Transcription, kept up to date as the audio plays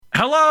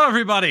Hello,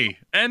 everybody,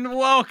 and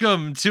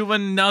welcome to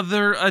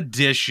another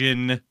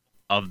edition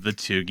of the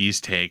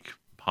Tougie's Take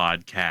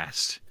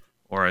podcast,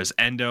 or as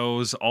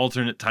Endo's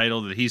alternate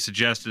title that he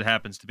suggested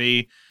happens to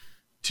be,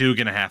 Toug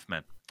and a Half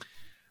Men.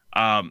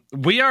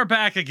 We are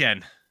back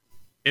again.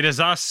 It is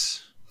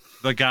us,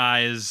 the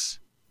guys,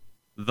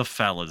 the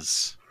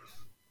fellas,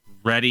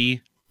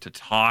 ready to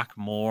talk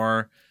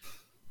more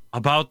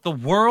about the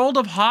world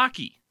of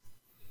hockey.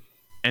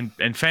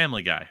 And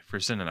Family Guy for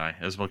Sin and I,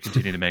 as we'll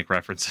continue to make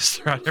references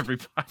throughout every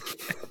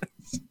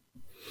podcast.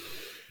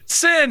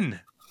 Sin,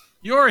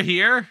 you're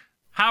here.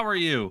 How are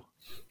you?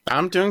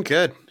 I'm doing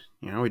good.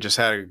 You know, we just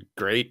had a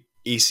great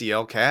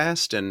ECL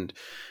cast, and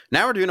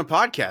now we're doing a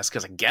podcast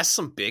because I guess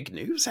some big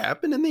news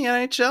happened in the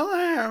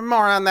NHL.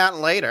 More on that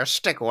later.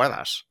 Stick with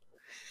us.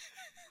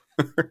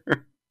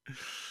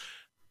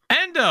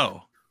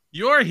 Endo,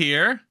 you're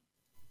here.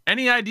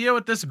 Any idea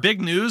what this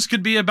big news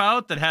could be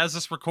about that has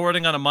us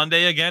recording on a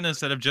Monday again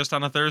instead of just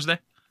on a Thursday?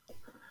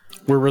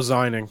 We're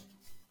resigning.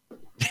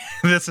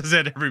 This is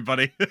it,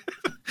 everybody.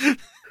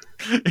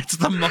 It's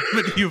the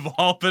moment you've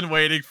all been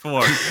waiting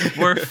for.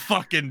 We're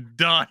fucking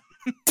done.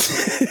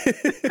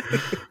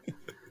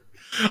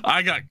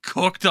 I got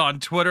cooked on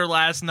Twitter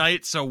last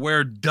night, so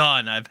we're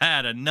done. I've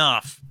had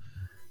enough.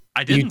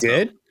 I didn't. You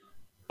did?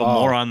 But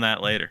more on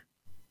that later.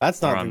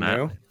 That's not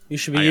new. You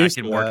should be used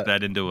to that. I can work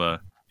that into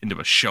a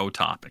show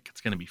topic.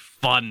 It's going to be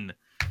fun.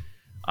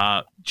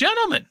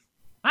 Gentlemen,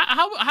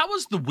 how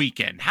was the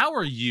weekend? How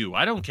are you?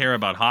 I don't care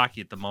about hockey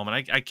at the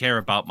moment. I care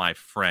about my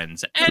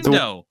friends.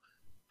 Endo,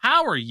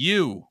 how are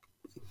you?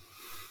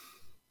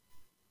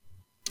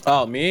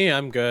 Oh, me?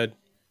 I'm good.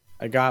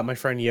 I got my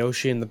friend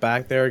Yoshi in the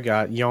back there.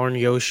 Got Yarn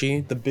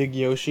Yoshi, the big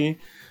Yoshi.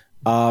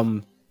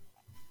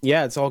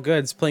 Yeah, it's all good.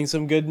 It's playing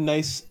some good,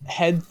 nice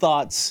head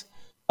thoughts.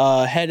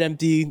 Head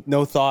empty,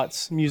 no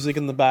thoughts. Music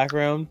in the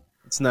background.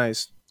 It's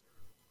nice.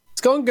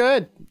 It's going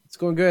good. It's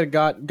going good.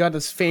 Got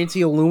this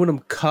fancy aluminum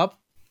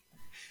cup,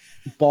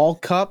 ball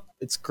cup.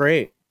 It's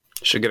great.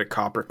 Should get a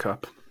copper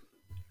cup.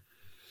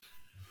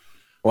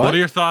 What are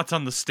your thoughts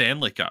on the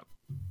Stanley Cup?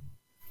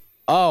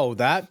 Oh,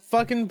 that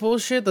fucking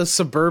bullshit. The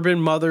suburban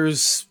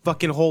mother's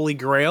fucking holy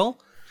grail.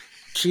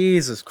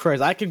 Jesus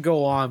Christ. I could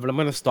go on, but I'm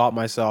going to stop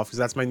myself because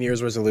that's my New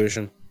Year's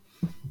resolution.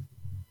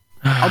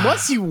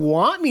 Unless you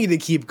want me to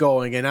keep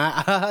going, and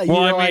I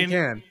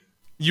can.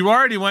 You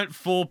already went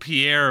full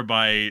Pierre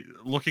by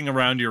looking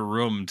around your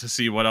room to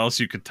see what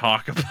else you could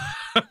talk about.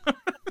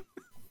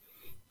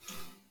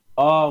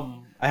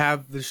 I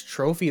have this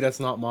trophy that's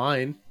not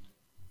mine.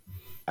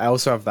 I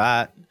also have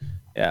that.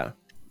 Yeah.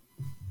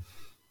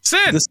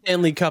 Sin! The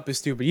Stanley Cup is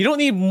stupid. You don't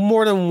need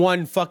more than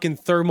one fucking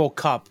thermal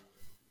cup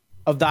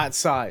of that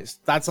size.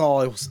 That's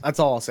all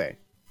I'll say.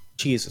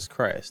 Jesus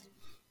Christ.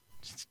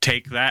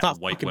 Take that, not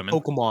white women.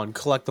 Pokemon,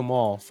 collect them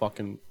all.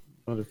 Fucking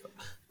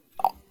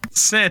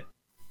Sin,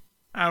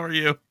 how are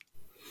you?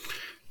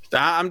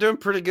 I'm doing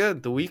pretty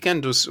good. The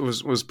weekend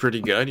was pretty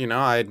good. You know,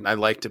 I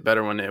liked it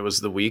better when it was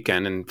the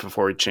weekend and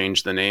before he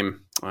changed the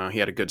name. He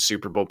had a good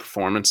Super Bowl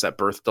performance that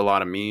birthed a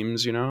lot of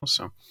memes, you know,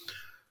 so.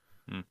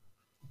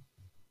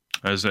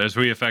 As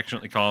we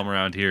affectionately call him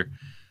around here,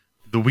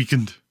 the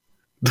weekend.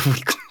 The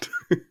weekend.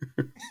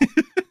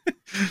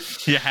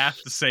 You have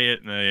to say it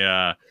in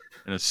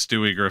a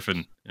Stewie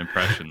Griffin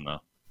impression, though.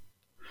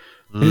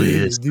 Oh,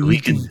 yes, the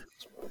weekend.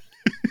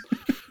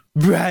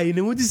 Brian,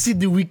 I want to see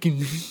the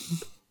weekend.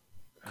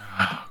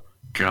 Oh,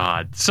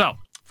 God. So,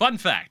 fun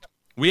fact.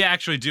 We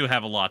actually do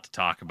have a lot to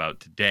talk about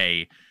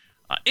today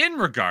in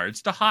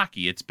regards to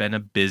hockey. It's been a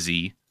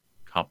busy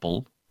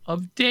couple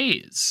of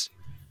days.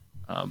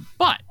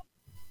 But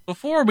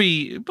before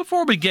we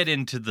get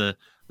into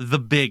the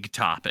big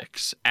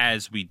topics,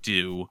 as we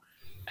do,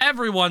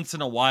 every once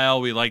in a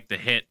while we like to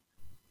hit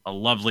a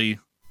lovely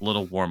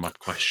little warm-up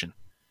question.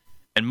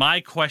 And my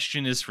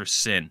question is for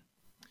Sin.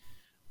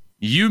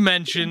 You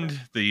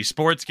mentioned the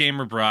Sports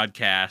Gamer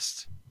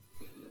broadcast.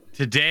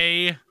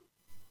 Today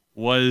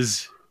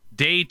was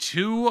day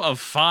 2 of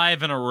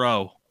 5 in a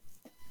row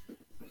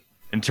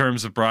in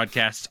terms of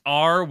broadcasts.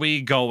 Are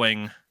we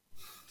going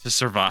to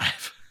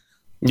survive?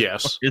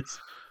 Yes.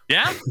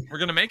 Yeah? We're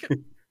going to make it?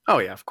 Oh,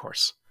 yeah, of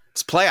course.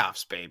 It's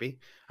playoffs, baby.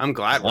 I'm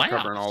glad we're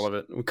covering all of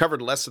it. We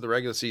covered less of the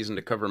regular season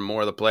to cover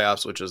more of the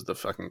playoffs, which is the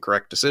fucking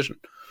correct decision.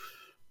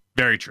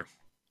 Very true.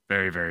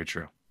 Very, very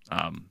true.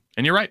 And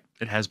you're right.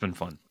 It has been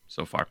fun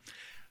so far.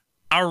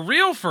 Our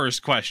real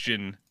first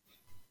question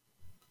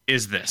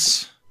is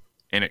this,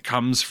 and it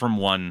comes from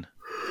one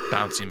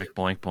Bouncy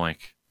McBoink Boink.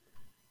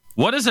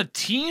 What is a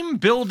team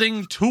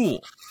building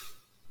tool,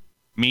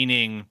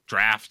 meaning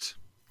draft,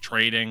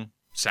 trading,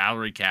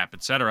 salary cap,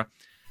 etc.?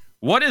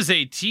 What is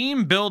a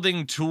team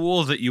building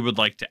tool that you would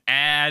like to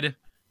add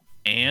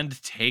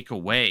and take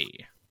away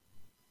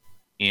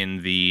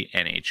in the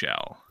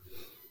NHL?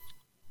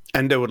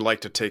 Endo would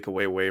like to take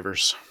away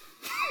waivers.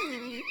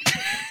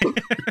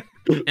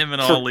 Him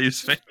and all Leafs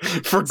fans.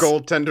 For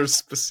goaltenders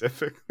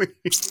specifically.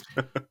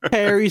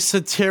 Harry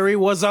Sateri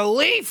was a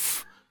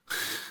Leaf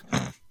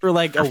for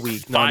like a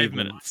week. 5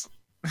 minutes.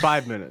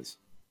 5 minutes.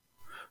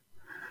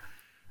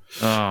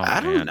 Oh,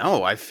 I don't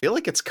know. I feel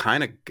like it's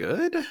kind of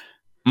good.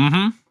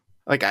 Mm-hmm.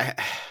 Like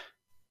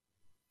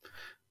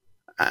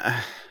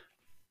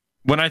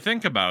When I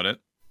think about it,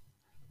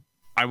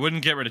 I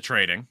wouldn't get rid of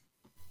trading.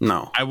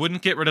 No. I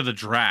wouldn't get rid of the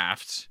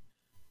draft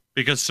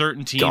because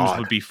certain teams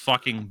would be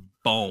fucking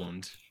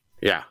boned.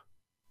 Yeah.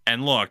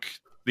 And look,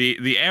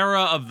 the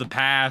era of the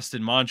past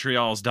and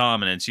Montreal's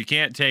dominance, you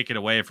can't take it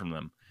away from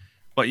them.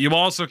 But you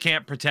also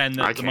can't pretend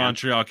that the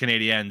Montreal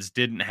Canadiens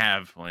didn't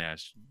have... Well,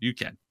 yes, you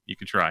can. You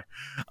can try.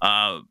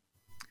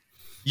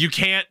 You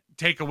can't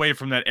take away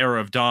from that era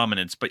of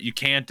dominance, but you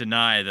can't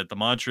deny that the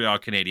Montreal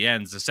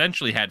Canadiens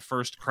essentially had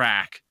first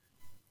crack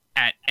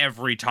at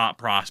every top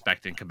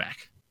prospect in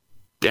Quebec.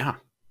 Yeah.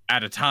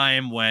 At a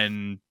time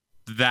when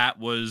that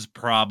was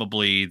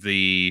probably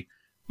the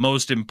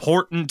most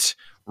important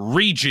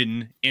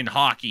region in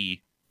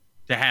hockey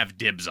to have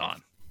dibs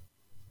on.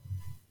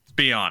 Let's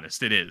be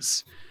honest, it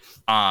is.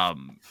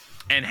 And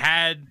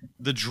had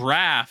the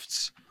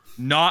drafts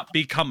not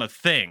become a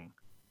thing,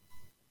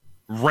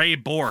 Ray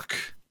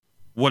Bourque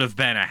would have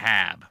been a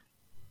Hab.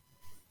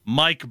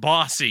 Mike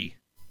Bossy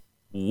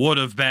would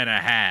have been a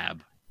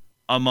Hab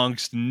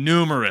amongst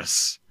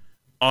numerous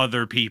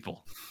other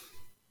people.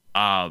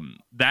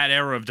 That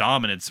era of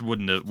dominance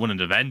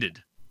wouldn't have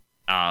ended.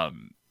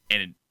 And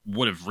it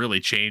would have really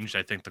changed,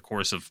 I think, the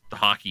course of the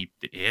hockey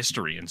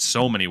history in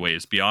so many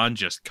ways beyond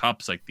just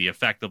cups. Like the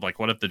effect of, like,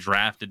 what if the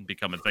draft didn't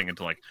become a thing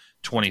until like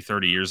 20,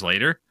 30 years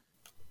later?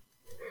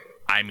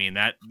 I mean,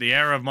 that the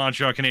era of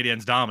Montreal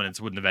Canadiens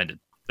dominance wouldn't have ended.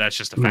 That's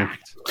just a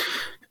fact.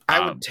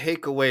 I would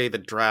take away the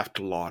draft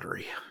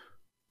lottery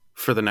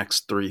for the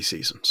next 3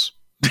 seasons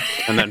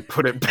and then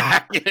put it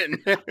back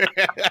in.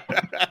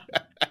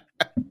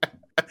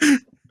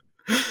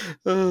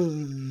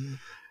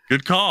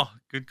 Good call.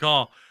 Good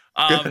call.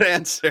 Good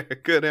answer.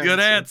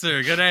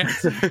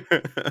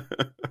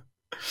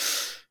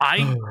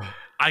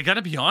 I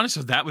gotta be honest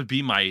with that would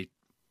be my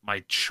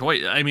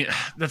choice. I mean,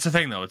 that's the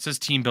thing though. It says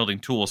team building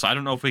tool, so I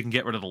don't know if we can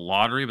get rid of the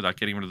lottery without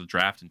getting rid of the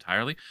draft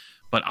entirely.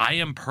 But I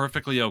am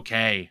perfectly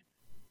okay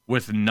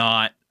with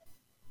not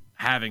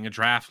having a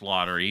draft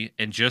lottery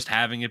and just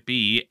having it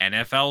be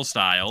NFL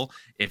style.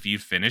 If you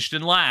finished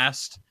in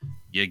last,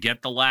 you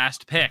get the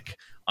last pick.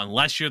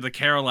 Unless you're the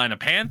Carolina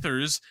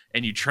Panthers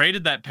and you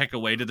traded that pick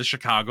away to the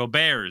Chicago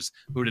Bears,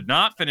 who did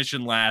not finish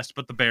in last,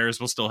 but the Bears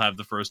will still have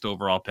the first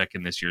overall pick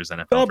in this year's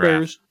NFL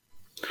draft.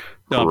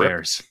 The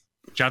Bears.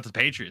 Shout out to the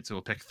Patriots, who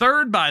will pick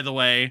third, by the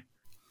way.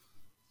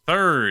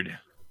 Third.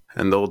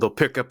 And they'll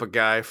pick up a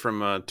guy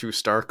from a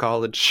 2-star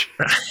college.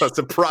 That's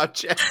a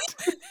project.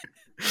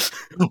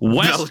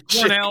 West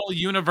Cornell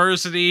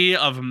University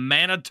of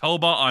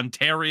Manitoba,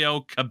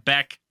 Ontario,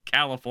 Quebec,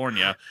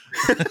 California.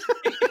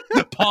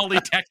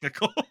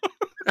 Polytechnical.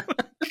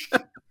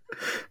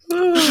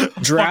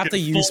 Draft a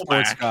U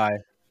Sports guy.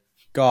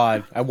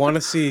 God, I want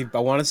to see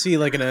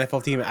like an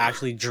NFL team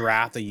actually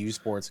draft a U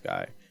Sports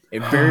guy.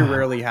 It very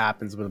rarely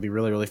happens, but it'll be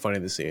really, really funny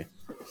to see.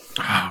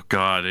 Oh,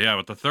 God. Yeah,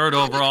 with the third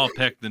overall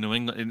pick, the New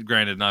England,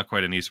 granted, not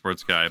quite an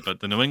esports guy, but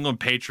the New England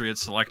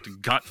Patriots select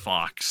Gut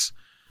Fox.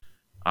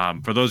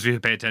 For those of you who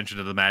pay attention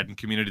to the Madden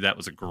community, that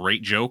was a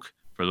great joke.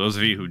 For those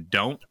of you who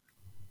don't,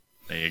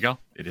 there you go.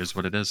 It is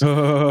what it is.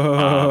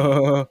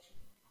 There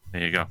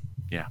you go.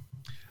 Yeah.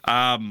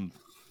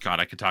 God,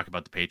 I could talk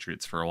about the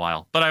Patriots for a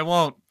while, but I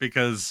won't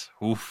because,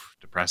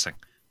 depressing.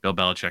 Bill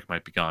Belichick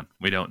might be gone.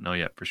 We don't know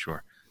yet for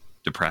sure.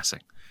 Depressing.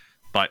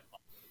 But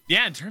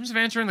yeah, in terms of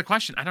answering the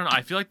question, I don't know.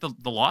 I feel like the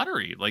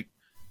lottery, like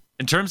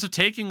in terms of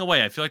taking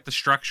away, I feel like the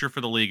structure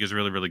for the league is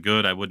really, really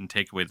good. I wouldn't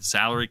take away the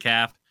salary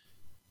cap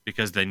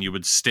because then you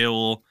would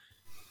still...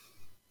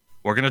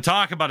 We're going to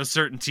talk about a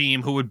certain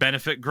team who would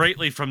benefit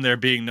greatly from there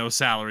being no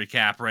salary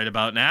cap right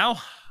about now.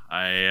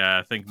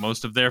 I think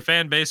most of their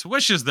fan base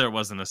wishes there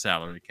wasn't a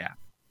salary cap.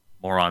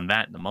 More on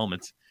that in a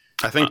moment.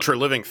 I think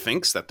Treliving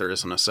thinks that there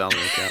isn't a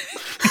salary cap.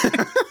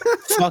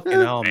 Fucking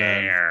hell,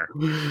 man.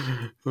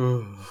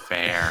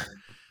 Fair.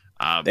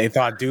 They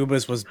thought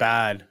Dubas was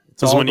bad.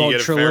 It's all about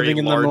Treliving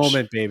in the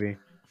moment, baby.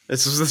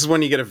 This is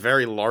when you get a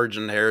very large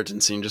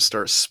inheritance and you just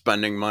start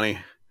spending money.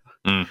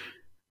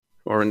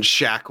 Or in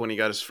Shaq when he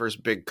got his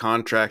first big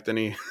contract and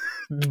he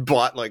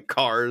bought like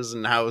cars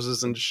and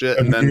houses and shit.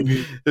 And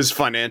then his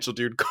financial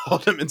dude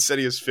called him and said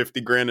he has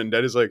 50 grand in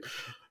debt. He's like,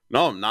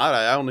 no, I'm not.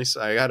 I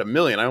had $1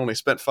 million. I only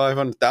spent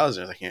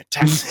 500,000. I was like, yeah,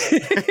 tax.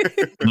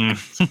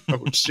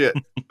 Oh shit.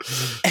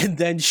 And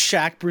then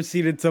Shaq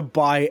proceeded to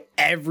buy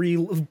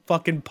every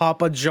fucking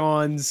Papa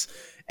John's,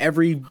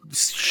 every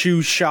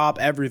shoe shop,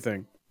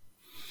 everything.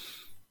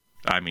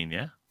 I mean,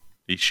 yeah.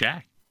 He's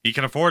Shaq. He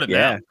can afford it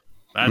now.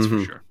 That's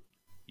for sure.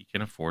 He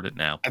can afford it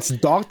now. That's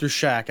Dr.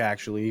 Shaq,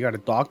 actually. You got to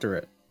doctor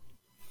it.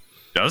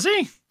 Does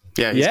he?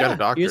 Yeah, he's got a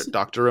doctorate.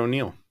 Dr.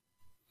 O'Neill.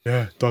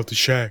 Yeah, Dr.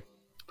 Shaq.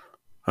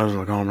 I was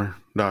like, Homer,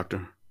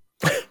 doctor.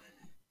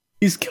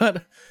 He's got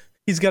a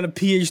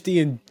PhD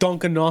in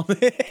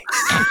Dunkonomics.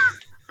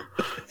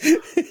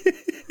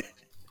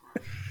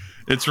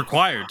 It's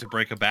required to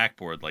break a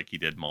backboard like he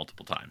did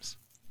multiple times.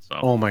 So,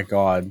 oh my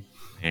God.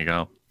 There you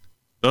go.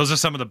 Those are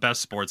some of the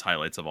best sports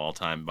highlights of all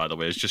time, by the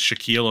way. It's just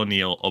Shaquille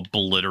O'Neal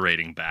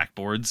obliterating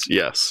backboards.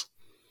 Yes.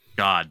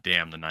 God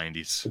damn the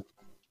 90s.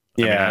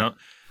 Yeah.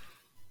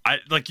 I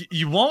like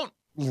you won't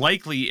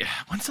likely.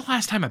 When's the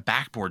last time a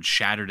backboard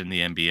shattered in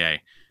the NBA?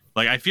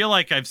 Like, I feel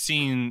like I've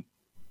seen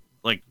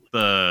like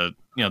the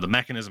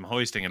mechanism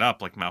hoisting it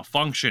up like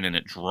malfunction and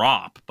it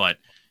drop, but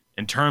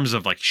in terms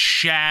of like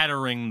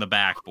shattering the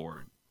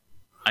backboard,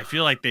 I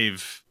feel like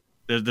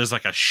there's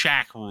like a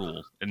Shaq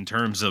rule in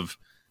terms of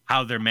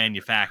how they're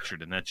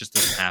manufactured, and that just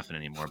doesn't happen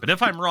anymore. But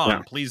if I'm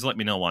wrong, please let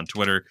me know on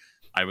Twitter.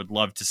 I would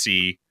love to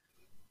see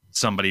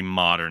somebody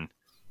modern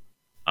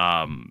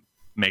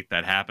make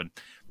that happen.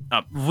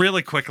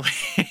 Really quickly,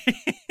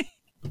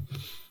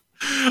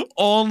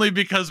 only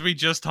because we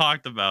just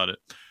talked about it.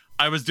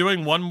 I was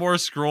doing one more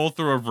scroll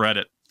through of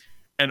Reddit,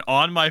 and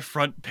on my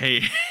front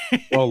page,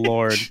 Oh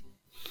Lord,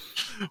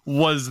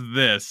 was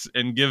this.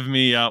 And give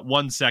me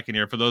 1 second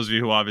here for those of you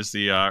who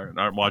obviously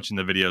aren't watching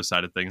the video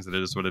side of things. That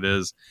it is what it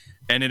is,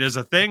 and it is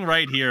a thing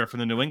right here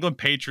from the New England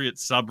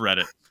Patriots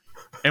subreddit,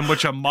 in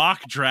which a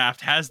mock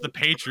draft has the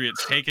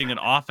Patriots taking an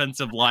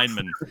offensive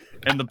lineman,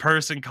 and the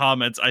person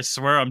comments, "I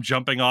swear I'm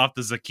jumping off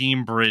the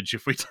Zakeem Bridge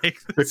if we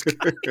take this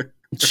guy."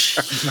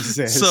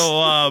 Jesus.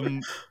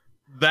 So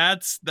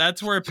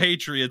that's where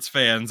Patriots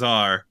fans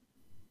are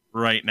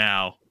right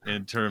now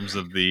in terms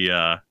of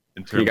the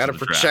You got to of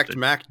the protect drafting.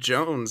 Mac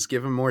Jones.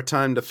 Give him more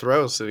time to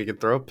throw so he can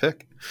throw a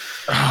pick.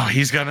 Oh,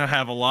 he's gonna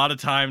have a lot of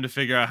time to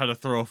figure out how to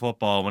throw a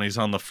football when he's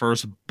on the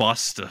first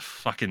bus to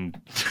fucking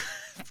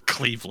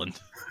Cleveland.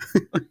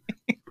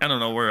 I don't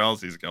know where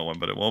else he's going,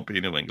 but it won't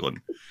be New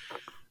England.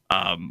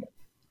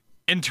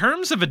 In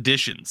terms of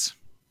additions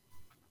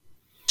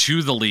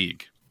to the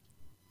league,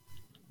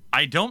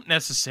 I don't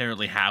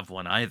necessarily have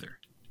one either.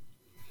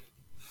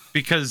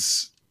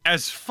 Because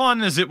as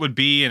fun as it would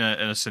be in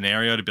a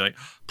scenario to be like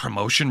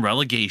promotion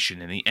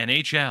relegation in the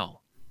NHL,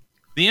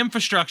 the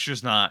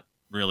infrastructure's not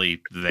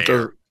really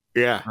there.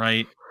 Yeah.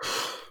 Right?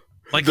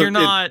 Like you're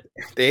not...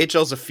 The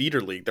AHL's a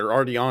feeder league. They're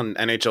already on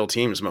NHL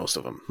teams, most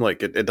of them.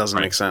 Like, it doesn't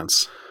make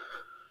sense.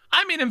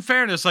 I mean, in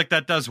fairness, like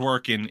that does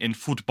work in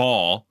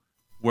football,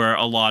 where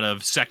a lot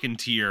of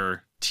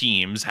second-tier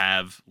teams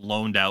have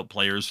loaned out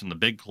players from the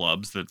big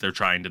clubs that they're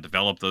trying to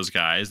develop those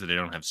guys, that they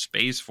don't have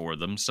space for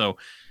them. So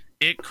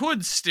it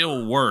could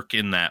still work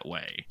in that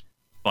way.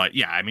 But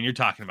yeah, I mean, you're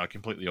talking about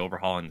completely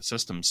overhauling the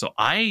system. So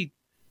I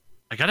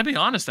got to be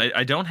honest,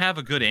 I don't have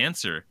a good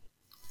answer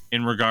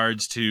in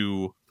regards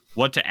to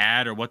what to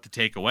add or what to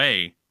take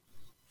away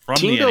from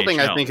Team the building,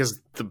 NHL. I think, is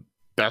the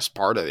best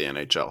part of the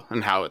NHL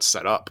and how it's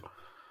set up.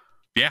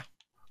 Yeah.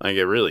 Like,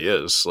 it really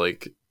is.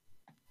 Like,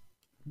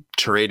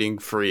 trading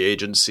free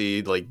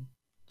agency, like,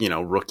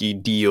 rookie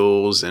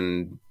deals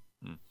and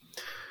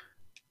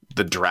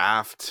the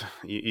draft,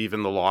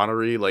 even the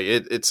lottery, like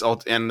it's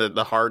all, and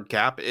the hard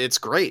cap. It's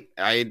great.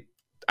 I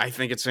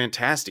think it's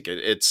fantastic.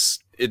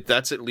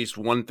 That's at least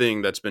one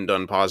thing that's been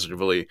done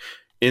positively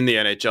in the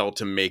NHL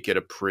to make it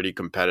a pretty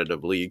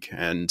competitive league.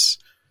 And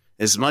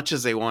as much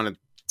as they want to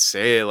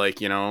say, like,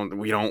 we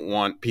don't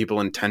want people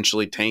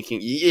intentionally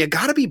tanking, you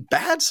got to be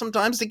bad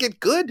sometimes to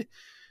get good.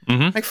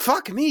 Mm-hmm. Like,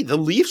 fuck me, the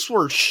Leafs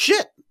were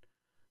shit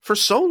for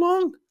so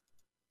long.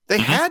 They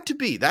had to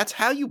be. That's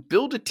how you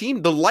build a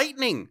team. The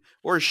Lightning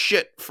were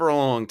shit for a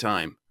long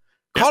time.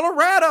 Yep.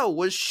 Colorado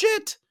was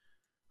shit.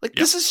 Like,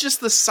 this is just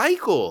the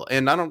cycle.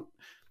 And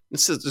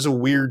this is a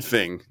weird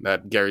thing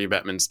that Gary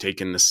Bettman's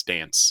taken this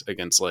stance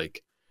against,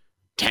 like,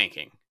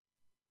 tanking.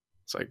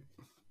 It's like,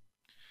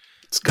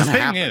 it's gonna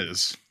happen. The thing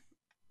is,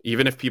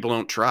 even if people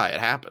don't try, it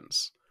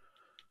happens.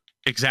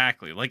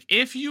 Exactly. Like,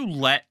 if you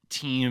let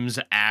teams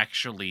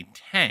actually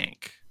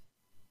tank,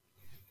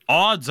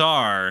 odds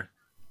are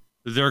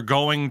they're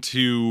going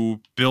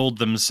to build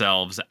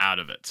themselves out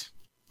of it.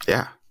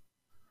 Yeah.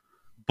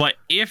 But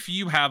if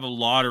you have a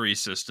lottery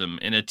system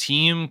and a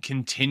team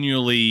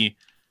continually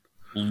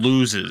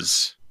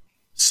loses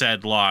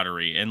said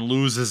lottery and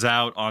loses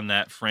out on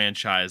that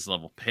franchise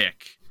level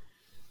pick,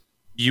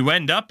 you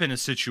end up in a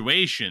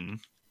situation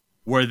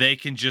where they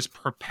can just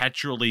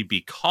perpetually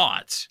be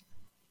caught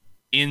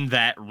in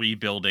that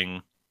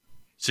rebuilding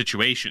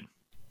situation.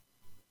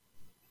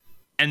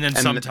 And then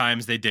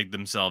sometimes they dig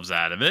themselves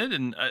out of it.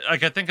 And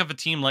like, I think of a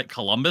team like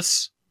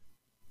Columbus,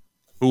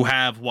 who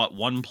have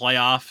one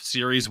playoff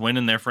series win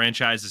in their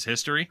franchise's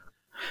history,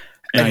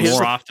 and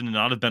more often than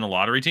not have been a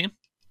lottery team.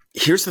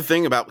 Here's the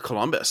thing about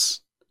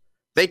Columbus.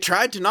 They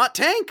tried to not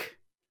tank.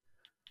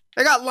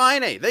 They got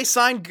Laine. They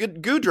signed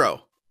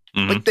Goudreau.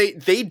 Mm-hmm.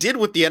 Like, they did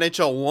what the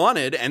NHL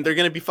wanted, and they're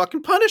going to be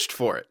fucking punished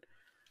for it.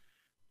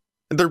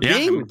 And they're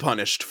being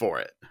punished for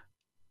it.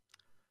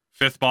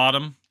 Fifth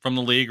bottom from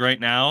the league right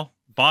now.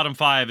 Bottom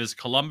five is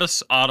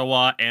Columbus,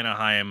 Ottawa,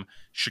 Anaheim,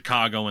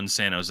 Chicago, and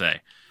San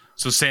Jose.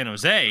 So San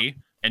Jose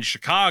and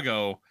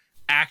Chicago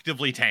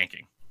actively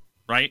tanking,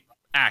 right?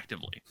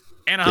 Actively.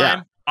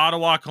 Anaheim,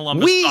 Ottawa,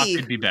 Columbus thought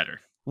they'd be better.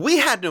 We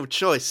had no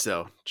choice,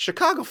 though.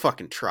 Chicago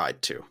fucking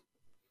tried to.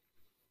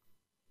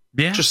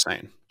 Yeah. Just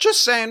saying.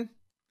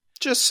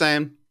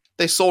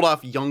 They sold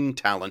off young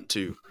talent,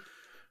 too.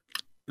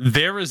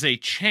 there is a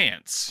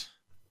chance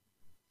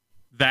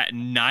that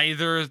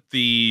neither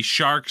the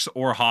Sharks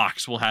or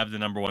Hawks will have the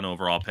number 1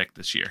 overall pick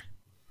this year.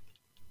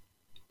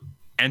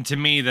 And to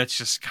me, that's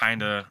just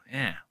kind of,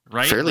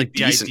 right? Fairly like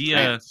decent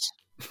chance.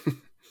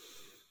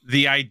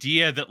 The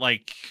idea that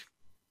like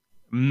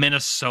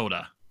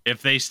Minnesota,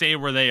 if they stay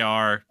where they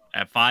are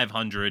at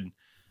 500,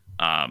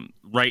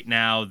 right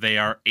now they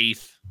are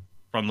 8th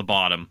from the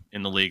bottom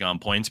in the league on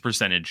points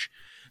percentage.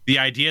 The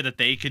idea that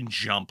they can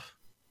jump,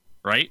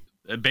 right?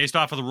 Based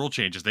off of the rule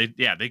changes,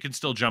 they can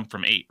still jump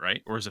from 8,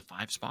 right? Or is it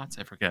 5 spots?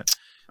 I forget.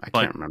 I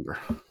can't remember.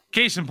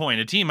 Case in point,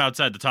 a team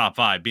outside the top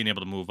 5 being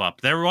able to move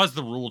up. There was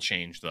the rule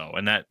change, though,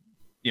 and that,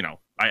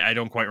 I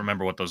don't quite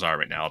remember what those are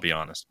right now, I'll be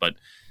honest. But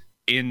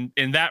in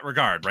that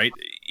regard, right,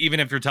 even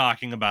if you're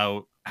talking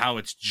about how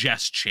it's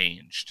just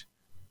changed,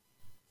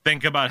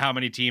 think about how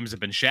many teams have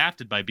been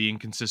shafted by being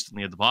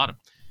consistently at the bottom.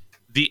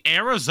 The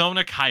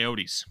Arizona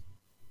Coyotes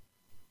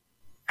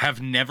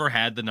have never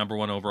had the number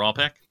 1 overall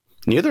pick.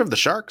 Neither of the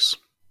Sharks.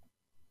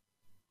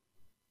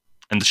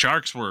 And the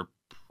Sharks were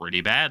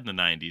pretty bad in the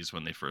 90s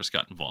when they first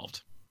got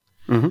involved.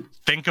 Mm-hmm.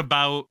 Think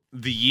about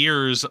the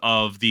years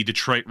of the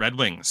Detroit Red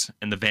Wings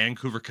and the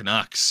Vancouver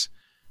Canucks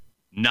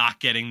not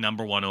getting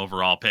number 1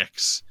 overall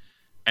picks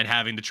and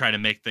having to try to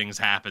make things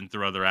happen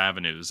through other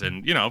avenues.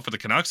 And, for the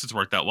Canucks, it's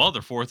worked out well.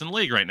 They're 4th in the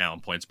league right now in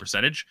points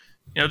percentage.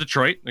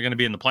 Detroit, they're going to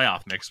be in the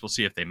playoff mix. We'll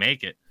see if they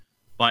make it.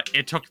 But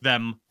it took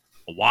them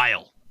a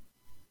while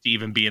to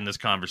even be in this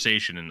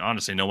conversation. And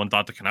honestly, no one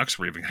thought the Canucks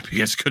were even going to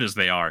be as good as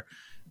they are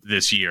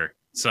this year.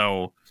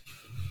 So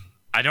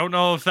I don't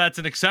know if that's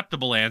an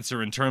acceptable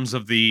answer in terms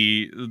of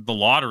the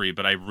lottery,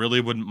 but I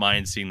really wouldn't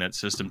mind seeing that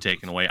system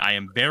taken away. I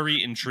am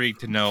very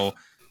intrigued to know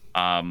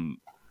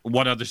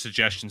what other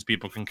suggestions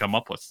people can come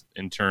up with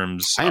in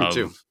terms I am of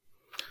too.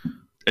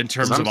 In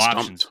terms of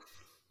options.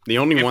 The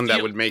only one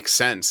that would make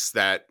sense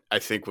that I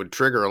think would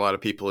trigger a lot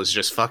of people is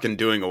just fucking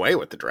doing away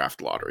with the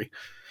draft lottery.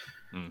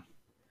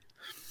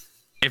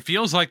 It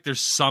feels like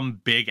there's some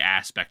big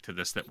aspect to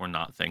this that we're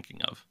not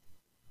thinking of.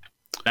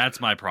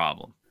 That's my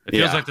problem. It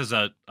feels like there's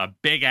a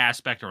big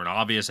aspect or an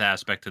obvious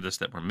aspect to this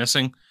that we're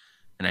missing,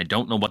 and I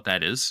don't know what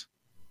that is.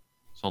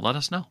 So let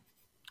us know.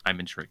 I'm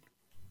intrigued.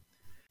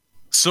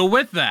 So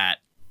with that,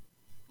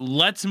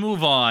 let's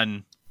move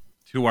on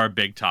to our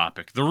big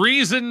topic. The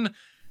reason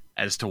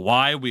as to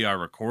why we are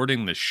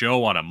recording the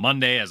show on a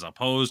Monday as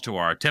opposed to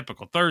our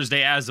typical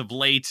Thursday as of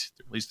late,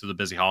 at least through the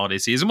busy holiday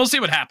season. We'll see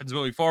what happens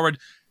moving forward.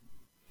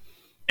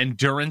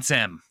 Endurance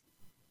M,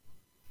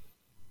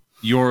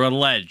 your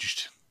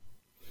alleged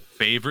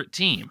favorite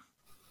team,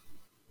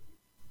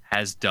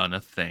 has done a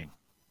thing.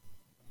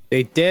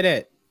 They did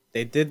it.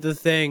 They did the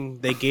thing.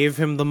 They gave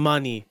him the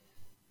money.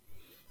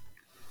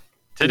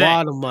 Today, a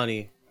lot of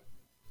money.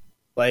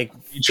 Like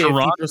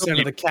 50%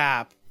 of the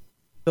cap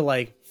to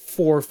like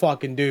 4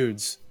 fucking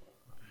dudes.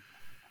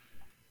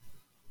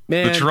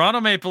 Man. The Toronto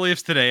Maple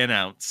Leafs today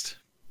announced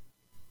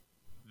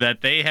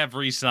that they have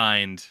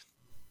re-signed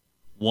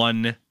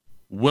one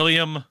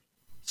William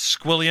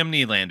Squilliam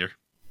Nylander,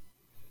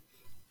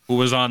 who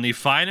was on the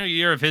final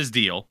year of his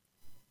deal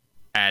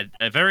at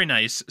a very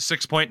nice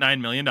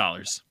 $6.9 million.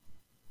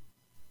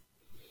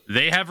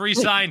 They have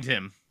re-signed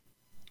him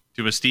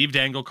to, as Steve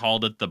Dangle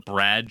called it, the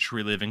Brad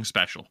Treliving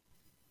Special.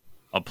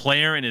 A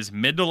player in his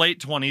mid to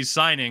late 20s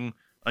signing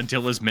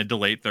until his mid to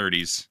late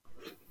 30s,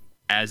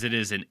 as it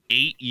is an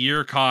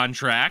 8-year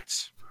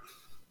contract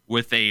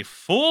with a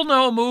full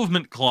no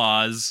movement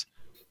clause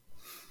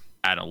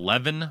at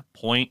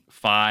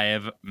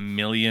 $11.5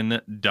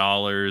 million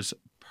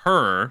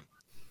per,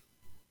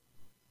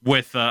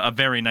 with a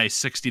very nice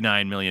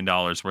 $69 million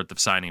worth of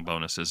signing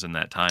bonuses in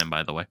that time,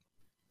 by the way.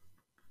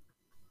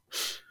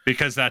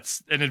 Because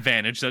that's an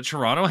advantage that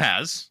Toronto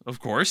has,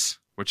 of course,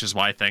 which is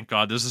why, thank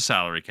God, there's a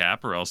salary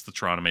cap, or else the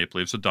Toronto Maple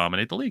Leafs would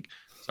dominate the league.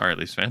 Sorry,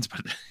 Leafs fans,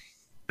 but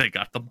they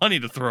got the money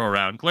to throw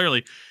around,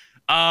 clearly.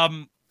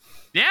 William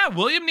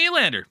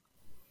Nylander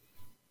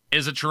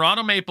is a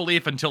Toronto Maple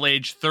Leaf until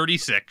age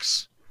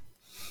 36.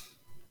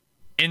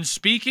 And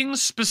speaking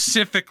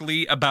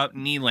specifically about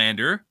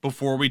Nylander,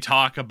 before we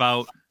talk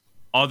about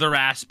other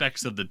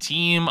aspects of the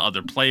team,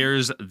 other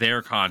players,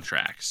 their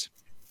contracts,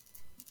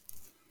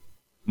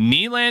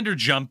 Nylander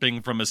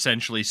jumping from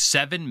essentially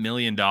 $7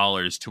 million to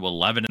 $11.5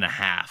 million,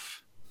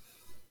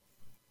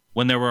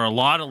 when there were a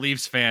lot of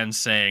Leafs fans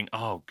saying,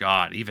 oh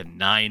God, even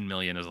 $9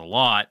 million is a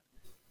lot,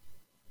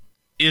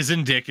 is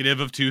indicative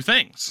of two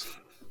things.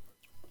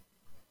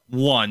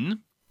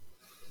 One,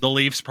 the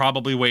Leafs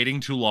probably waiting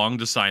too long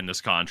to sign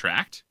this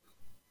contract.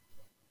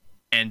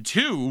 And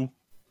two,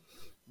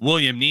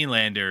 William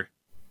Nylander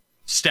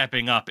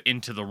stepping up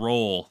into the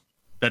role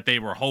that they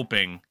were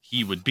hoping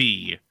he would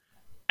be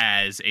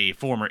as a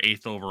former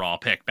 8th overall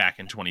pick back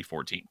in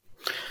 2014.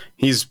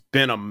 He's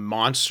been a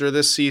monster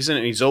this season,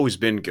 and he's always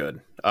been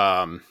good.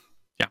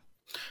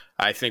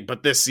 I think,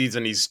 but this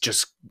season he's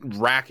just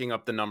racking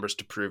up the numbers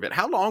to prove it.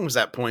 How long was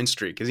that point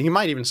streak? Because he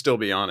might even still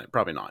be on it.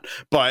 Probably not.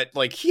 But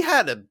like, he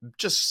had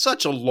just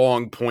such a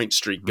long point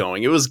streak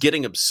going. It was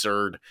getting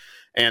absurd,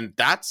 and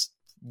that's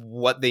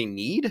what they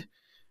need.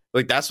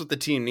 Like, that's what the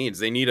team needs.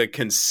 They need a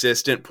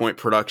consistent point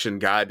production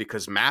guy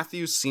because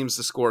Matthews seems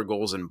to score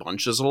goals in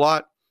bunches a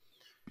lot.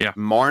 Yeah.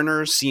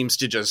 Marner seems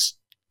to just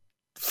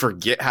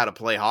forget how to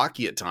play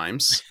hockey at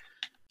times,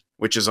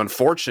 which is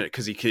unfortunate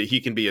because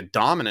he can be a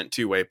dominant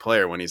two-way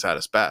player when he's at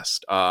his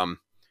best. And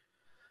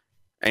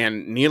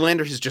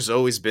Nylander has just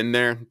always been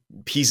there.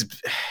 He's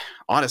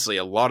honestly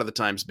a lot of the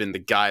times been the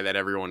guy that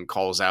everyone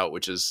calls out,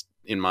 which is,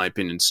 in my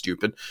opinion,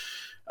 stupid.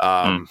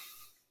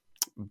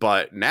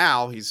 But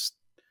now he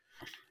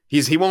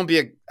won't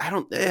be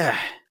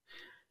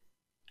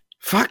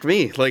fuck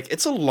me. Like,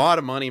 it's a lot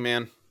of money,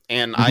 man.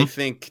 And I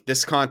think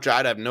this contract,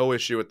 I'd have no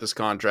issue with this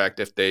contract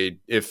if the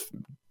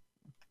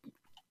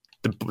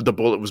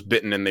bullet was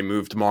bitten and they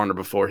moved Marner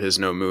before his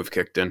no move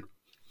kicked in.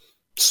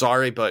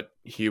 Sorry, but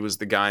he was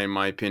the guy, in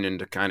my opinion,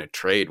 to kind of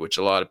trade, which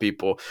a lot of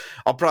people,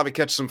 I'll probably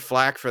catch some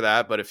flack for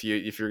that. But if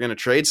you're going to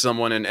trade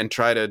someone and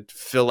try to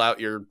fill out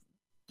your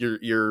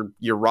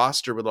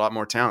roster with a lot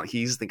more talent,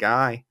 he's the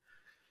guy.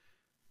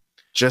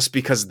 Just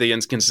because of the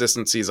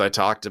inconsistencies I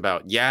talked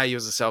about. Yeah, he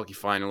was a Selke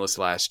finalist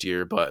last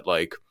year, but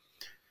like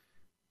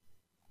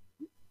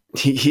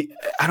he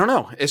I don't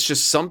know. It's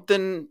just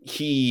something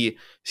he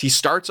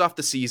starts off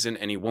the season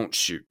and he won't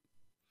shoot.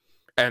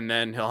 And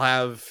then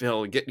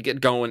he'll get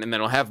going, and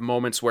then he'll have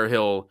moments where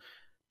he'll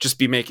just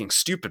be making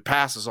stupid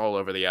passes all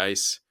over the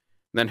ice.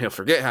 And then he'll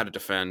forget how to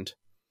defend.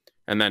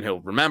 And then he'll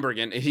remember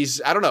again.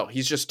 I don't know.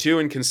 He's just too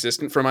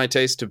inconsistent for my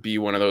taste to be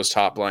one of those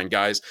top line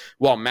guys.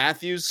 While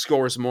Matthews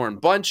scores more in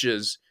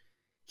bunches,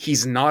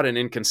 he's not an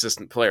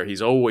inconsistent player.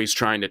 He's always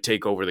trying to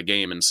take over the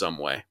game in some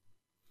way.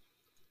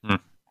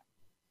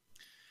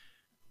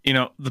 You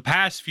know, the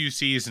past few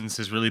seasons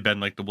has really been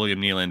like the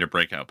William Nylander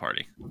breakout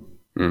party.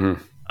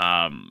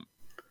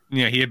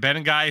 You know, he had been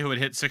a guy who had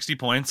hit 60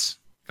 points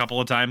a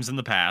couple of times in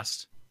the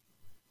past.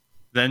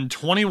 Then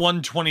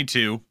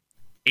 21-22,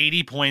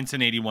 80 points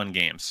in 81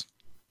 games.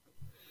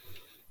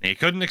 They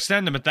couldn't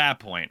extend him at that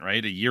point,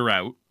 right? A year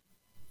out.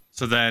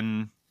 So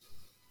then,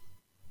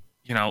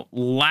 you know,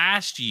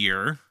 last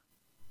year,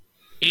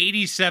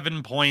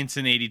 87 points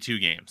in 82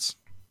 games.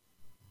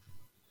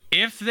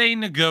 If they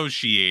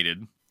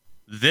negotiated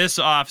this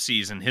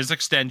offseason, his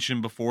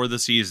extension before the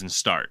season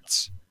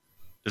starts,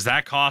 does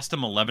that cost him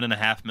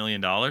 $11.5 million?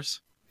 No.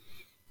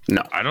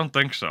 I don't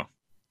think so.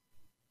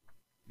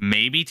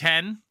 Maybe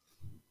 10,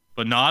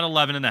 but not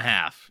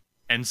 11.5.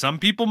 And some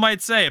people might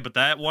say, but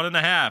that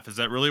 1.5, is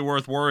that really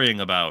worth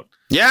worrying about?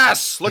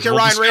 Yes! Look at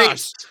Ryan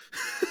Reaves!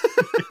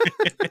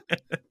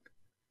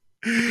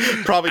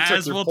 Probably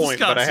took your point,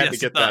 but I had to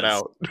get that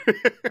out.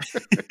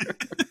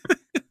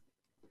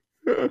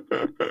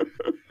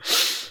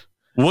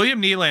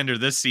 William Nylander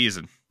this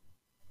season,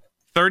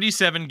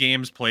 37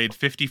 games played,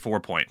 54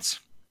 points.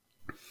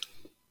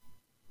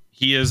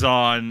 He is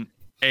on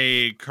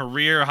a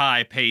career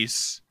high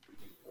pace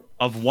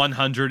of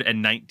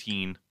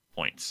 119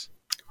 points.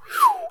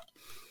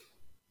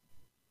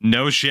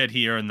 No shit,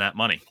 he earned that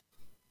money.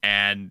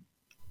 And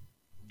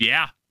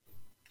yeah,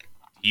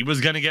 he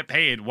was going to get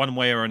paid one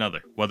way or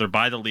another, whether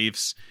by the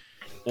Leafs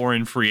or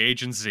in free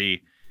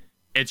agency.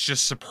 It's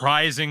just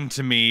surprising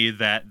to me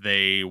that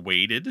they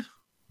waited.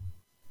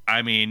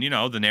 I mean, you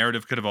know, the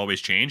narrative could have always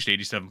changed.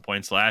 87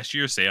 points last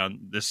year. Say on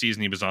this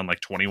season he was on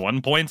like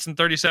 21 points in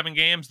 37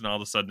 games, and all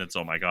of a sudden it's,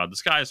 oh my God, the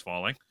sky is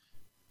falling.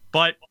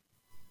 But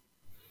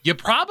you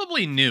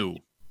probably knew,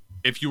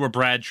 if you were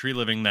Brad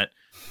Treliving, that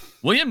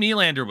William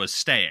Nylander was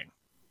staying.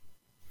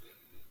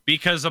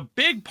 Because a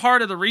big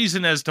part of the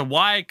reason as to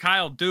why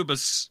Kyle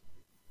Dubas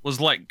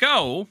was let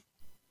go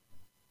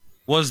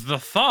was the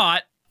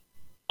thought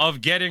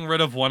of getting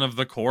rid of one of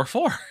the core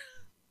four.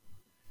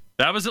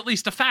 That was at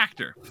least a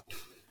factor.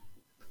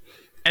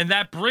 And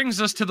that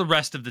brings us to the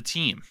rest of the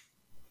team.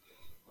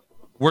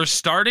 We're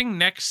starting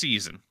next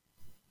season.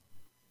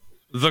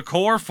 The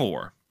core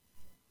four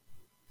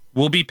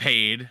will be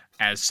paid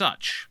as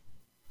such.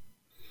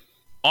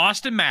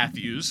 Austin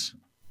Matthews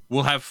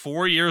will have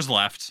 4 years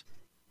left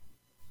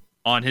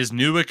on his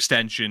new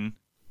extension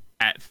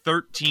at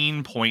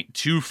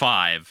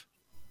 $13.25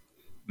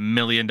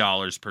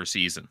 million per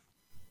season.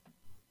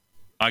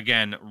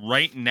 Again,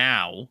 right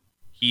now,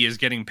 he is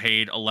getting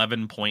paid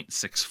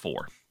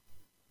 $11.64.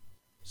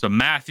 So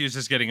Matthews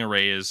is getting a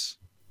raise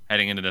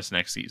heading into this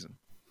next season.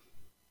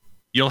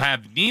 You'll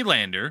have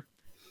Nylander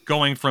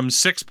going from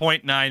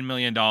 $6.9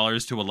 million to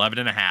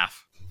 $11.5.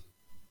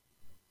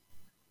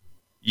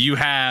 You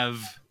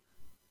have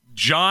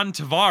John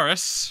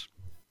Tavares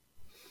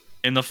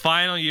in the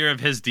final year of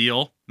his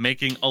deal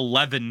making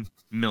 $11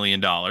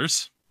 million.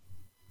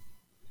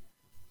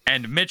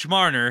 And Mitch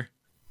Marner,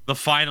 the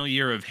final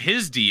year of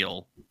his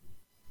deal,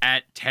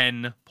 at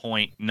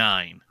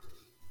 $10.9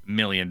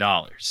 million.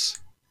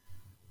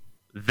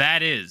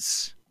 That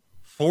is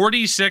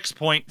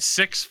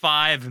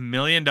 $46.65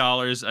 million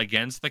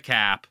against the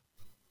cap,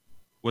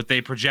 with a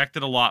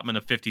projected allotment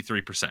of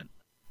 53%,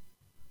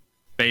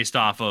 based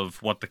off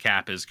of what the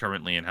cap is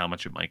currently and how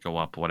much it might go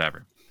up,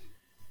 whatever.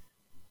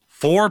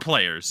 4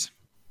 players,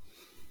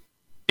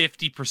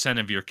 50%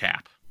 of your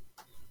cap.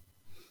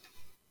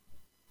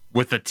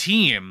 With a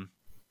team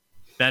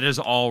that is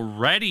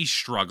already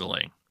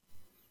struggling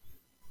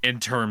in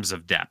terms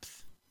of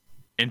depth,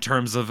 in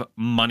terms of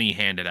money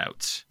handed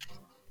out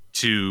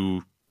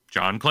to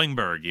John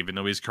Klingberg, even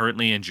though he's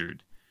currently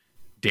injured,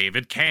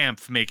 David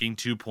Kampf making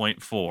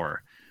 2.4,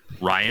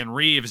 Ryan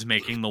Reeves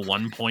making the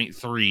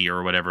 1.3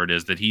 or whatever it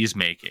is that he's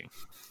making.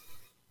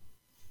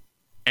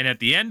 And at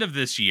the end of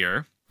this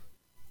year,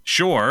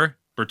 sure,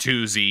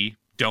 Bertuzzi,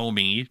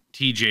 Domi,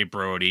 TJ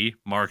Brody,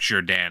 Mark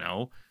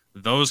Giordano,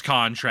 those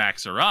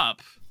contracts are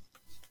up.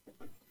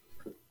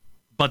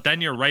 But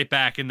then you're right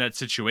back in that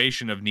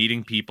situation of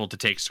needing people to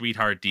take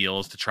sweetheart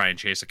deals to try and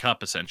chase a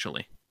cup,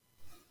 essentially.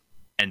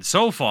 And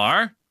so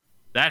far,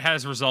 that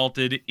has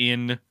resulted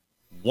in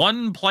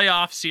one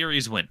playoff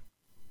series win.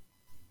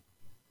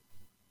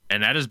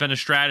 And that has been a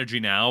strategy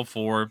now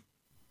for a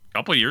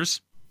couple of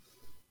years,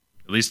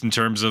 at least in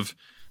terms of,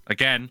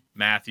 again,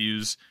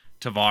 Matthews,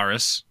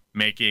 Tavares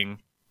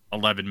making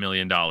 $11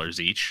 million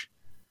each.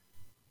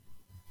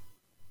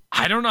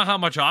 I don't know how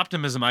much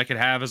optimism I could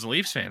have as a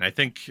Leafs fan. I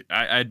think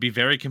I'd be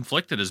very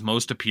conflicted, as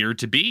most appear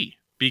to be,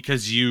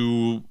 because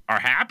you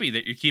are happy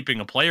that you're keeping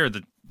a player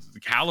the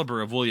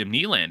caliber of William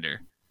Nylander.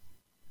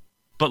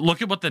 But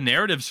look at what the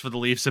narratives for the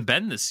Leafs have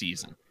been this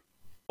season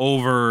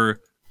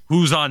over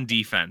who's on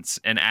defense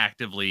and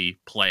actively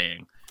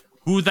playing,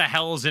 who the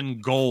hell's in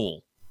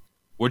goal,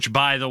 which,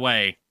 by the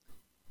way,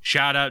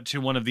 shout out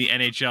to one of the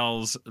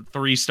NHL's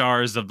 3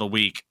 stars of the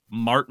week,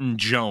 Martin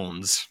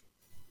Jones.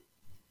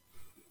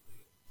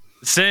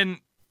 Sin,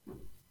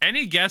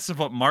 any guess of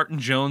what Martin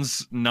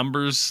Jones'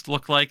 numbers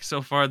look like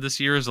so far this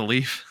year as a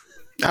Leaf?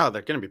 Oh,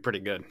 they're going to be pretty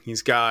good.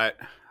 He's got,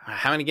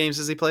 how many games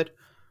has he played?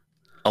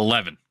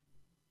 11.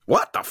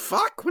 What the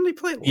fuck? When did he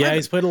play 11? Yeah,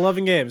 he's played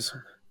 11 games.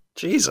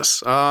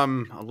 Jesus.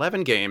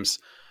 11 games.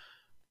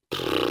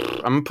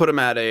 I'm going to put him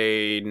at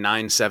a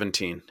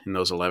 9-17 in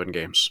those 11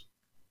 games.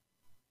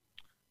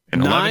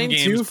 In 11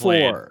 games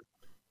played 9-2-4.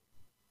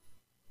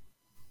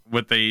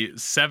 with a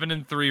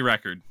 7-3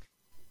 record.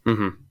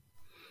 Mm-hmm.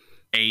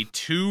 A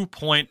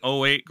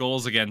 2.08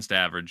 goals against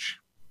average,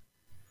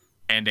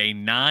 and a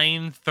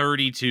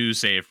 932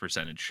 save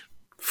percentage.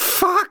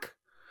 Fuck.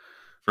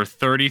 For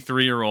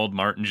 33-year-old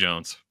Martin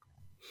Jones.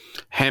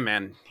 Hey,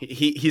 man,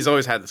 he's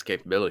always had this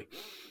capability.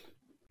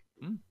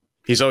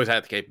 He's always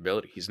had the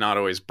capability. He's not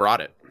always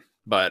brought it,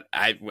 but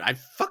I've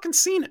fucking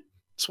seen it.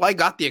 That's why I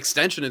got the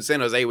extension in San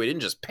Jose. We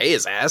didn't just pay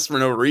his ass for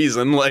no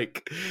reason.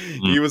 Like,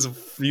 he was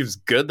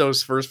good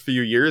those first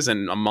few years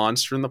and a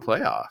monster in the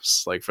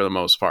playoffs, like, for the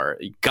most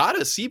part. He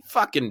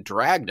fucking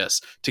dragged us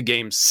to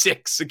game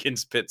 6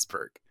 against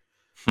Pittsburgh.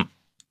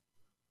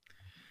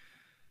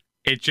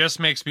 It just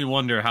makes me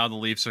wonder how the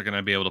Leafs are going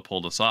to be able to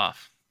pull this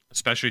off,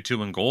 especially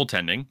too in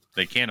goaltending.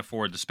 They can't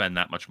afford to spend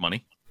that much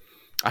money.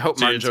 I hope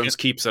Martin Jones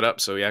keeps it up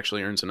so he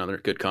actually earns another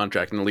good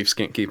contract and the Leafs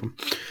can't keep him.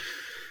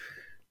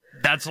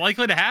 That's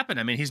likely to happen.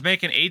 I mean, he's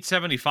making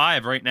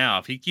 $875 right now.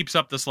 If he keeps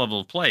up this level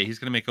of play, he's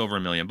going to make over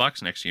 $1 million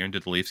next year. And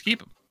did the Leafs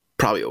keep him?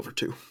 Probably over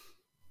 2.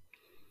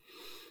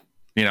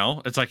 You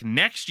know, it's like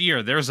next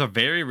year, there's a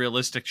very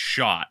realistic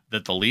shot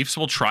that the Leafs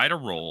will try to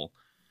roll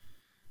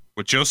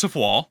with Joseph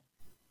Woll,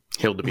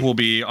 who will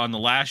be on the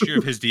last year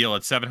of his deal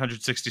at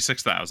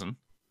 $766,000.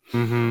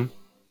 Mm-hmm.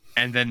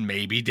 And then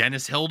maybe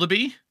Dennis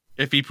Hildeby,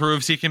 if he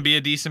proves he can be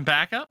a decent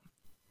backup.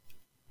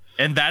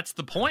 And that's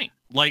the point.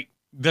 Like,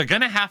 they're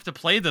going to have to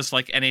play this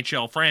like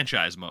NHL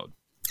franchise mode,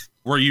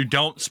 where you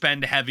don't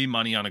spend heavy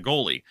money on a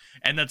goalie.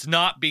 And that's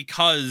not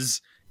because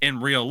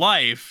in real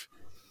life,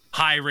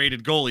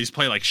 high-rated goalies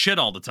play like shit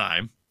all the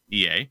time,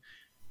 EA.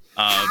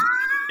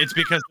 It's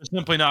because they're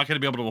simply not going to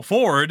be able to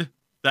afford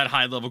that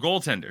high-level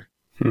goaltender.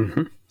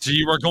 Mm-hmm. So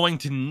you are going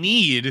to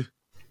need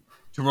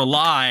to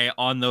rely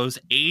on those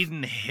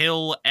Aiden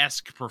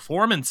Hill-esque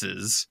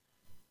performances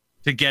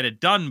to get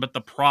it done. But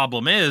the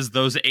problem is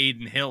those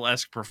Aiden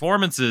Hill-esque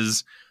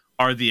performances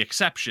are the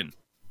exception,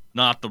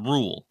 not the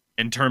rule,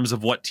 in terms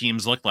of what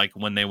teams look like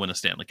when they win a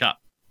Stanley Cup.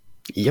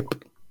 Yep.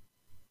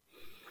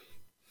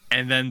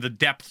 And then the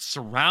depth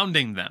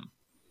surrounding them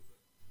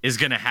is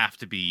going to have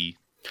to be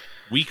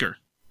weaker.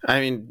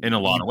 I mean, in a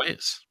lot of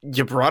ways.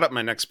 You brought up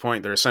my next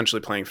point. They're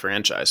essentially playing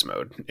franchise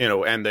mode,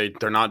 and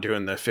they're not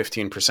doing the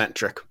 15%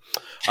 trick.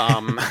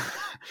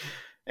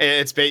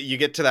 You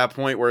get to that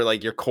point where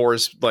like your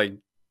core's like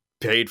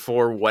paid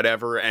for,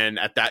 whatever, and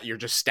at that you're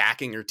just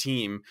stacking your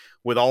team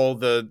with all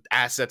the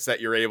assets that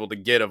you're able to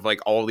get of like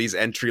all these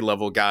entry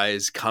level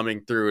guys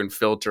coming through and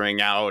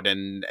filtering out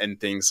and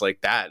things like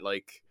that.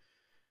 Like,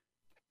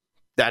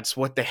 that's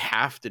what they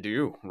have to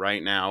do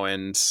right now,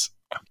 and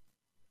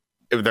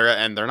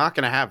they're not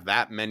going to have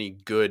that many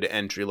good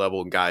entry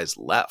level guys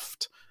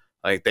left.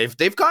 Like,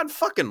 they've gotten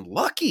fucking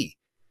lucky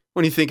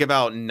when you think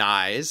about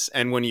Nyes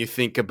and when you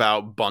think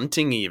about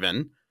Bunting.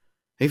 Even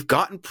they've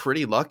gotten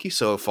pretty lucky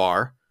so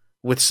far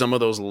with some of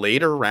those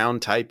later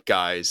round type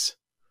guys.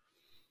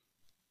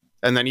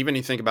 And then even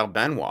you think about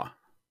Benoit,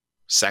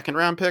 2nd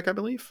round pick, I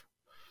believe.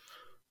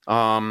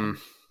 Benoit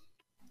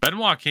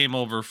came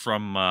over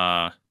from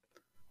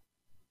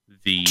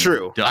the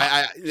True.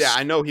 Ducks.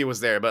 I know he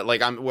was there, but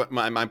like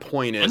my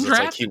point is, it's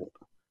like he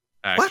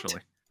actually.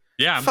 What?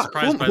 Yeah, I'm Fuck,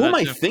 surprised by who that am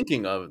I too.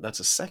 thinking of? That's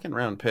a second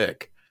round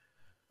pick.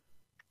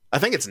 I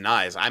think it's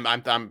Nyes.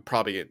 I'm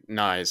probably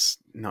Nyes.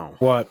 No,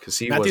 What? because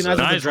he Matthew was. Nyes was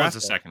Nyes was draft a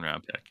pick. second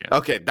round pick. Yeah.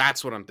 Okay,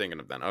 that's what I'm thinking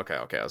of then. Okay,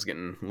 I was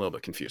getting a little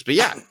bit confused. But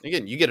yeah,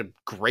 again, you get a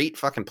great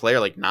fucking player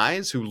like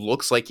Nyes who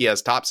looks like he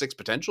has top 6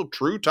 potential,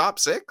 true top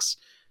 6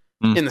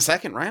 in the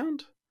second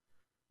round,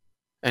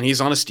 and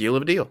he's on a steal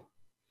of a deal.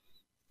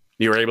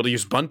 You were able to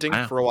use Bunting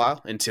Wow. for a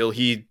while until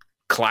he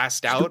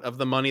classed out of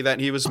the money that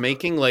he was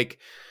making. Like,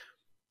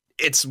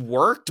 it's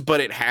worked,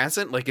 but it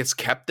hasn't. Like, it's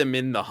kept them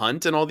in the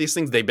hunt and all these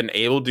things. They've been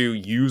able to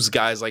use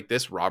guys like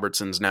this.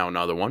 Robertson's now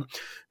another one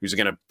who's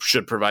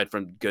should provide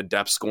from good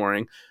depth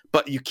scoring.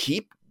 But you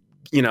keep,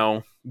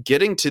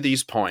 getting to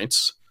these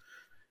points,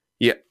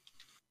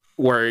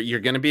 where you're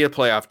going to be a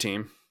playoff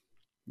team.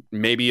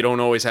 Maybe you don't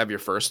always have your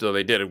first, though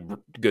they did a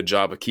good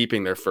job of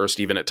keeping their first,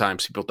 even at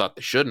times people thought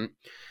they shouldn't.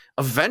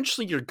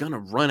 Eventually, you're going to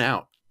run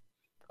out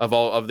of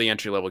all of the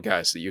entry-level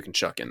guys that you can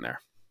chuck in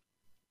there.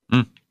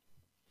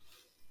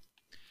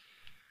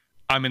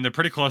 I mean, they're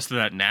pretty close to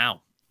that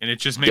now. And it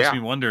just makes me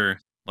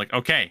wonder, like,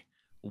 okay,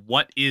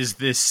 what is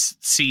this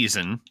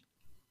season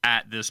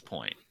at this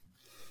point?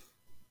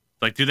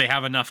 Like, do they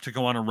have enough to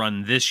go on a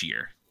run this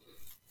year?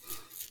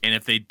 And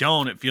if they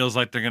don't, it feels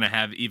like they're going to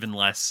have even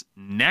less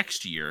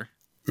next year.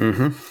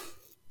 Mm-hmm.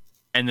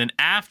 And then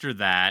after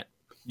that,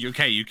 you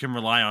can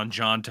rely on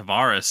John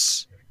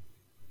Tavares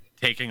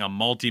taking a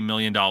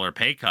multi-million-dollar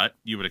pay cut,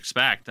 you would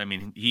expect. I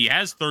mean, he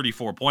has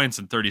 34 points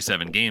in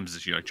 37 games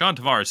this year. Like, John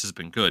Tavares has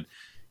been good.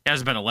 He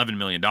hasn't been $11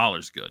 million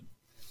good,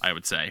 I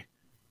would say.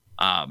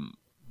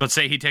 But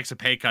say he takes a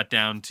pay cut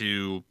down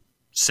to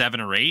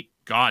 7 or 8,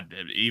 God,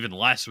 even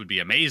less would be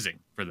amazing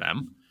for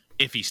them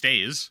if he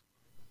stays.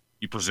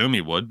 You presume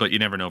he would, but you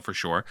never know for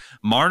sure.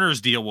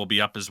 Marner's deal will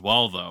be up as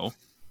well, though.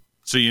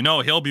 So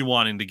he'll be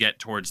wanting to get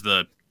towards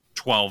the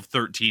 $12,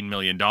 $13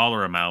 million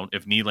amount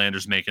if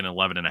Nylander's making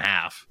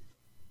 11.5.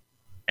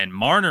 And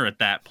Marner at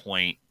that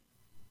point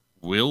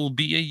will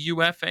be a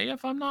UFA,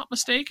 if I'm not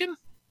mistaken.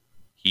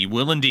 He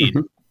will indeed.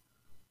 Mm-hmm.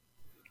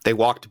 They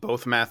walked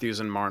both Matthews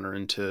and Marner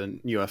into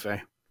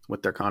UFA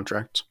with their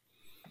contracts.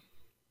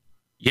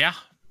 Yeah.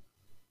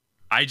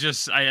 I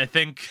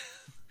think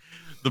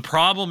the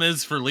problem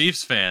is for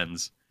Leafs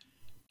fans,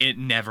 it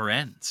never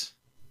ends.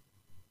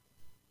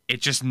 It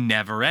just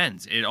never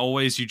ends. It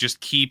always, you just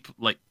keep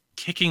like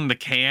kicking the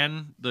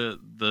can,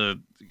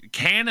 the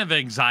can of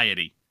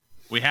anxiety.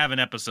 We have an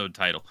episode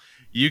title.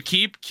 You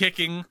keep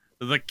kicking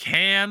the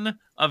can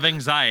of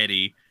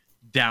anxiety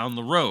down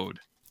the road,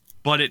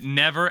 but it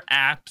never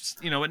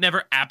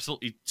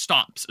absolutely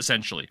stops,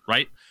 essentially,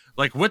 right?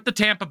 Like with the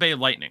Tampa Bay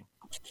Lightning,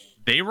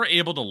 they were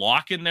able to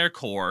lock in their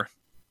core,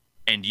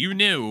 and you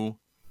knew,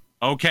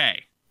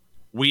 okay,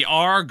 we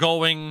are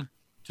going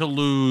to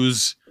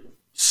lose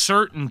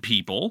certain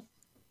people,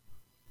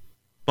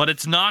 but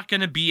it's not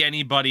going to be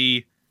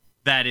anybody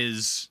that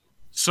is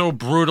so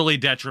brutally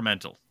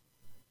detrimental.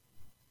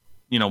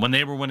 When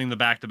they were winning the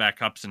back-to-back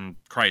cups and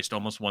Christ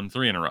almost won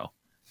 3 in a row.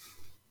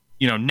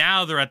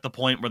 Now they're at the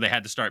point where they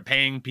had to start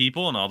paying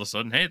people, and all of a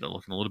sudden, hey, they're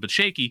looking a little bit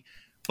shaky.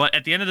 But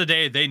at the end of the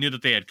day, they knew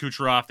that they had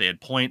Kucherov, they had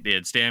Point, they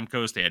had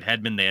Stamkos, they had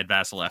Hedman, they had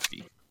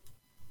Vasilevsky.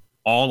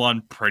 All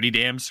on pretty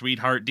damn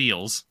sweetheart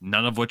deals,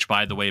 none of which,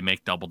 by the way,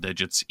 make double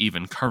digits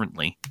even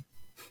currently.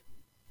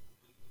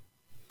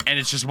 And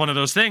it's just one of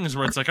those things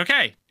where it's like,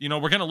 okay, we're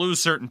going to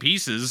lose certain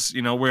pieces.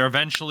 We're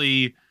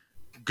eventually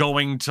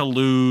going to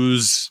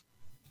lose,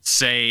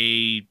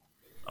 say,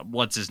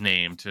 what's his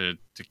name, to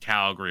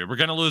Calgary. We're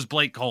going to lose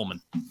Blake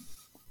Coleman.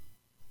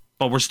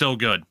 But we're still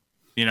good,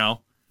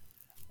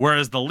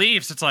 Whereas the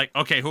Leafs, it's like,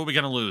 okay, who are we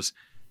going to lose?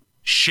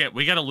 Shit,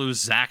 we got to lose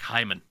Zach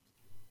Hyman.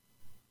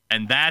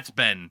 And that's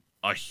been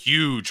a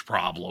huge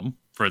problem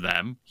for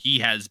them. He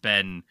has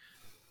been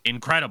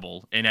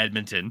incredible in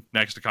Edmonton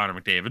next to Connor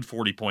McDavid,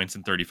 40 points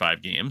in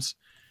 35 games.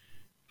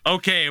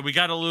 Okay, we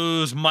got to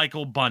lose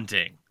Michael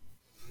Bunting.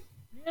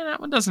 Yeah,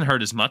 that one doesn't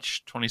hurt as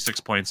much.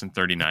 26 points in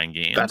 39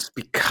 games. That's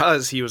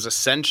because he was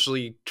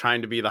essentially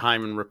trying to be the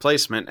Hyman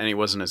replacement, and he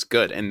wasn't as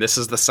good. And this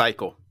is the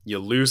cycle. You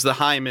lose the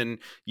Hyman,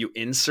 you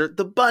insert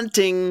the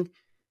Bunting.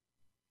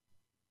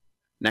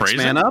 Next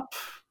man up.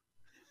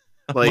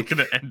 Like, looking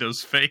at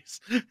Endo's face.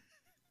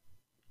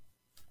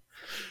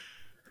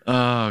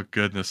 Oh,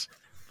 goodness.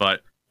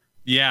 But,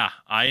 yeah,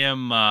 I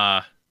am...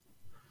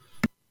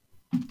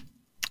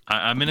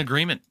 I'm in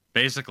agreement,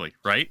 basically,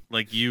 right?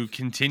 Like, you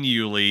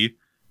continually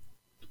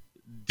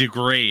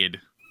degrade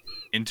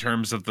in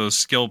terms of those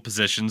skill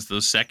positions,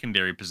 those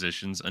secondary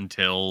positions,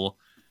 until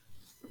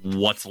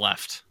what's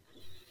left.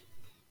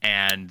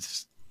 And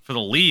for the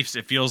Leafs,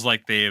 it feels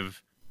like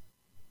they've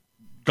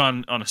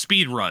gone on a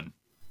speed run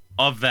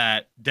of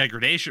that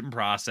degradation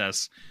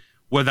process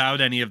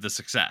without any of the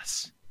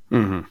success.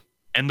 Mm-hmm.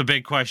 And the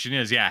big question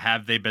is,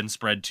 have they been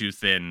spread too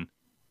thin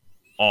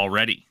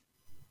already?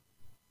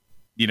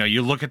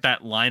 You look at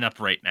that lineup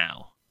right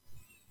now,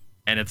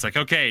 and it's like,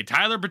 okay,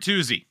 Tyler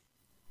Bertuzzi,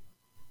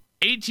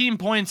 18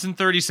 points in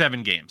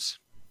 37 games.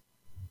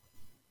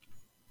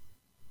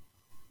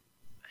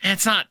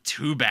 It's not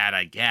too bad,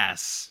 I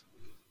guess.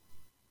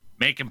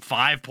 Make him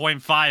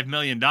 $5.5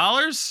 million?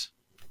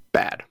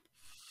 Bad.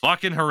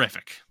 Fucking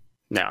horrific.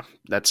 No,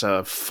 that's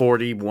a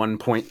 41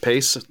 point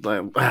pace.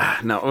 No,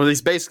 well,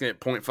 he's basically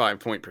at 0.5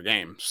 point per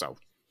game. So,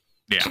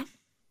 yeah.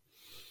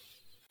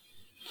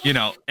 You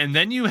know, and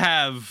then you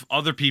have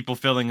other people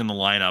filling in the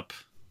lineup.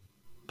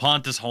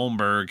 Pontus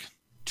Holmberg,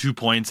 2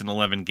 points in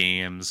 11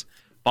 games.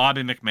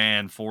 Bobby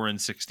McMahon, 4 in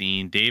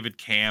 16. David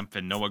Camp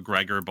and Noah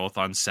Gregor, both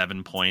on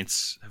 7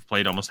 points, have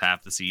played almost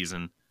half the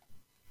season.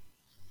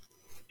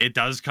 It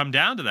does come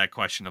down to that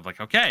question of like,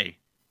 okay,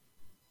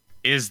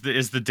 is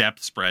the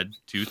depth spread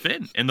too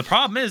thin? And the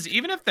problem is,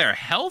 even if they're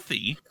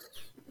healthy,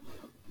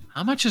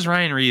 how much is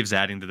Ryan Reeves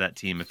adding to that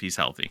team if he's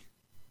healthy?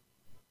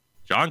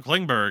 John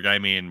Klingberg, I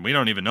mean, we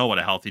don't even know what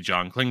a healthy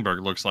John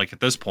Klingberg looks like at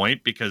this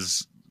point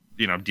because,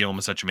 you know, dealing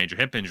with such a major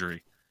hip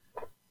injury.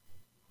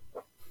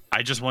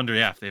 I just wonder,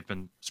 if they've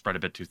been spread a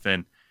bit too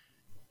thin.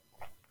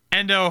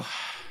 Endo,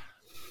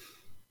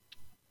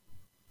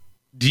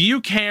 do you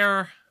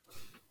care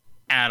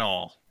at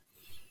all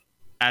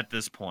at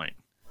this point?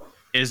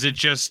 Is it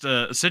just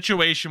a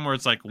situation where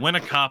it's like win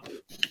a cup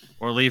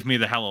or leave me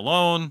the hell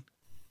alone?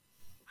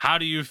 How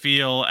do you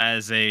feel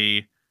as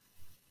a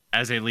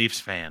Leafs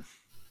fan?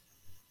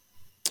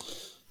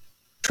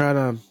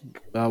 Trying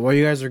to while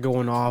you guys are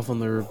going off on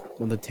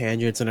the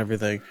tangents and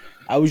everything,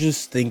 I was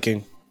just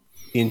thinking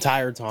the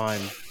entire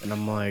time, and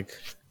I'm like,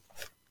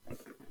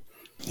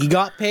 he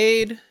got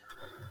paid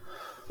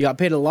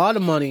a lot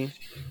of money.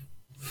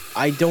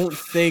 I don't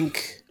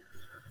think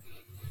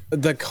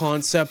the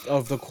concept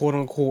of the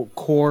quote-unquote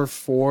core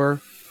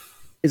four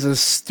is a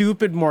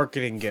stupid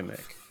marketing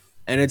gimmick,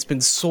 and it's been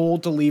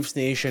sold to Leafs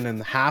Nation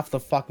and half the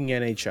fucking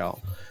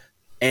NHL.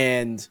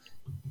 And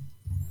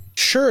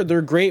sure,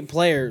 they're great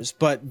players,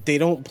 but they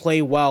don't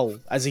play well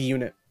as a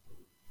unit.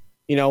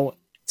 You know,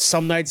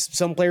 some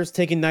players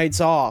taking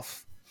nights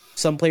off.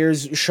 Some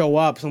players show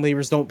up. Some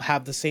players don't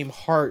have the same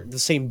heart, the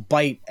same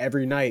bite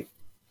every night.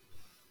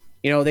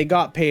 You know, they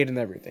got paid and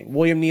everything.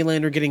 William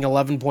Nylander getting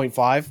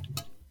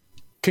 11.5.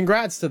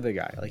 Congrats to the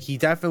guy. Like, he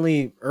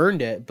definitely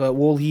earned it, but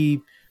will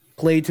he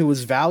play to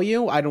his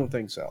value? I don't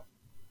think so.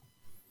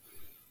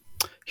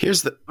 Do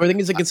I think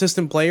he's a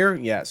consistent player?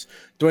 Yes.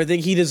 Do I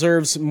think he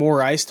deserves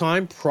more ice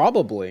time?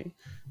 Probably.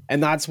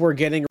 And that's where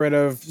getting rid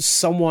of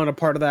someone, a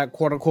part of that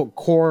quote-unquote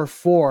core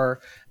four,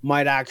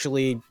 might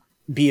actually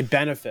be a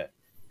benefit.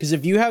 Because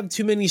if you have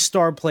too many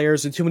star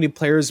players and too many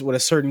players with a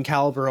certain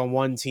caliber on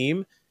one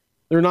team,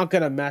 they're not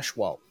going to mesh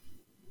well.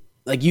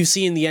 Like you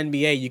see in the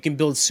NBA, you can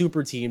build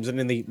super teams and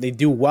then they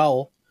do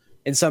well.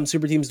 And some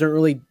super teams don't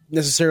really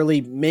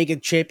necessarily make a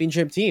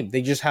championship team.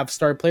 They just have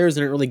star players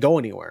that don't really go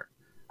anywhere.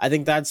 I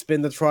think that's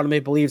been the Toronto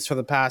Maple Leafs for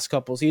the past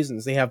couple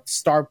seasons. They have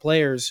star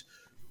players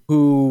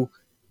who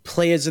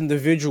play as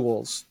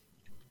individuals,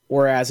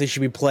 whereas they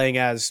should be playing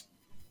as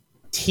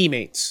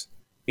teammates.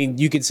 I mean,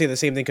 you could say the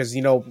same thing because,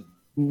 you know,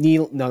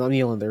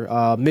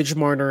 Mitch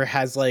Marner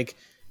has like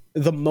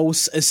the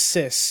most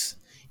assists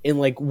in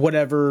like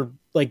whatever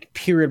like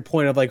period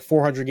point of like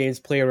 400 games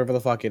played, or whatever the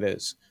fuck it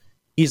is.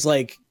 He's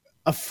like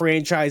a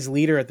franchise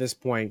leader at this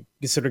point,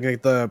 considering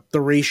like the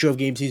ratio of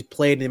games he's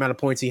played and the amount of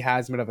points he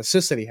has, the amount of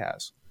assists that he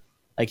has.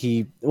 Like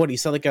he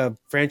set like a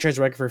franchise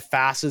record for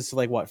fastest to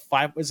like what,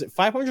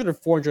 500 or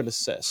 400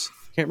 assists?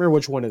 Can't remember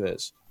which one it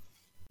is.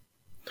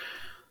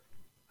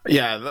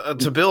 Yeah,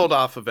 to build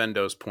off of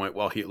Endo's point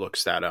while he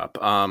looks that up,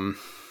 I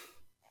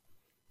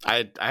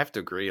have to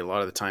agree. A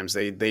lot of the times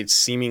they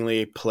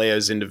seemingly play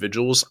as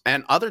individuals,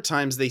 and other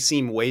times they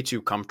seem way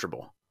too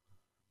comfortable.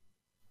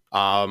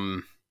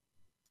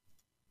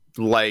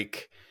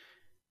 Like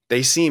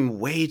they seem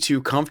way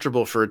too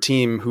comfortable for a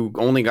team who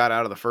only got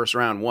out of the first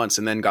round once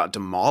and then got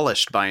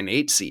demolished by an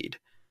 8 seed.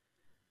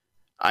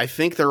 I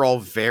think they're all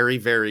very,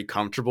 very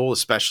comfortable,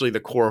 especially the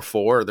core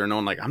four. They're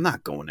known like, I'm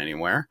not going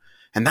anywhere.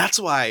 And that's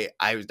why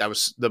I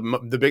was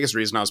the biggest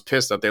reason I was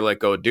pissed that they let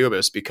go of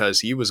Dubas, because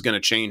he was going to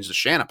change the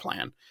Shanna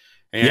plan.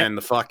 And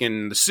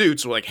the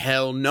suits were like,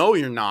 hell no,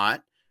 you're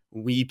not.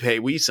 We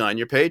sign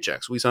your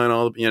paychecks. We sign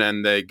all,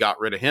 and they got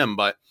rid of him.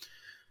 But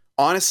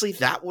honestly,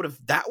 that would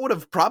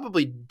have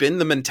probably been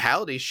the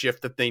mentality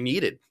shift that they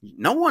needed.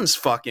 No one's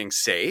fucking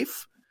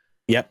safe.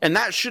 Yep. And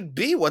that should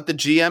be what the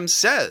GM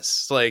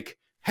says. Like,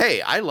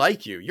 hey, I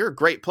like you. You're a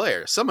great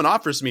player. Someone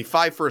offers me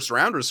 5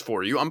 first-rounders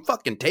for you. I'm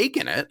fucking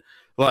taking it.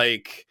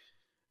 Like,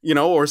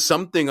 or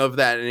something of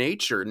that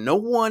nature. No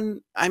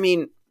one, I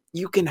mean,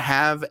 you can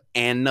have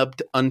an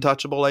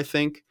untouchable, I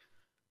think.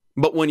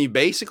 But when you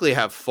basically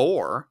have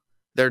 4,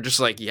 they're just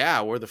like,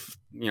 yeah, we're the,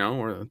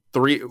 we're the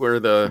 3, we're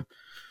the,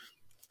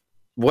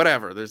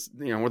 whatever. There's,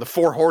 we're the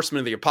 4 horsemen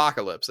of the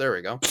apocalypse. There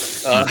we go.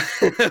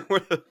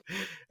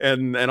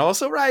 And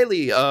also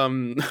Riley.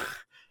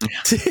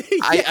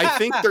 I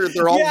think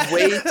they're all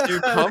way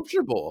too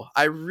comfortable.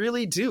 I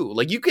really do.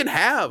 Like, you can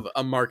have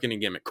a marketing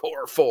gimmick,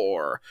 core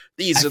 4.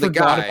 These are the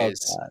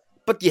guys.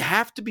 But you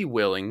have to be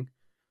willing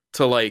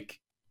to, like,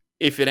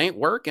 if it ain't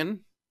working,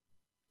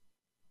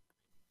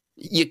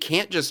 you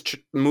can't just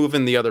move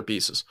in the other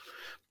pieces.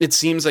 It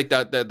seems like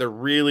that they're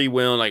really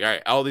willing, like, all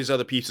right, all these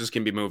other pieces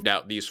can be moved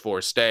out. These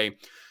 4 stay.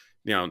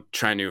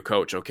 try a new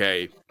coach.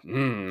 Okay, all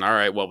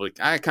right. Well,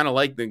 I kind of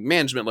like the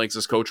management likes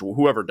this coach.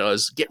 Whoever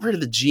does, get rid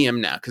of the GM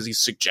now because he's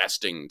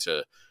suggesting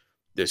to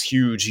this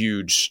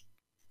huge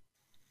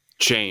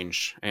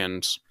change.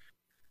 And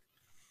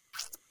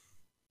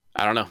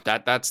I don't know.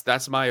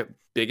 That's my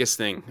biggest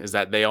thing is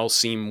that they all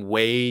seem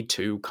way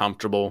too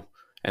comfortable,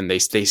 and they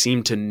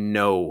seem to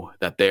know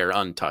that they're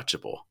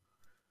untouchable.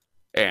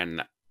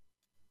 And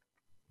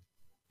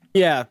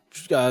yeah,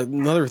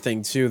 another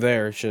thing too.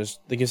 There, it's just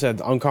like you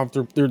said,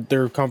 uncomfortable.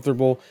 They're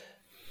comfortable.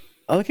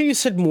 I like how you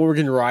said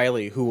Morgan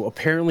Riley, who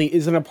apparently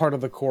isn't a part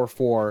of the core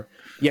four,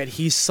 yet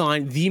he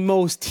signed the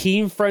most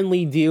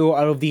team-friendly deal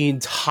out of the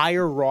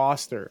entire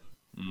roster,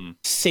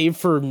 save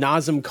for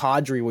Nazem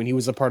Kadri when he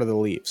was a part of the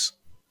Leafs.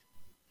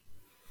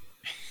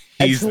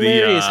 It's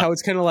hilarious how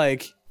it's kind of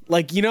like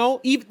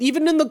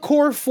even in the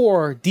core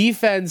four,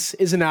 defense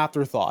is an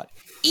afterthought.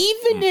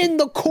 Even in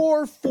the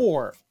core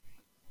four,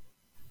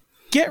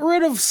 get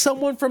rid of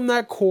someone from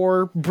that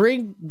core.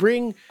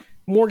 Bring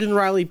Morgan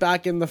Riley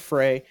back in the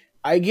fray.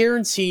 I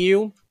guarantee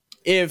you,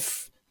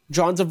 if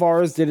John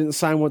Tavares didn't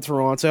sign with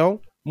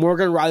Toronto,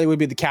 Morgan Riley would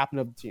be the captain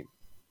of the team.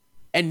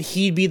 And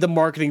he'd be the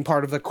marketing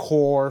part of the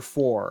core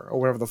four, or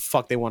whatever the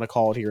fuck they want to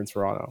call it here in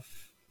Toronto.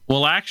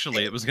 Well,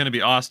 actually, it was going to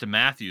be Austin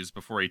Matthews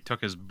before he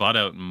took his butt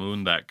out and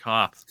mooned that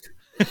cop,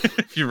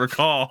 if you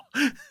recall.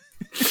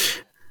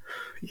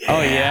 Yeah.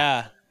 Oh,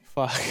 yeah.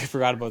 Fuck, I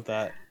forgot about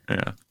that.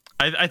 Yeah.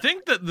 I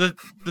think that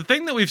the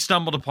thing that we've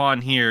stumbled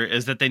upon here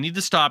is that they need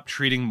to stop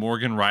treating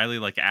Morgan Riley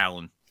like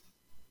Allen.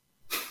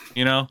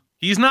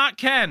 He's not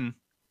Ken,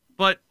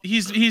 but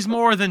he's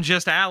more than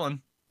just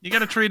Allen. You got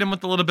to treat him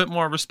with a little bit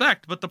more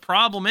respect. But the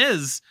problem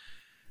is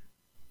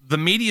the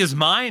media's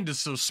mind is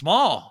so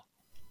small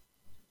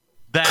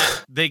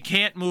that they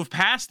can't move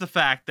past the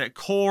fact that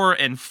core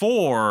and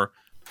four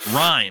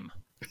rhyme.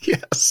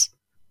 Yes.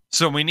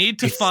 So we need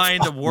to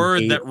find a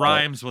word that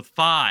rhymes with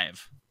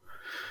five,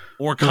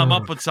 or come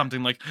up with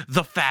something like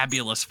the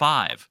Fabulous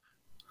Five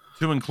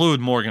to include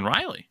Morgan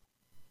Riley.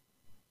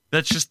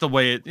 That's just the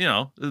way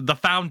the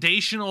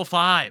foundational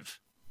five.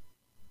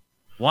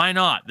 Why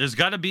not? There's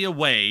got to be a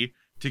way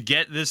to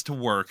get this to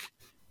work,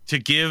 to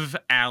give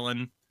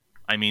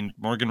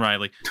Morgan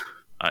Riley,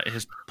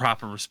 his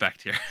proper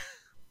respect here.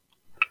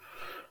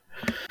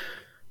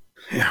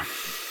 Yeah.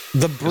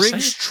 The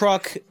Brinks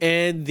truck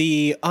and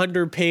the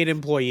underpaid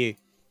employee.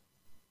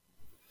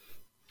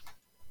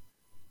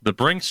 The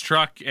Brinks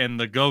truck and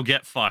the go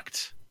get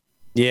fucked.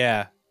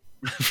 Yeah.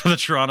 For the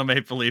Toronto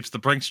Maple Leafs, the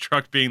Brinks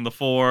truck being the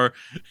four,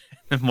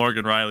 and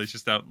Morgan Riley's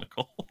just out in the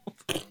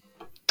cold.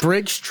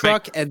 Brinks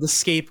truck and the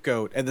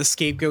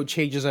scapegoat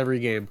changes every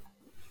game.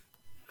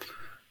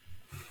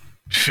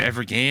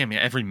 Every game, yeah,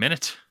 every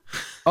minute.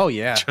 Oh,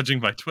 yeah.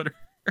 Judging by Twitter.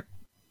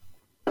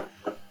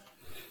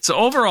 So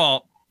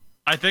overall,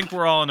 I think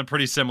we're all in a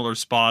pretty similar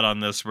spot on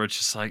this, where it's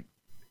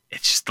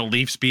just the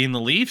Leafs being the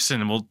Leafs,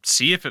 and we'll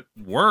see if it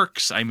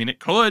works. It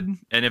could,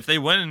 and if they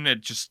win,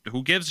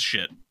 who gives a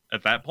shit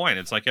at that point?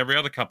 It's like every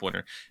other cup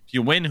winner. If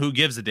you win, who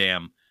gives a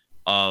damn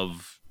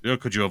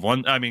could you have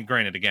won?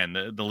 Granted, again,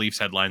 the Leafs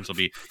headlines will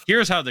be,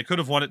 here's how they could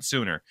have won it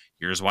sooner.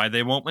 Here's why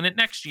they won't win it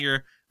next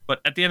year.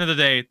 But at the end of the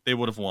day, they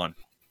would have won.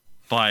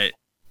 But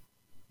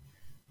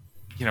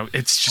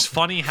it's just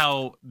funny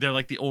how they're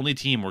like the only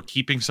team where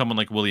keeping someone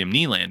like William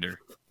Nylander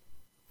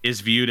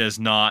is viewed as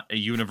not a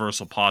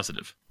universal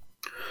positive,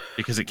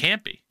 because it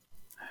can't be.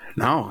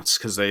 No, it's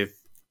because they've,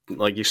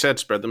 like you said,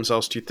 spread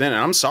themselves too thin.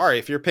 And I'm sorry,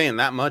 if you're paying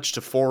that much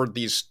to forward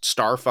these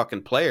star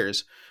fucking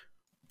players,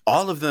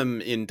 all of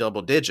them in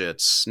double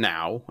digits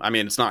now.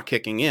 It's not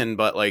kicking in,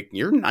 but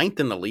you're ninth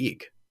in the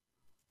league.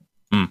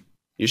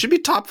 You should be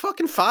top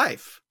fucking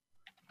 5.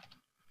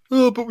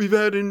 Oh, but we've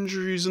had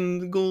injuries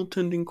and the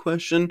goaltending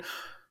question.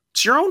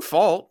 It's your own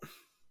fault.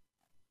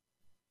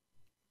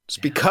 It's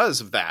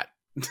because of that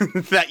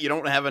that you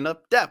don't have enough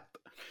depth.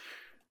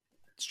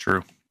 It's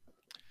true.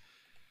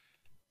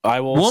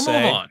 We'll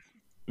say, move on.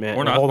 Man,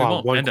 or not.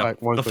 Hold we on.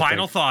 Endo. The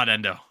final thought,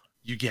 Endo.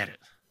 You get it.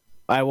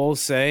 I will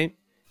say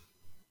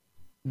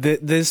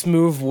that this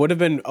move would have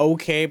been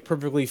okay,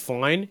 perfectly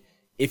fine,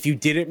 if you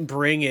didn't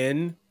bring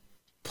in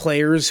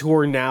players who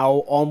are now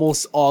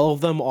almost all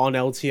of them on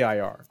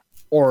LTIR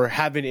or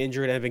have been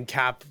injured and have been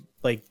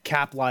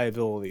cap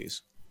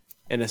liabilities,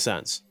 in a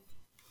sense.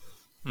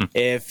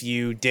 If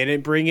you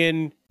didn't bring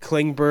in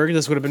Klingberg,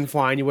 this would have been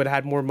fine. You would have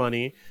had more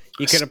money.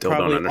 You could have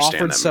probably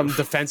offered some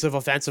defensive,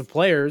 offensive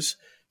players,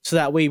 so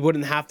that way you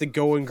wouldn't have to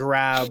go and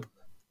grab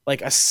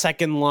a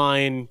second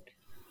line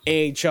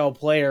AHL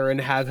player and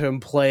have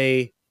him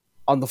play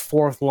on the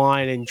fourth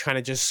line and trying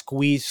to just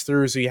squeeze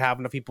through so you have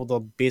enough people to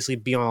basically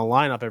be on a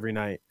lineup every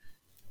night.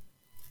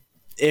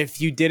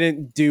 If you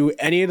didn't do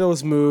any of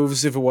those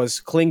moves, if it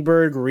was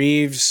Klingberg,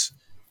 Reeves,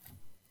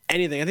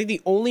 anything, I think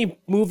the only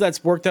move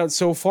that's worked out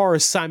so far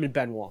is Simon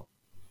Benoit.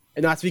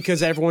 And that's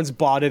because everyone's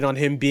bought in on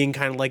him being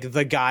kind of like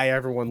the guy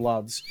everyone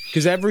loves.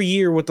 Because every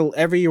year with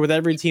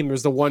every team,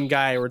 there's the one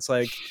guy where it's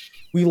like,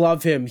 we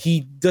love him.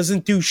 He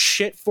doesn't do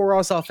shit for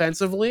us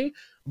offensively,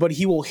 but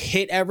he will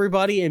hit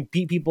everybody and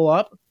beat people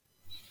up.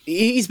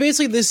 He's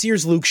basically this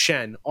year's Luke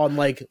Shen on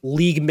like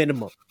league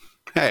minimum.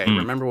 Hey,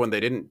 remember when they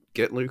didn't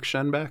get Luke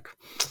Shen back?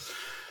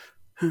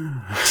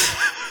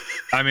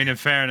 I mean, in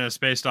fairness,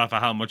 based off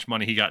of how much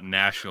money he got in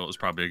Nashville, it was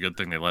probably a good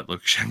thing they let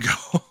Luke Shen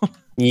go.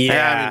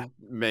 Yeah, I mean,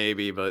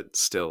 maybe, but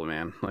still,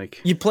 man. Like,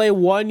 you play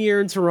 1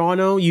 year in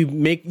Toronto, you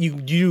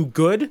do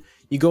good,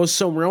 you go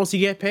somewhere else, you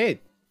get paid.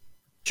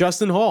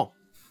 Justin Hall.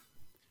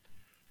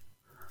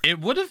 It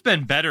would have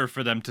been better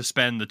for them to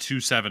spend the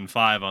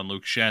 2.75 on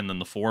Luke Shen than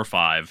the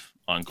 4.5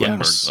 on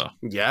Klingberg, though.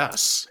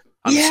 Yes.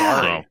 I'm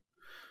sorry.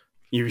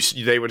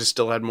 They would have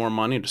still had more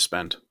money to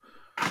spend.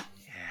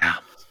 Yeah.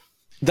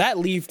 That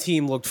Leaf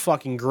team looked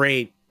fucking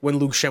great when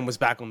Luke Shen was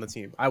back on the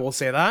team. I will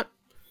say that.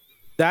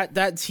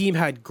 That team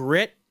had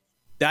grit.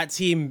 That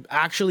team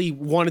actually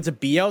wanted to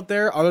be out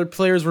there. Other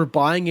players were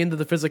buying into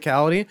the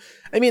physicality.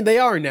 I mean, they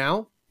are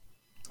now.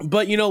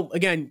 But,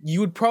 again, you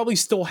would probably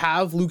still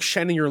have Luke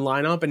Shen in your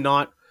lineup and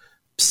not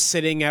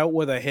sitting out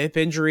with a hip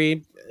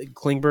injury.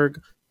 Klingberg,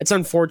 it's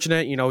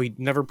unfortunate. He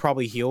never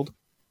probably healed.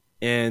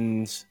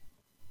 And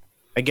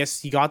I guess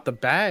he got the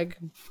bag.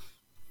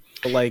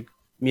 But,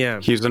 yeah.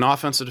 He's an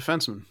offensive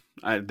defenseman.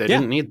 They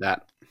didn't need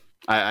that.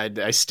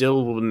 I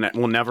still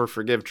will never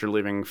forgive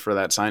Treliving for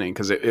that signing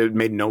because it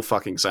made no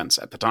fucking sense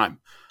at the time.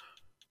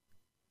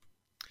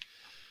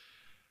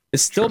 It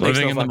still makes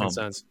no fucking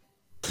sense.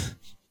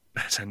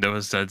 As Endo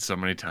has said so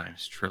many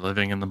times,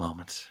 living in the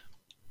moment.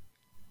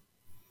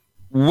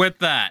 With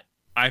that,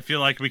 I feel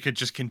like we could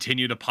just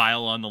continue to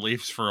pile on the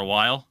Leafs for a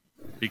while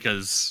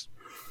because,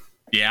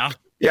 yeah.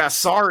 Yeah,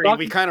 sorry.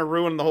 We kind of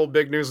ruined the whole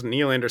big news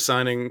Nylander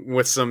signing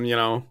with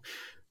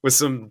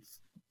some,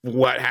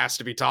 what has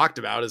to be talked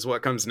about is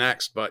what comes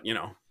next. But,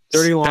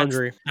 dirty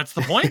laundry. That's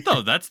the point,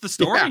 though. That's the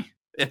story. Yeah,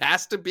 it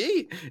has to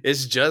be.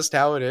 It's just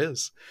how it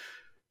is.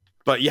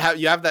 But you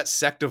have that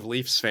sect of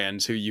Leafs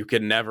fans who you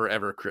can never,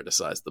 ever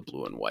criticize the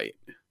blue and white.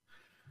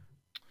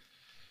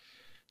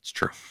 It's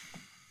true.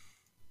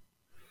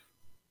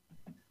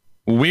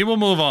 We will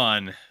move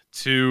on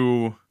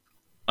to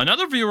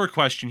another viewer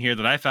question here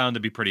that I found to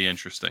be pretty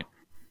interesting.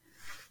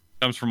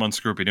 Comes from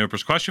Unscrupy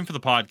Noopers. Question for the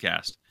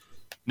podcast.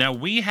 Now,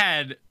 we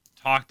had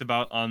talked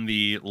about on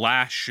the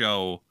last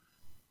show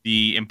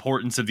the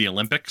importance of the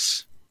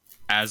Olympics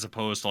as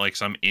opposed to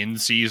some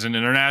in-season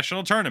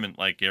international tournament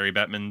like Gary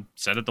Bettman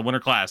said at the Winter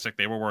Classic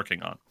they were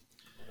working on.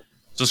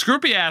 So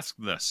Scroopy asked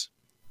this.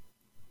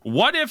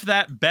 What if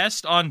that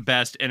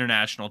best-on-best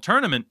international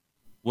tournament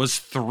was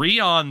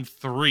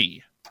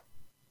 3-on-3?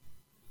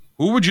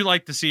 Who would you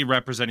like to see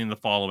representing the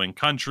following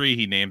country?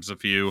 He names a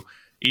few.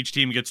 Each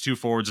team gets 2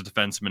 forwards, a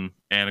defenseman,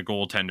 and a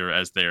goaltender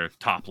as their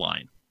top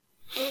line.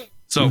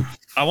 So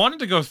I wanted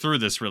to go through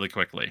this really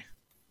quickly.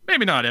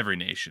 Maybe not every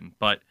nation,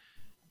 but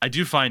I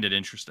do find it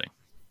interesting.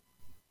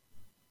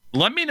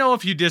 Let me know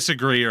if you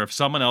disagree or if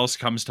someone else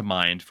comes to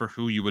mind for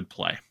who you would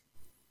play.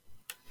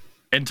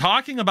 And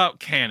talking about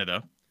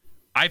Canada,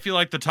 I feel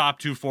like the top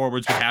 2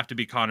 forwards would have to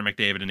be Connor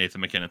McDavid and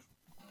Nathan McKinnon.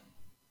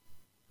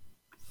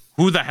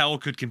 Who the hell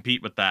could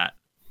compete with that?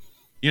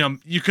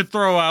 You could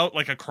throw out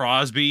a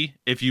Crosby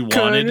if you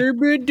wanted. Connor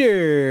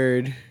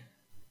Bedard.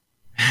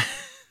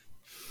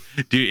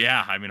 Dude,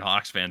 yeah,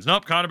 Hawks fans.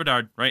 Nope, Connor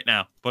Bedard right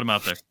now. Put him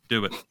out there.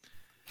 Do it.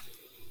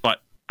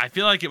 But I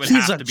feel like it would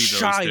have to be those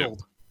 2.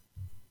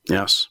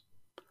 Yes.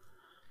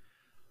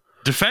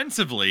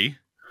 Defensively,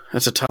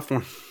 that's a tough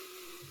one.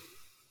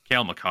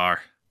 Cale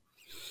Makar.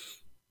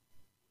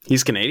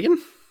 He's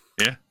Canadian?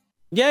 Yeah.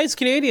 Yeah, he's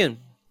Canadian.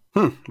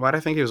 Why do I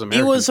think he was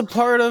American? He was a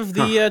part of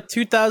the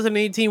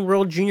 2018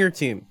 World Junior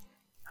team.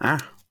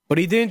 But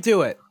he didn't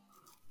do it.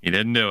 He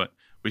didn't do it.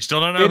 We still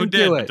don't know who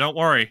did, but don't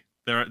worry.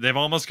 They've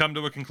almost come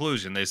to a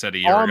conclusion, they said a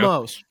year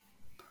ago.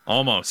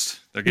 Almost.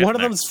 One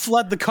of them's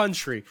fled the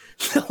country,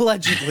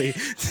 allegedly.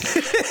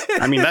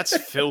 That's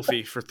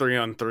filthy for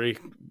 3-on-3.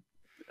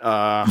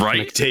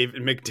 Right?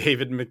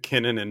 McDavid,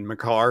 McKinnon, and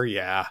Makar.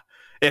 Yeah,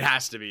 it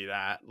has to be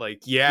that.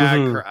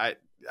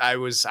 I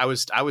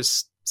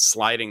was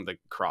sliding the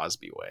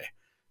Crosby way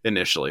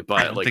initially,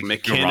 but I don't think McKinnon,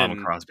 you can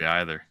rob Crosby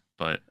either.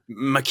 But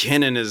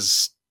McKinnon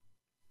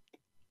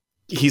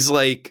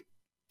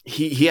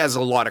he has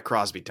a lot of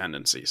Crosby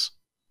tendencies,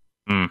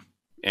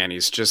 and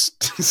he's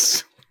just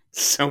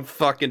so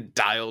fucking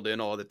dialed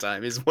in all the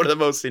time. He's one of the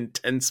most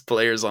intense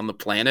players on the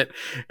planet,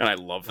 and I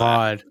love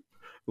that.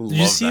 Did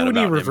you see when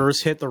he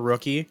reverse hit the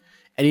rookie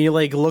and he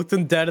looked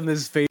him dead in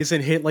his face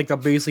and hit a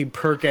basically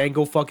perk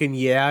angle fucking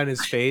in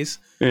his face?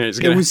 Yeah,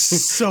 it was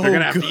so You're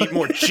gonna have to eat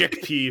more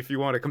chickpea if you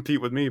want to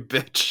compete with me,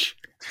 bitch.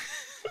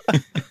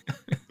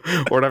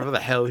 Or whatever the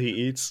hell he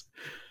eats.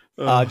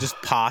 Just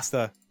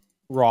pasta,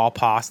 raw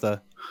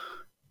pasta.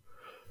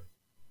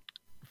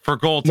 For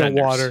goaltenders,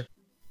 no water.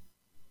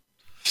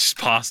 Just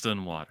pasta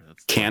and water.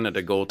 That's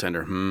Canada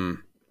goaltender.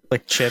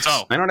 Like chips.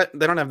 Oh, they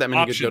don't have that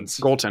many good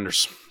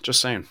goaltenders.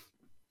 Just saying.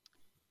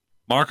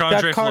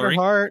 Marc-Andre Fleury.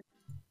 Hart.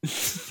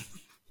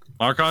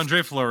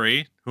 Marc-Andre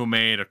Fleury, who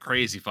made a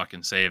crazy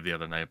fucking save the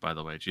other night, by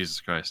the way. Jesus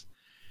Christ.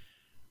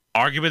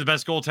 Arguably the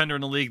best goaltender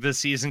in the league this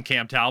season,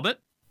 Cam Talbot.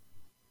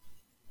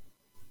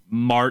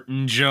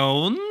 Martin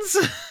Jones.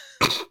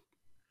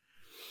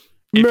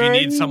 If you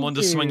need someone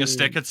to swing a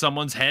stick at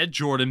someone's head,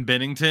 Jordan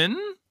Binnington.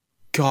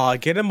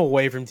 God, get him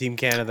away from Team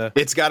Canada.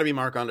 It's got to be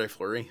Marc-Andre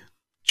Fleury.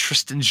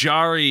 Tristan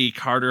Jarry,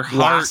 Carter Hart.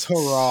 Last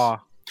hurrah.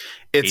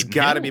 It's Aiden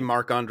got to Hill. be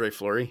Marc-Andre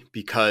Fleury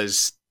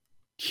because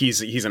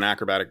he's an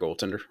acrobatic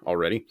goaltender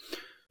already.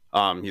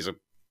 I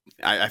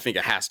think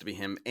it has to be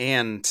him,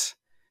 and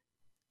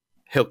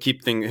he'll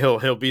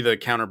be the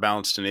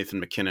counterbalance to Nathan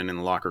McKinnon in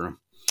the locker room.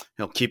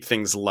 He'll keep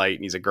things light.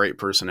 And he's a great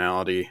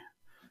personality,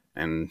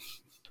 and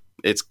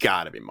it's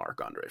got to be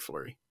Marc-Andre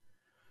Fleury.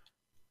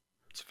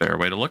 It's a fair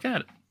way to look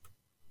at it.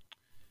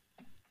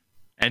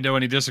 Endo,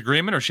 any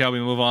disagreement, or shall we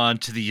move on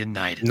to the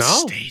United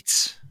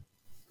States?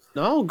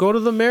 No, go to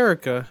the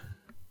America.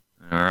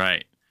 All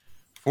right.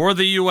 For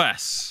the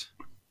U.S.,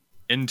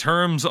 in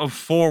terms of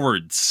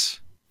forwards,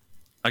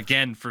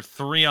 again, for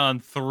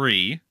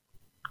 3-on-3,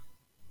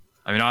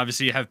 I mean,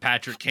 obviously you have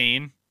Patrick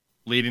Kane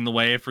leading the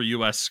way for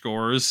U.S.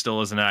 scorers, still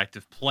as an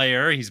active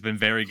player. He's been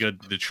very good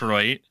in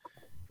Detroit.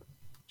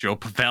 Joe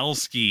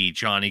Pavelski,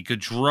 Johnny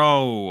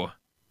Gaudreau,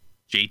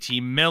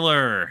 JT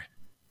Miller,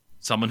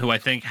 someone who I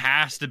think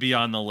has to be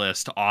on the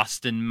list,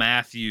 Austin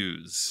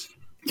Matthews.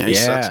 Yeah, he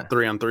sucks at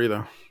 3-on-3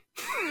 though.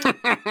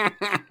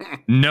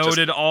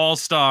 Noted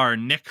all-star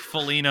Nick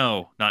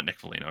Foligno. Not Nick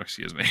Foligno,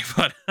 excuse me,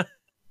 but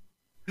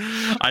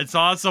I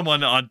saw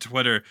someone on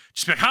Twitter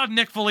just like, how did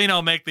Nick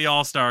Foligno make the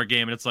all-star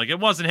game? And it's like,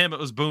 it wasn't him, it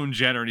was Boone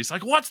Jenner. And he's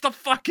like, what's the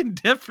fucking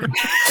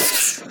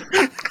difference?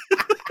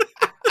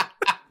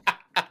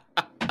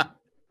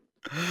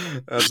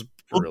 That's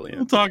brilliant.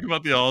 We'll talk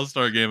about the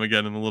all-star game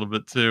again in a little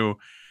bit too.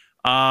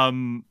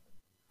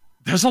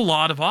 There's a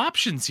lot of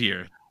options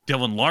here.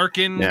 Dylan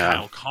Larkin,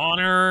 Kyle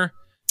Connor,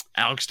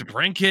 Alex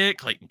DeBrincat,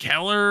 Clayton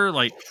Keller.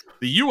 Like,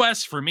 the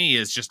U.S. for me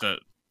is just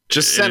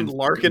send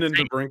Larkin and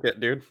DeBrincat,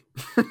 dude.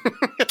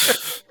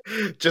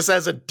 Just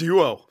as a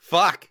duo.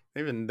 Fuck.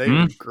 They've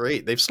been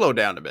great. They've slowed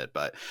down a bit,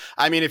 but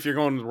I mean, if you're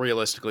going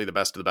realistically the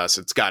best of the best,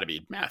 it's got to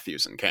be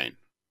Matthews and Kane.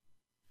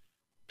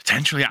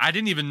 Potentially. I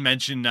didn't even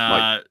mention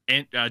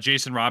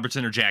Jason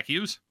Robertson or Jack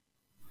Hughes.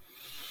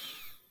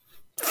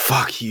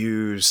 Fuck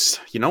Hughes.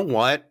 You know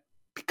what?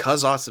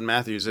 Because Austin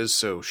Matthews is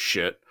so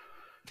shit.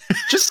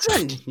 Just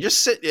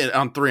sit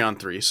on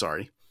 3-on-3.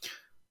 Sorry.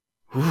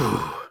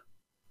 Whew.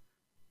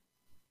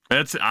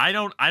 I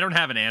don't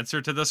have an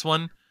answer to this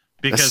one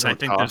because I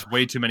think there's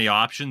way too many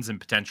options and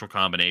potential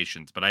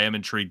combinations. But I am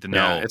intrigued to know.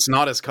 Yeah, it's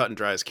not as cut and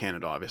dry as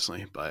Canada,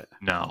 obviously. But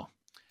no,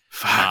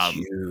 fuck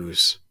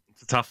Hughes.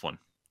 It's a tough one.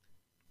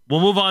 We'll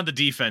move on to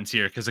defense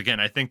here because, again,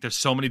 I think there's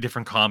so many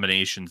different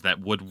combinations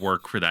that would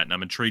work for that. And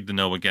I'm intrigued to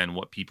know, again,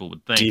 what people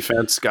would think.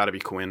 Defense got to be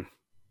Quinn.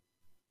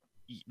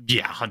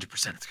 Yeah,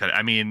 100%. It's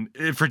I mean,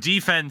 for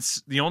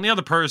defense, the only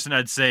other person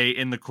I'd say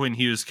in the Quinn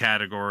Hughes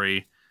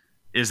category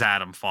is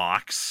Adam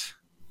Fox,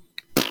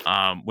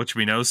 which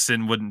we know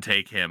Sin wouldn't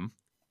take him.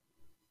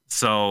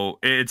 So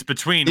it's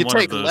between you one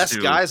take of those less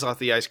two. Guys off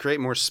the ice, create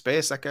more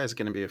space. That guy's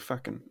going to be a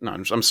fucking... No,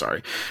 I'm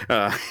sorry.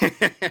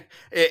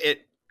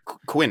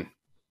 Quinn.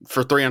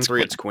 For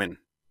 3-on-3, it's Quinn.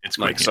 It's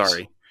Quinn Hughes.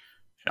 Sorry.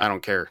 Yeah. I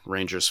don't care,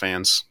 Rangers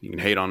fans. You can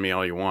hate on me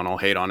all you want. I'll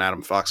hate on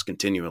Adam Fox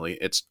continually.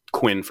 It's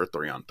Quinn for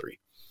 3-on-3.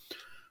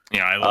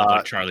 Yeah, I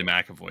love Charlie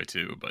McAvoy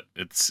too, but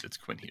it's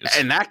Quinn Hughes.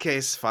 In that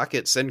case, fuck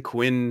it. Send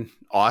Quinn,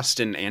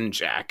 Austin, and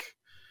Jack.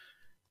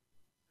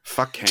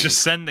 Fuck Kane.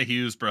 Just send the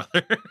Hughes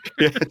brother.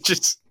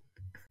 Just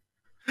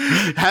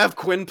have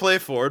Quinn play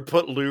forward,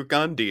 put Luke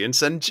on D, and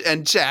send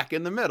Jack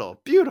in the middle.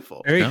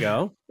 Beautiful. There you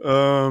go.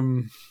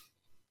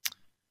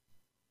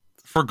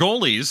 For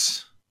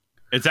goalies,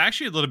 it's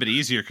actually a little bit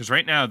easier because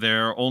right now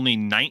there are only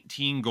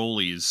 19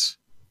 goalies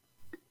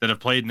that have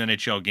played an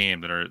NHL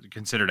game that are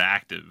considered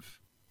active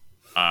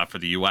for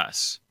the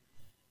U.S.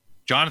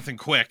 Jonathan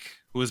Quick,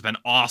 who has been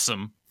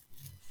awesome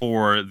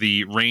for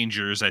the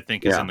Rangers, I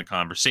think is in the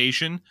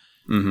conversation.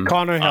 Mm-hmm.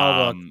 Connor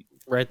Hellebuyck,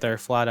 right there,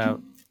 flat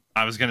out.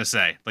 I was going to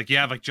say, like, you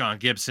have like John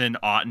Gibson,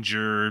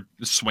 Ottinger,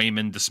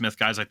 Swayman, DeSmith,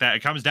 guys like that.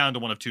 It comes down to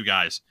one of two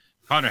guys,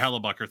 Connor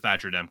Hellebuyck or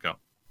Thatcher Demko.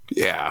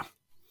 Yeah.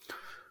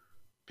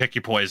 Pick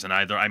your poison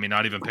either. I mean,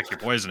 not even pick your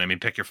poison. I mean,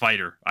 pick your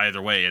fighter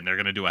either way, and they're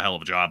going to do a hell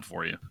of a job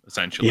for you,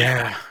 essentially.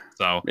 Yeah.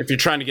 So if you're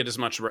trying to get as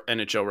much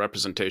NHL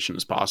representation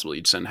as possible,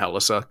 you'd send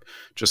Hellebuyck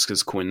just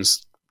because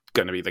Quinn's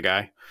going to be the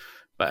guy.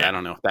 But I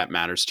don't know if that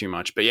matters too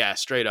much. But yeah,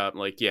 straight up,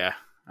 like, yeah,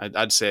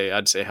 I'd say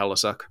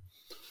Hellebuyck.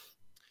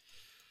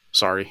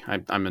 Sorry,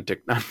 I'm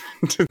addicted.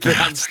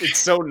 It's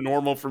so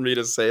normal for me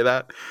to say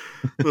that.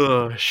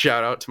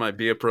 Shout out to my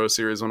Be a Pro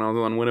series when I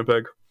was on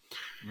Winnipeg.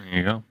 There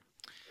you go.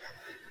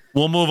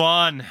 We'll move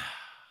on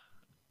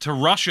to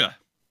Russia,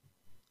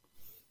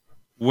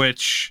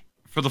 which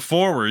for the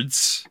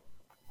forwards,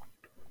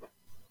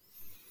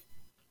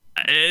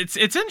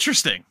 it's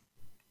interesting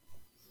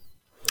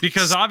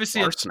because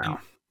obviously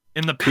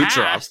in the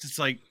past it's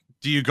like,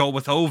 do you go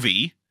with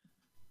Ovi?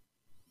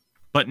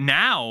 But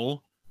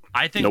now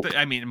I think that,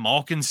 I mean,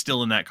 Malkin's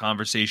still in that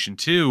conversation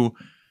too,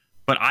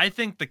 but I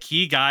think the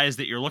key guys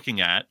that you're looking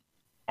at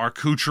are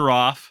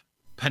Kucherov,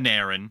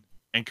 Panarin,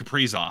 and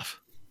Kaprizov.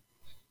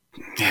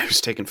 Yeah,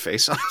 who's taking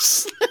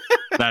face-offs?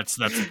 That's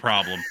the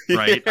problem,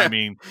 right? Yeah. I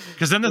mean,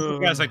 because then there's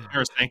guys like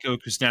Tarasenko,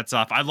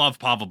 Kuznetsov. I love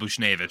Pavel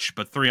Buchnevich,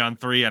 but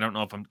 3-on-3, I don't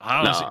know if I'm.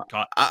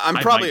 No, I'm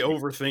probably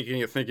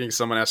overthinking it, thinking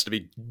someone has to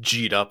be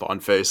G'd up on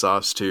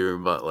faceoffs too.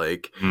 But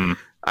like,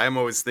 I'm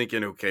always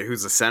thinking, okay,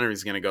 who's the center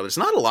he's going to go? There's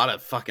not a lot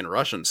of fucking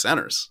Russian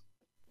centers.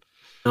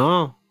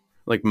 Oh,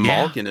 Like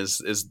Malkin is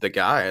the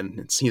guy,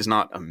 and he's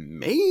not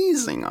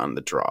amazing on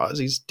the draws.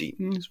 He's deep.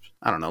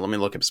 I don't know. Let me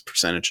look up his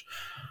percentage.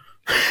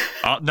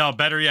 No,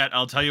 better yet,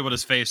 I'll tell you what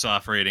his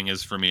face-off rating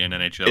is for me in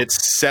NHL.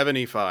 It's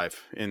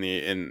 75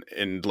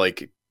 in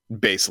like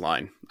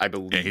baseline, I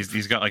believe. Yeah,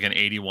 he's got like an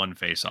 81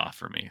 face-off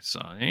for me,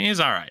 so he's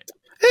all right.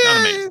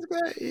 Not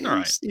amazing. All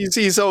right.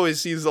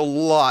 He's a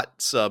lot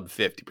sub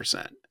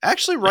 50%.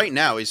 Actually, right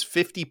now he's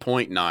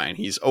 50.9.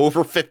 He's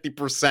over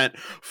 50%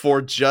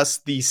 for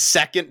just the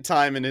second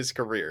time in his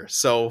career.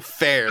 So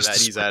fair that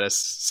he's at a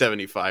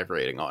 75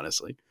 rating,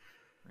 honestly.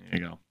 There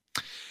you go.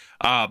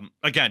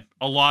 Again,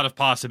 a lot of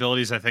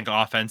possibilities, I think,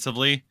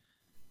 offensively.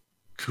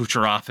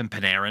 Kucherov and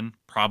Panarin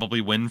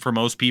probably win for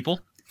most people.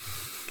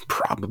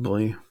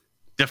 Probably.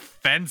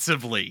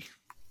 Defensively.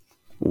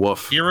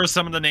 Woof. Here are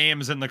some of the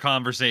names in the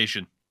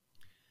conversation.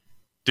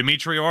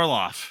 Dmitry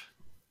Orlov,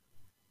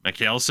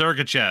 Mikhail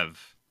Sergachev,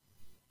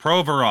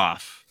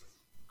 Provorov,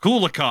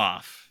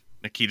 Kulikov,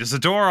 Nikita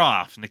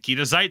Zadorov,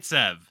 Nikita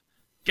Zaitsev,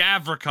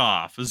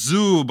 Gavrikov,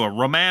 Zub,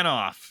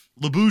 Romanov,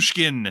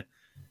 Lyubushkin,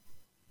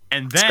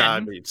 and then... It's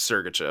gotta be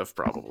Sergachev,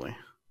 probably.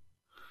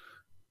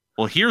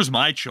 Well, here's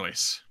my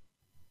choice.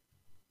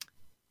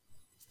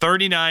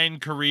 39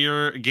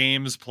 career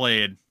games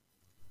played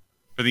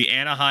for the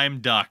Anaheim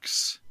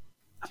Ducks.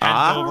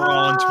 10th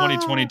overall in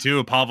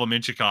 2022, Pavel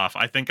Mintyukov.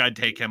 I think I'd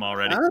take him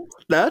already.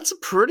 That's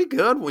pretty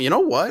good. Well, you know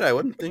what? I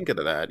wouldn't think of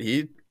that.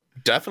 He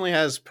definitely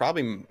has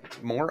probably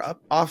more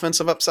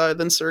offensive upside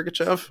than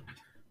Sergachev.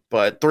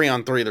 But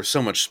 3-on-3, there's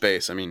so much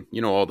space. I mean,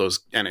 you know, all those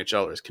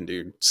NHLers can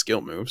do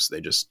skill moves.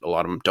 They just, a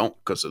lot of them don't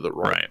because of the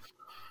role. Right.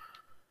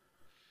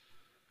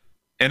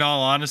 In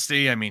all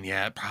honesty, I mean,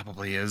 yeah, it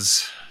probably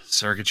is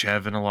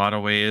Sergachev in a lot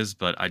of ways,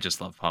 but I just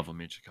love Pavel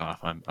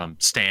Mintyukov. I'm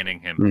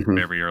standing him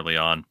very early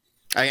on.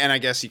 And I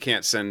guess you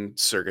can't send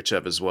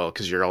Sergachev as well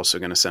because you're also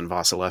going to send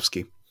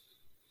Vasilevsky.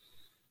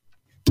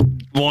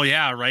 Well,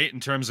 yeah, right. In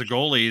terms of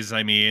goalies,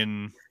 I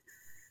mean,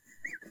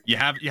 you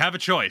have a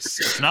choice.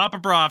 It's not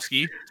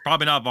Bobrovsky. It's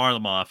probably not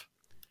Varlamov.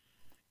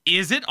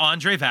 Is it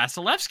Andrei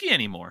Vasilevsky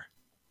anymore?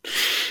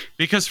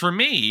 Because for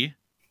me,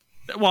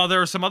 while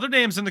there are some other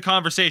names in the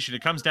conversation,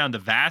 it comes down to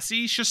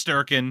Vasi,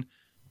 Shesterkin,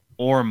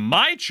 or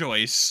my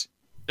choice,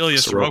 Ilya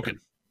Sorokin.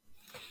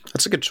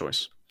 That's a good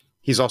choice.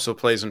 He's also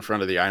plays in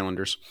front of the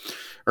Islanders,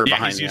 or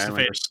behind the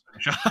Islanders.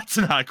 Shots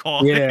and I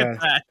call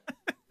that.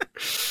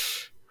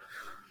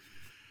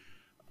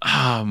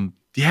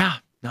 Yeah.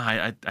 No,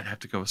 I'd have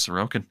to go with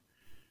Sorokin.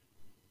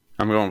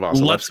 I'm going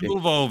Vasilevsky. Let's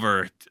move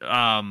over.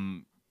 How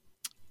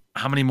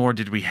many more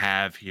did we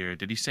have here?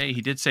 Did he say?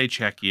 He did say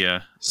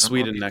Czechia.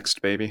 Sweden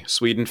next, baby.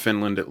 Sweden,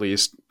 Finland, at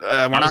least.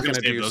 We're not going to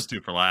do those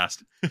two for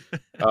last.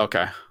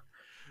 Okay.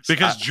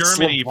 Because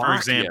Germany, Slovakia, for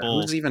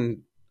example, who's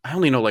even? I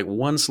only know like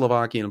one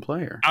Slovakian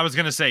player. I was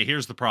going to say,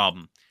 here's the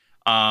problem.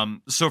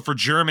 So for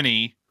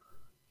Germany,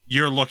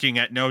 you're looking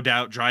at no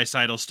doubt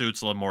Draisaitl,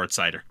 Stützle, and Moritz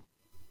Seider.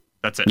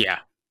 That's it. Yeah.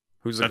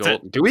 Who's the goal?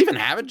 Do we even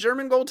have a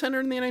German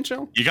goaltender in the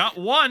NHL? You got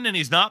one, and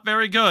he's not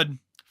very good.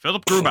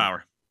 Philipp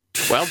Grubauer.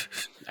 Well,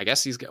 I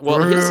guess he's got.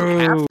 Well, he doesn't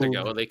have to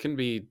go. They can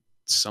be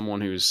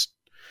someone who's.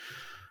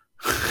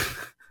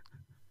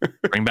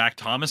 Bring back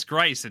Thomas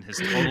Greiss and his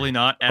totally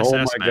not SS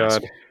Oh my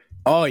mask. god.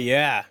 Oh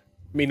yeah.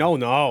 I mean, oh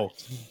no.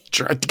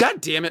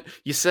 God damn it!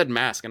 You said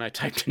mask, and I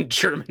typed in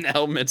German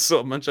helmet, so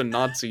a bunch of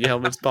Nazi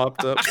helmets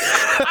popped up.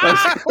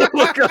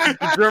 Look up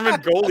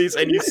German goalies,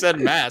 and you said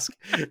mask,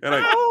 and no,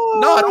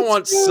 I don't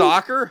want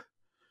soccer.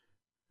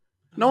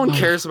 No one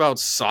cares about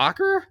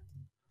soccer.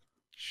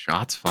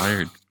 Shots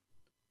fired.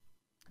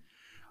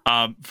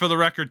 For the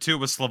record, too,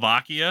 with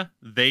Slovakia,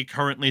 they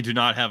currently do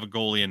not have a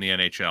goalie in the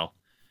NHL.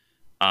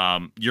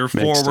 Your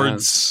Makes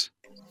forwards, sense.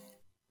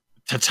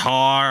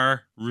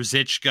 Tatar,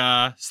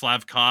 Ruzicka,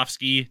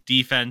 Slavkovsky,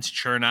 defense,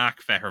 Chernak,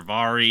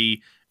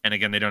 Fehervari, and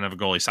again, they don't have a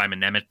goalie. Simon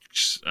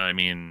Nemitz.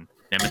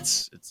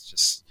 It's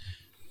just,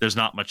 there's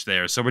not much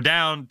there. So we're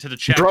down to the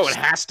Czechs. Bro, it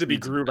has to be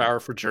Grubauer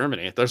for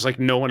Germany. There's like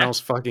no one else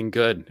fucking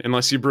good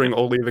unless you bring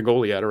Ole the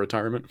goalie out of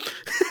retirement.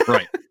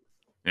 Right.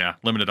 Yeah,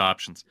 limited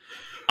options.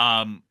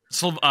 Czechia.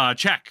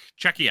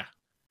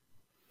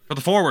 For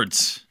the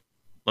forwards,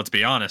 let's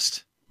be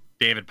honest,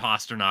 David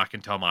Pastrnak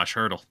and Tomáš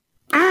Hertl.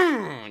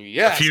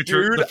 Yes, the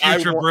future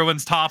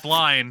Bruins top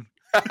line.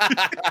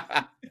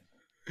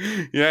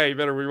 Yeah, you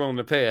better be willing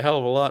to pay a hell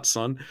of a lot,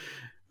 son.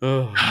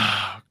 Oh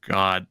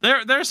God,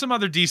 there are some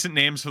other decent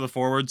names for the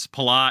forwards: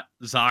 Palat,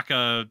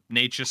 Zaka,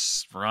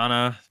 Natchez,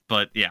 Verana.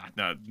 But yeah,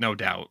 no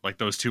doubt, like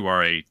those two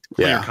are a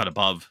clear cut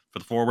above for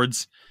the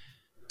forwards.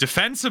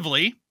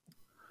 Defensively,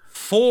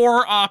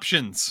 4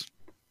 options.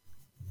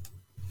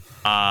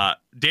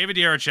 David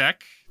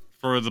Jaracek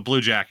for the Blue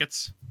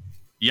Jackets,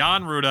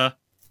 Jan Ruda,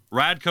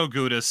 Radko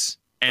Gudas,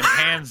 and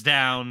hands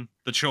down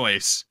the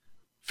choice,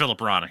 Filip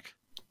Hronek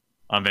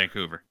on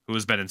Vancouver, who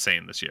has been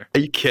insane this year. Are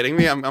you kidding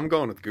me? I'm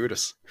going with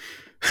Gudis.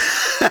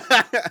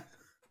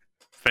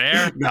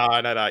 Fair?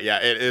 No. Yeah,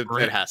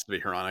 it has to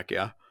be Hronik,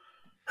 yeah.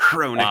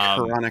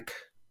 Hronik.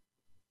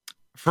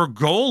 For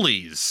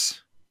goalies,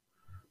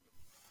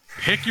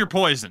 pick your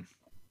poison.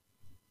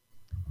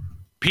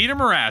 Peter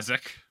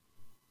Mrazek,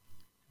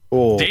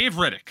 Dave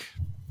Riddick,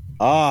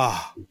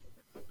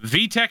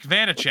 Vitek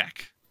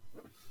Vanacek,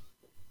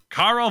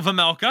 Karel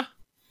Vejmelka,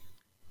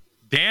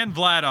 Dan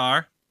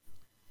Vladar,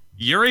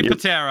 Yuri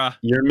Patera.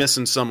 You're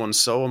missing someone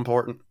so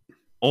important.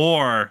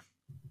 Or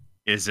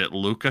is it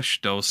Lukas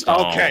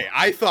Dostal? Okay,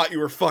 I thought you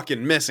were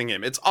fucking missing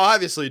him. It's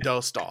obviously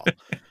Dostal.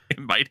 It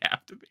might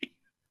have to be.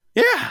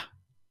 Yeah.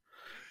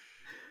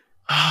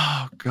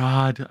 Oh,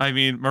 God. I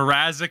mean,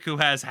 Mrazek, who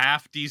has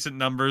half decent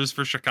numbers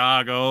for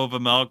Chicago.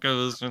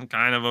 Vejmelka is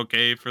kind of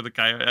okay for the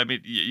Coyotes. I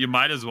mean, you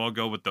might as well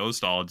go with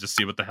Dostal and just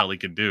see what the hell he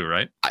can do,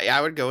 right? I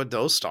would go with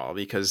Dostal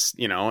because,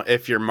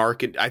 if you're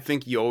I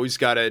think you always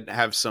got to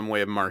have some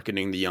way of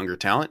marketing the younger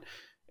talent.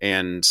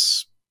 And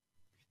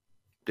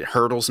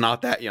Hurdle's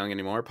not that young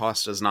anymore.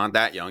 Pasta's not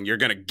that young. You're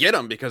going to get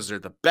them because they're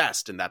the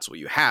best, and that's what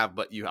you have.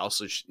 But you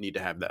also need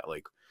to have that,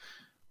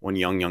 one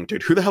young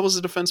dude. Who the hell was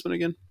the defenseman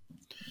again?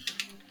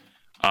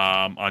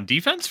 On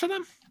defense for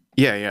them?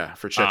 Yeah,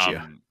 for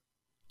Czechia.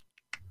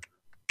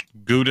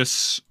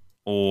 Gudis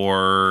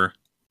or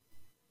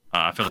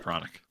Filip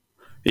Hronik.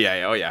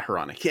 Yeah,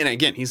 Hronik. And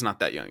again, he's not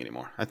that young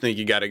anymore. I think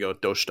you got to go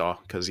with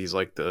Dostal because he's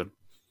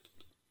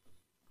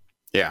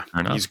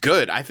he's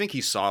good. I think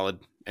he's solid,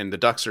 and the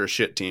Ducks are a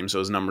shit team, so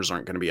his numbers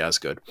aren't going to be as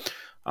good.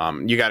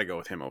 You got to go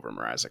with him over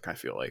Mrazek, I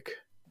feel like.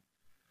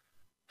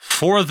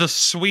 For the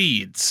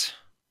Swedes.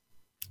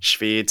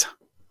 The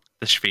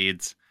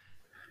Swedes.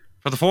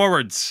 For the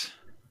forwards,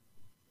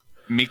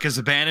 Mika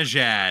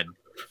Zibanejad,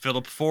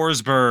 Philip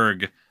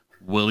Forsberg,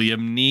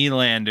 William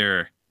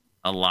Nylander,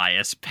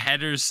 Elias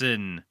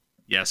Pettersson,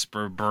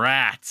 Jesper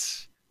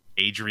Bratt,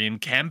 Adrian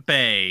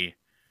Kempe.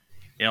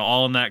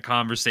 All in that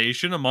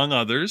conversation, among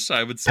others,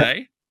 I would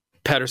say.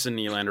 Pettersson,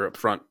 Nylander up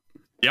front.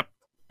 Yep.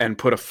 And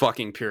put a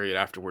fucking period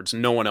afterwards.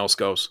 No one else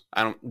goes.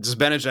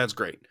 Zibanejad's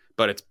great,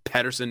 but it's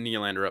Pettersson,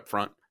 Nylander up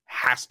front.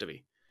 Has to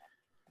be.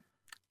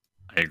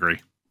 I agree.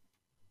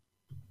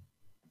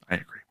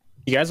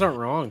 You guys aren't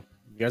wrong.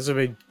 You guys have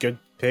a good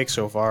pick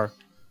so far.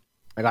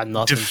 I got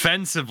nothing.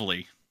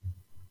 Defensively,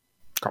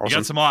 Carlson. You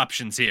got some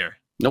options here.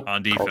 Nope.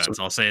 On defense,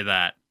 Carlson. I'll say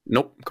that.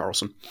 Nope,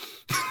 Carlson.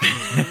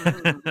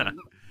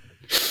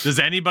 Does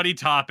anybody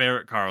top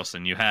Erik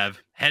Karlsson? You have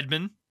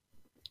Hedman,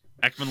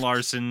 Ekman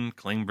Larsson,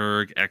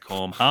 Klingberg,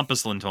 Ekholm,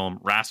 Hampus Lindholm,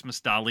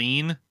 Rasmus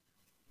Dahlin,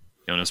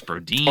 Jonas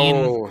Brodin.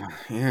 Oh,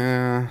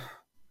 yeah.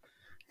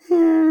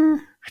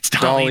 It's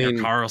Dahlin or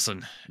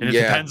Karlsson. And it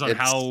depends on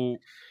how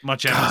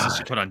much emphasis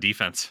you put on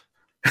defense.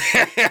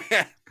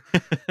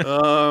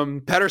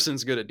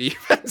 Pettersson's good at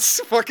defense.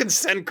 Fucking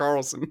send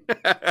Karlsson.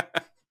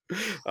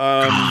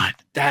 God,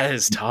 that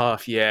is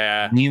tough.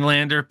 Yeah.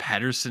 Nylander,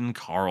 Pettersson,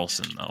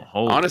 Karlsson, though.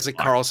 Honestly,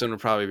 Karlsson would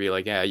probably be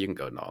like, yeah, you can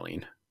go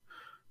Dahlin.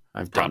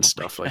 I've done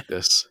stuff like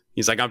this.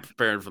 He's like, I'm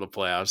preparing for the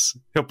playoffs.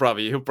 He'll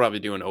probably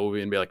do an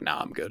Ovi and be like, nah,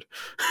 I'm good.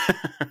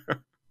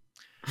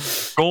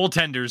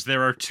 Goaltenders,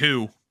 there are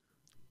two.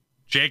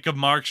 Jacob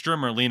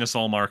Markstrom or Linus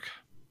Ullmark?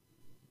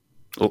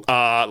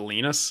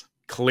 Linus,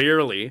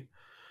 clearly.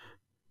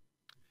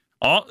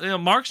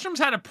 Markstrom's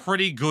had a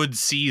pretty good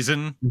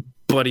season.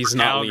 But he's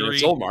not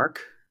Linus Ullmark.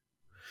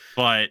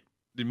 But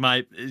you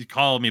might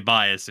call me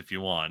biased if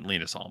you want.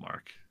 Linus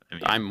Ullmark.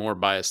 I'm more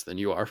biased than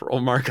you are for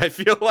Ullmark, I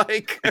feel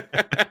like.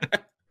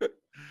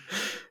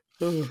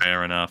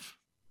 Fair enough.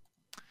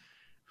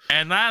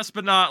 And last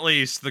but not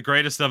least, the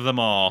greatest of them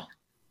all,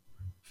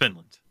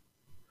 Finland.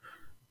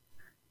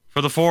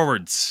 For the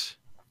forwards,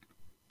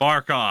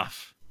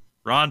 Barkov,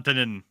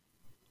 Rantanen,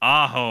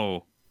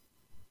 Aho.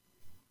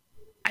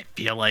 I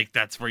feel like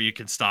that's where you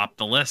can stop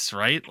the list,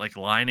 right? Like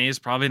Line A is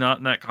probably not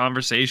in that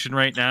conversation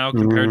right now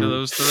compared to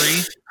those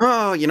three.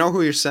 Oh, you know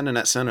who you're sending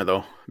at center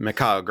though?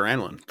 Mikhail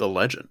Granlund, the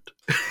legend.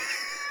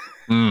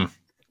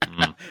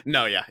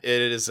 No, yeah,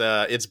 it is.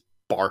 It's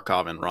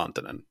Barkov and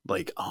Rantanen,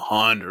 like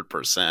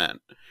 100%.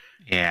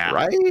 Yeah,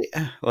 right.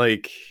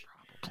 Like,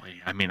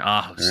 probably. I mean,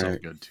 Aho's so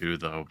good too,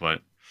 though.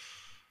 But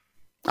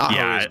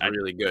Aho is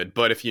really good.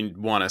 But if you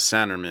want a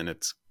centerman,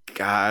 it's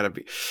gotta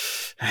be. It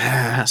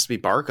has to be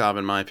Barkov,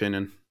 in my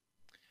opinion.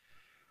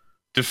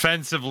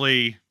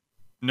 Defensively,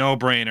 no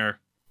brainer.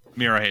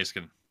 Miro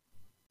Heiskanen.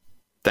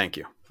 Thank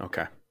you.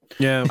 Okay.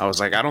 Yeah. I was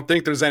like, I don't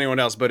think there's anyone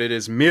else, but it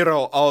is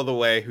Miro all the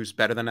way, who's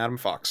better than Adam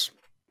Fox.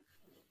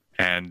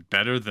 And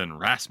better than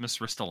Rasmus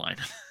Ristolainen.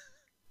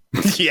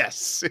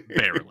 Yes.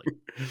 Barely.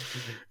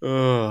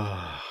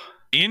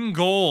 In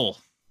goal.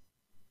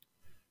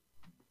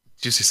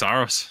 Juicy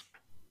Saros.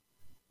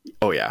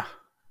 Oh, yeah.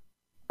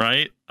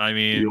 Right? I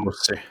mean, You'll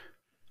see.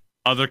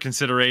 Other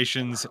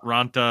considerations,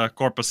 Ranta,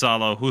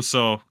 Korpisalo,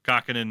 Husso,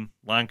 Kakkonen,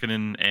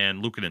 Lankkonen,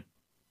 and Luukkonen.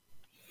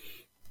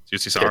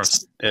 Juicy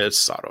Saros. It's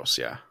Saros,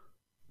 yeah.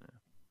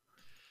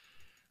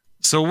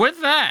 So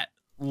with that,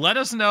 let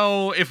us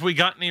know if we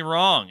got any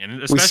wrong,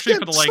 and especially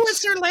for the likes.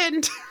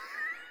 Switzerland.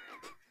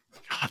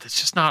 God,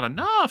 that's just not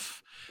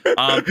enough.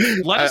 Let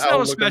us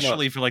know,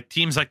 especially for like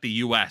teams like the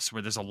U.S.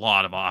 where there's a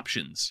lot of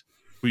options,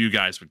 who you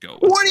guys would go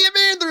with. What do you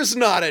mean there's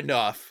not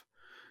enough?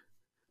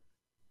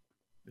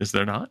 Is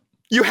there not?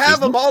 You have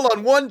them all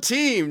on one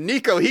team.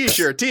 Nico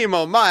Hischier,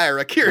 Timo Meyer,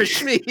 Akira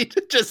Schmid.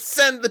 Just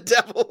send the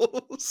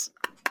Devils.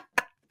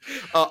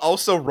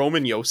 Also,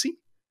 Roman Josi.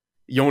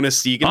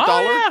 Jonas Siegenthaler.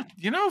 Oh,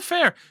 yeah.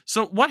 Fair.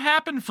 So what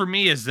happened for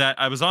me is that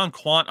I was on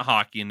Quant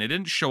Hockey, and they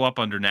didn't show up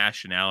under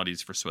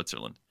nationalities for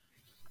Switzerland.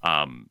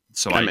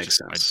 So that makes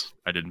sense.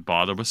 I didn't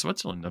bother with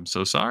Switzerland. I'm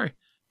so sorry.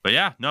 But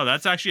yeah, no,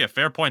 that's actually a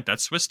fair point. That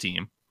Swiss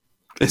team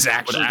is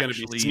actually going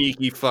to be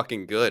sneaky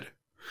fucking good.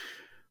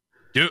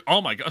 Dude,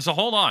 oh my God. So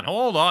hold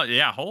on.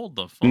 Yeah, hold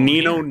the phone.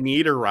 Nino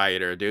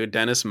Niederreiter, dude.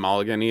 Dennis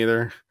Mulligan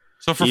either.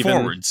 So for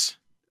forwards.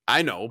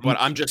 I know, but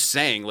I'm just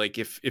saying, like,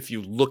 if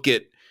you look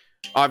at,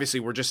 obviously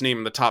we're just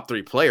naming the top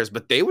 3 players,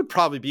 but they would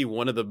probably be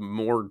one of the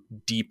more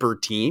deeper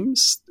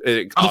teams.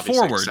 The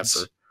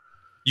forwards.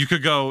 You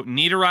could go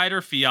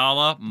Niederreiter,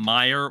 Fiala,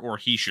 Meyer, or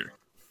Hischier.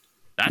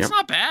 That's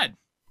not bad.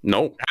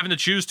 No. Having to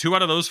choose 2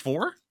 out of those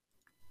 4.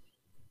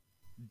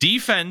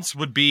 Defense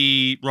would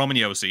be Roman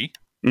Josi,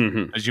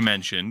 as you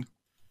mentioned.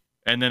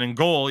 And then in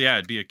goal,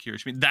 it'd be Akira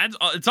Schmid.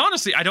 It's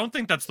honestly, I don't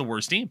think that's the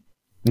worst team.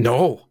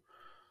 No.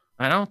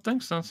 I don't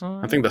think so.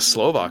 I think the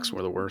Slovaks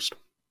were the worst.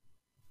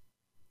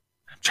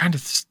 I'm trying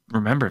to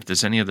remember if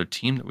there's any other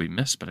team that we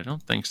missed, but I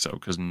don't think so,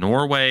 because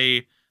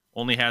Norway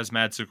only has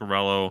Mads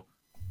Zuccarello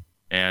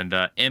and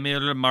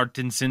Emil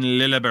Martinsen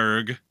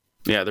Lilleberg.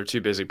 Yeah, they're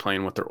too busy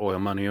playing with their oil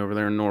money over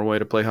there in Norway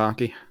to play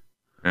hockey.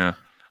 Yeah.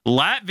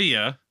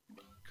 Latvia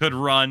could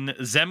run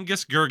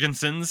Zemgus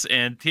Girgensons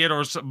and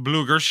Theodoros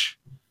Blugers,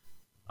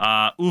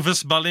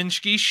 Uvis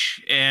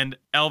Balinskis and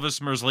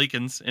Elvis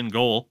Merzlikins in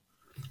goal.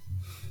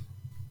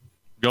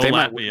 Go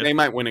Latvia. They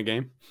might win a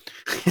game.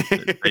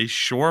 They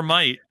sure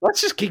might.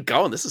 Let's just keep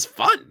going. This is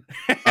fun.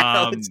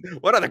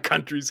 What other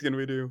countries can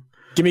we do?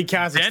 Give me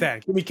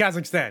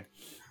Kazakhstan.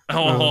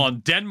 Hold on.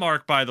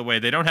 Denmark, by the way,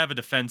 they don't have a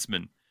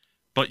defenseman,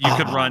 but you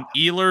could run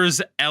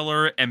Ehlers,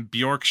 Eller, and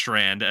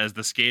Bjorkstrand as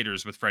the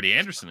skaters with Freddie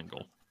Anderson in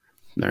goal.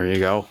 There you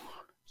go.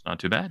 It's not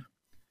too bad.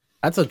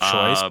 That's a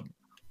choice.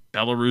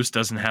 Belarus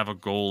doesn't have a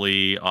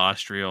goalie.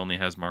 Austria only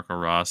has Marco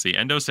Rossi.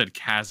 Endo said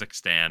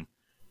Kazakhstan.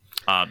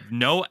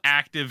 No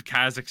active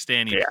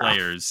Kazakhstani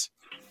players.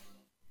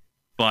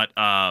 But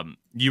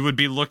you would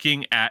be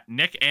looking at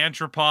Nick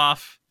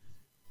Antropov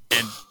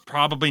and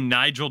probably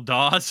Nigel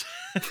Dawes.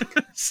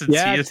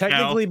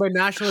 Technically by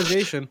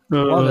nationalization.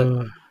 Love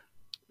it.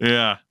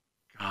 Yeah.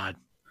 God.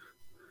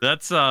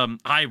 That's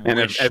I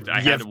wish I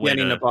had a way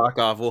to...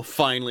 Nabokov will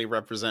finally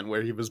represent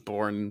where he was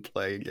born and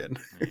play again.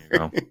 There you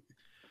go.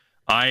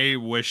 I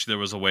wish there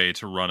was a way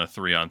to run a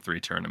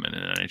 3-on-3 tournament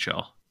in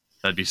NHL.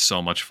 That'd be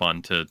so much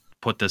fun to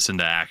put this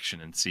into action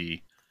and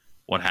see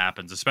what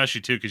happens, especially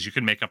too because you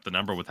can make up the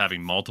number with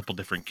having multiple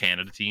different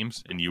Canada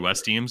teams and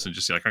US teams and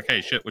just be like,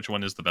 okay, shit, which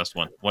one is the best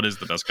one? What is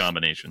the best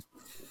combination?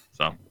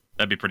 So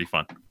that'd be pretty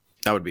fun.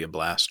 That would be a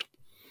blast.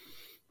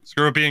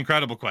 Screw it, be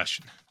incredible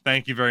question.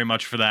 Thank you very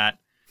much for that.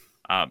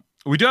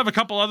 We do have a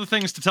couple other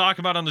things to talk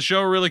about on the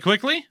show really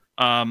quickly.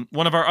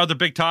 One of our other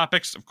big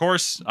topics, of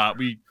course,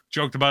 we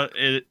joked about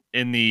it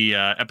in the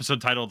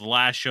episode title of the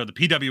last show. The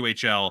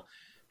PWHL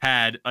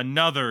had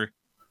another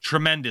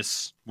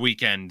tremendous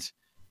weekend,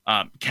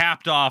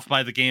 capped off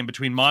by the game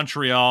between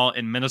Montreal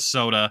and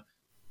Minnesota,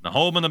 the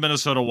home of the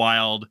Minnesota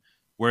Wild,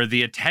 where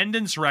the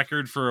attendance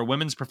record for a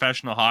women's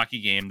professional hockey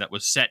game that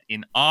was set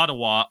in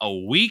Ottawa a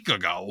week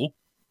ago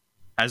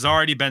has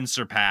already been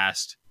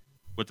surpassed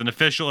with an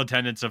official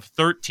attendance of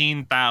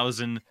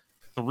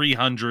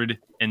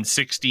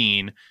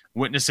 13,316,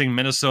 witnessing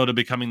Minnesota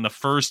becoming the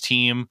first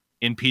team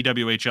in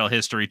PWHL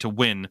history to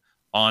win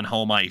on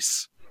home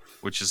ice,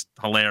 which is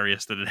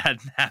hilarious that it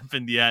hadn't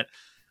happened yet.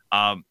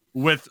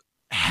 With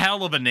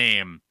hell of a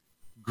name,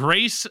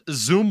 Grace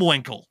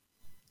Zoomwinkle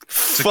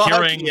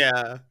securing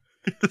the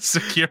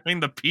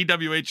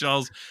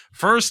PWHL's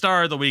first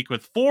star of the week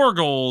with 4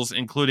 goals,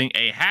 including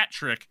a hat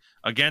trick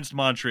against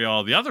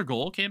Montreal. The other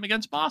goal came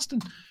against Boston.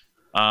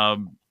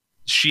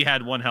 She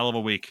had one hell of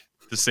a week,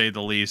 to say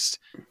the least.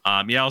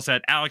 You also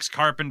had Alex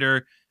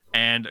Carpenter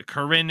and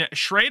Corinne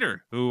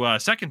Schrader, who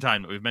second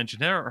time that we've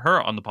mentioned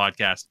her on the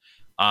podcast,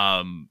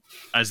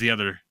 as the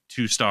other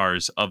 2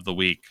 stars of the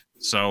week.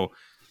 So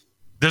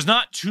there's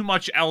not too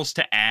much else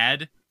to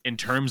add in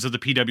terms of the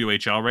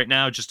PWHL right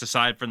now, just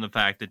aside from the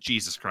fact that,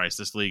 Jesus Christ,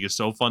 this league is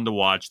so fun to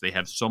watch. They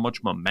have so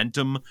much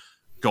momentum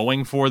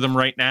going for them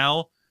right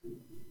now.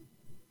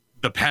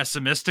 The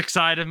pessimistic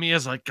side of me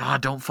is like,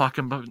 God, don't fuck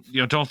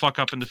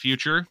up in the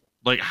future.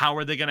 Like, how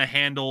are they going to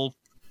handle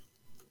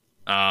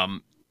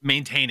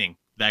maintaining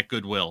that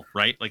goodwill,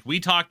 right? Like we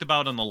talked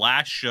about on the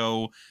last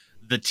show,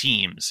 the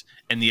teams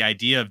and the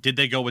idea of, did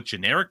they go with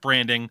generic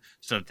branding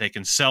so that they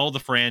can sell the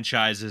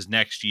franchises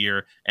next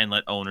year and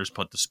let owners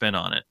put the spin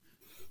on it?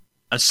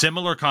 A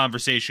similar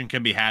conversation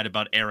can be had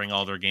about airing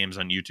all their games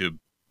on YouTube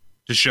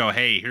to show,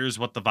 hey, here's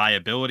what the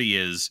viability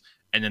is.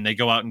 And then they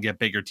go out and get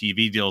bigger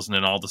TV deals, and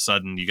then all of a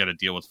sudden you got to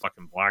deal with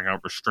fucking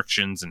blackout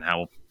restrictions and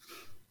how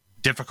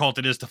difficult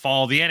it is to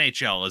follow the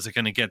NHL. Is it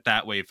going to get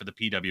that way for the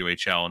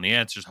PWHL? And the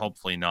answer is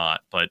hopefully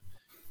not. But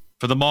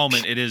for the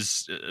moment, it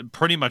is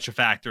pretty much a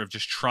factor of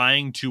just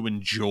trying to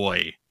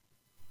enjoy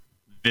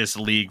this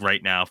league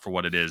right now for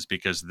what it is,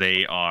 because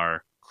they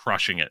are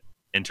crushing it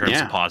in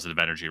terms of positive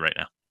energy right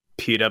now.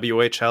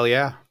 PWHL,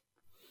 yeah.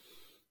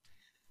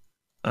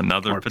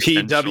 Another or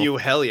potential. PW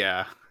hell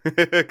yeah,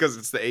 because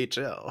it's the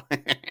HL.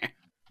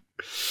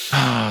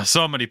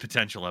 So many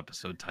potential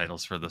episode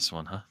titles for this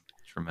one, huh?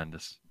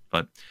 Tremendous.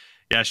 But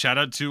yeah, shout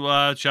out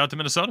to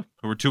Minnesota,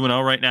 who are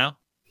 2-0 right now.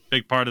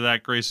 Big part of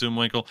that, Grace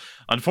Zoomwinkle.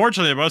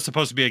 Unfortunately, there was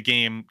supposed to be a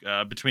game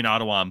between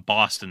Ottawa and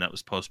Boston that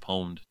was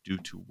postponed due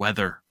to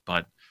weather.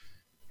 But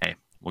hey,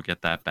 we'll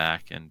get that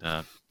back. And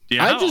I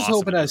just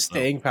hope it has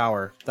staying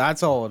power.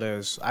 That's all it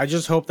is. I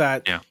just hope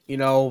that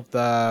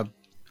the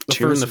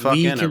tune first the fuck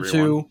week in, or everyone.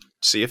 two,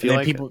 See if you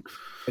like it.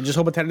 I just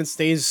hope attendance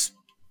stays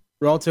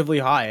relatively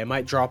high. It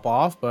might drop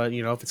off, but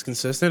if it's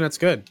consistent, that's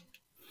good.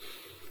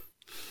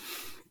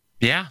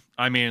 Yeah,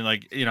 I mean,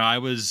 I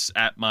was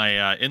at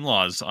my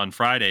in-laws on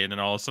Friday, and then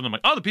all of a sudden I'm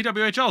like, oh, the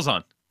PWHL's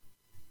on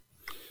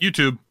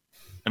YouTube,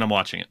 and I'm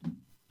watching it.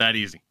 That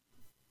easy.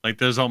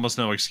 There's almost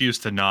no excuse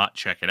to not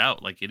check it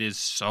out. It is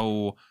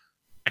so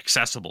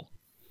accessible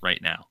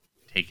right now.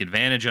 Take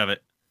advantage of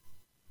it.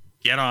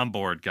 Get on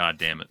board,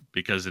 goddammit,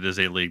 because it is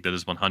a league that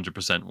is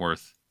 100%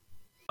 worth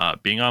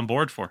being on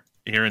board for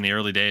here in the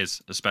early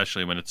days,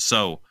 especially when it's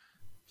so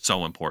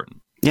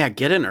important. Yeah,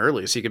 get in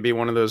early so you could be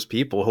one of those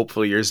people,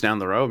 hopefully years down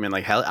the road. I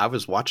mean, hell, I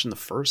was watching the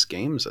first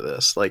games of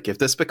this. If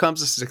this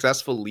becomes a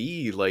successful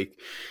league,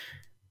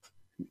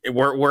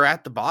 we're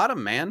at the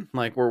bottom, man.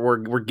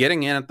 We're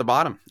getting in at the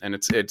bottom, and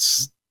it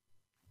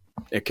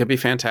could be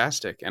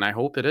fantastic, and I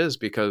hope it is,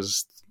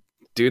 because,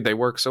 dude, they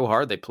work so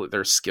hard.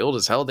 They're skilled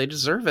as hell. They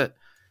deserve it.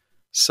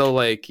 So,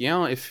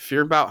 if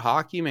you're about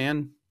hockey,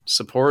 man,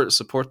 support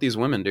these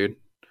women, dude.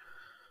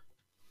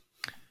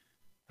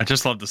 I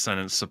just love the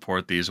sentence,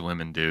 support these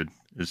women, dude.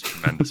 Is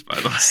tremendous, by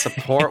the way.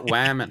 Support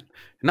women.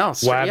 No,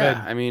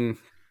 yeah, I mean,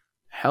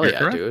 hell You're yeah,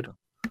 correct. dude.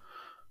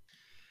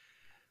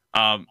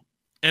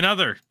 In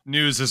other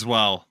news as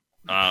well,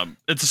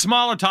 it's a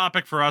smaller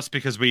topic for us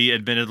because we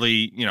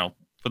admittedly,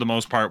 for the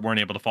most part, weren't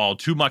able to follow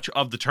too much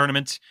of the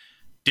tournament.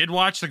 Did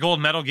watch the gold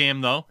medal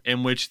game, though,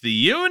 in which the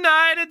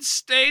United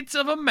States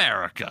of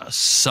America,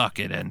 suck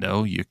it,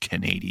 Endo, you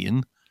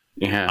Canadian.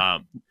 Yeah.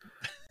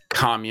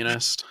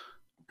 Communist.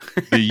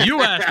 The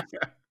U.S.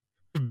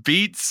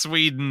 beat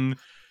Sweden,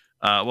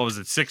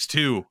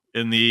 6-2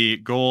 in the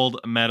gold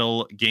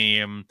medal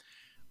game.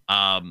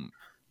 I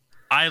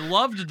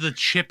loved the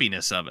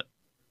chippiness of it.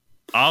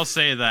 I'll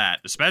say that,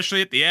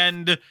 especially at the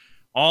end.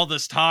 All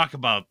this talk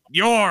about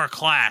you're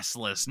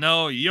classless.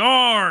 No,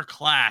 you're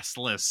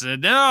classless.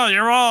 And no,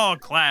 you're all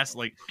class.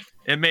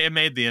 It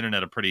made the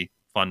internet a pretty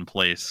fun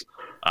place.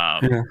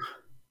 But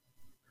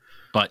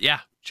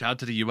yeah, shout out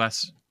to the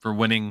U.S. for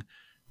winning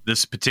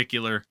this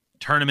particular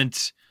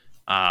tournament.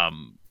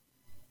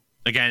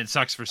 Again, it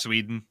sucks for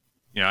Sweden.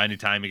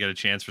 Anytime you get a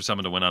chance for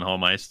someone to win on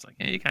home ice, it's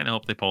you kind of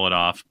hope they pull it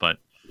off. But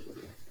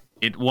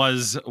it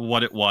was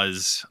what it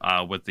was.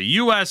 With the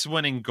U.S.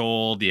 winning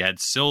gold, you had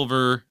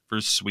silver for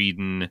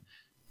Sweden,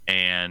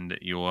 and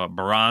your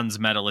bronze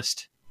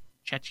medalist,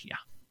 Czechia,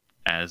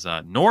 as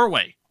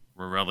Norway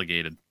were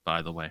relegated,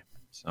 by the way.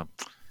 So,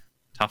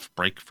 tough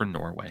break for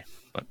Norway.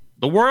 But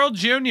the World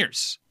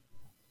Juniors,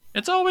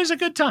 it's always a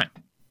good time.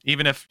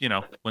 Even if,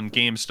 when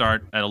games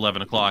start at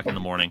 11 o'clock in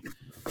the morning,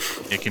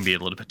 it can be a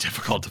little bit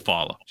difficult to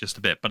follow, just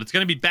a bit. But it's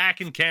going to be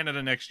back in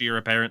Canada next year,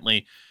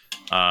 apparently.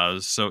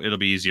 So it'll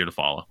be easier to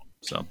follow.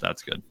 So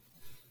that's good.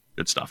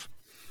 Good stuff.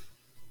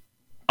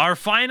 Our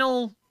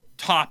final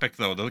topic,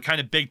 though, the kind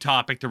of big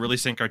topic to really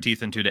sink our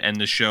teeth into to end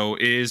the show,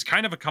 is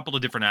kind of a couple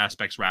of different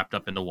aspects wrapped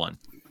up into one.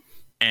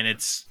 And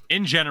it's,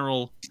 in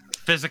general,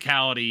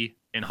 physicality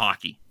in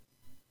hockey.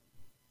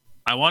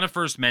 I want to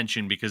first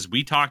mention, because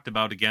we talked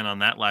about, again, on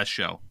that last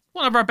show,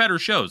 one of our better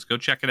shows. Go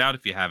check it out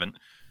if you haven't.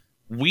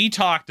 We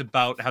talked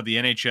about how the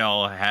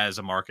NHL has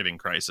a marketing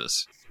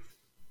crisis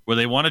where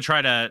they want to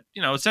try to,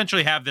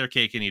 essentially have their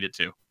cake and eat it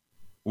too.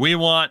 We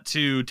want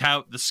to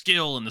tout the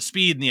skill and the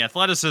speed and the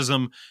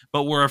athleticism,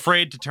 but we're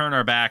afraid to turn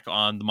our back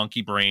on the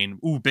monkey brain.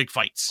 Ooh, big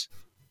fights.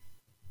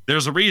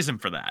 There's a reason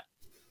for that.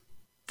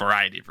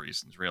 Variety of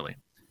reasons, really.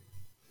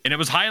 And it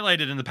was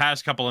highlighted in the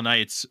past couple of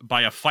nights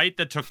by a fight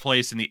that took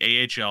place in the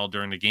AHL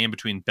during the game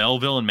between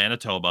Belleville and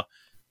Manitoba,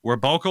 where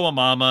Boko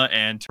Amama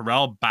and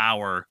Terrell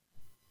Bauer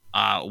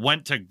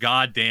went to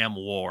goddamn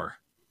war.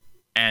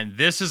 And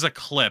this is a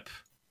clip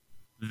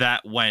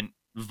that went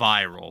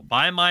viral.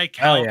 By my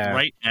count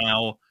right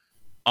now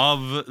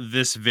of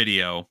this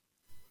video,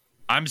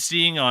 I'm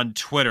seeing on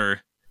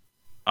Twitter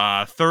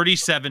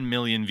 37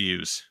 million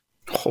views.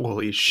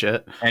 Holy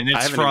shit. And it's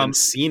I haven't even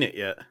seen it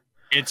yet.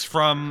 It's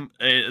from,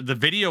 the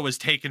video was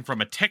taken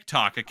from a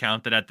TikTok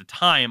account that at the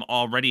time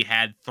already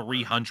had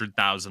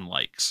 300,000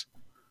 likes.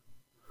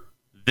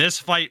 This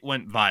fight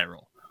went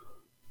viral.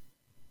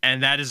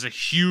 And that is a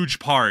huge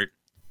part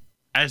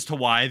as to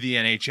why the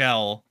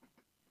NHL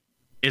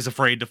is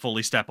afraid to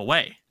fully step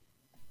away.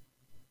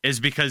 is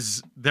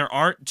because there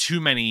aren't too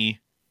many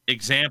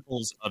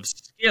examples of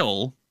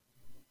skill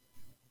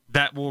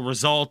that will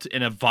result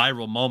in a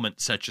viral moment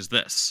such as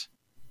this.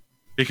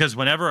 Because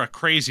whenever a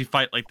crazy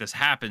fight like this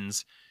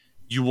happens,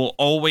 you will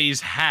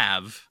always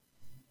have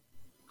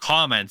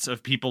comments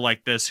of people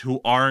like this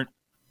who aren't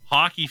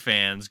hockey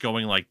fans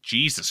going like,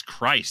 Jesus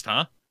Christ,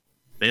 huh?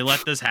 They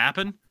let this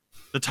happen?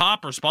 The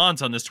top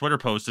response on this Twitter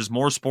post is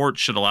more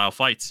sports should allow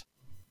fights.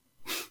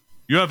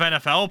 You have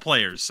NFL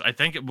players. I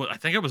think it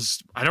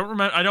was. I don't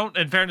remember.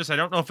 In fairness, I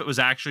don't know if it was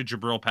actually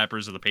Jabril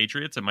Peppers of the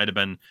Patriots. It might have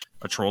been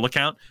a troll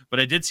account, but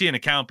I did see an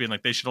account being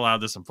like, they should allow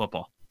this in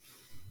football.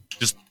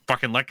 Just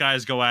fucking let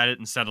guys go at it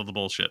and settle the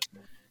bullshit.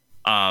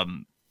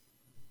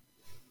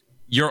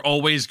 You're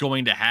always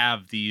going to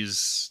have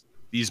these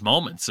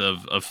moments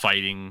of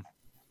fighting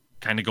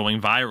kind of going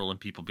viral and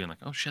people being like,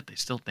 oh shit,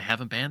 they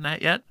haven't banned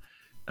that yet?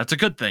 That's a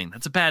good thing.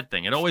 That's a bad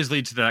thing. It always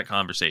leads to that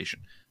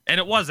conversation. And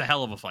it was a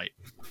hell of a fight,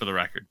 for the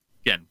record.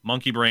 Again,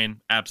 monkey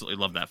brain,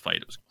 absolutely loved that fight.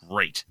 It was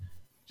great.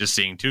 Just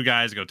seeing two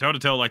guys go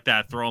toe-to-toe like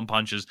that, throwing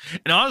punches.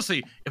 And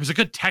honestly, it was a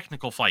good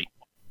technical fight.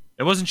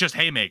 It wasn't just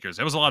haymakers.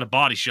 It was a lot of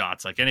body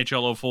shots, like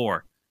NHL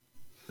 04.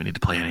 We need to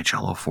play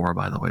NHL 04,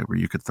 by the way, where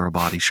you could throw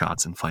body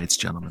shots in fights,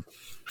 gentlemen.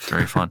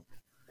 Very fun.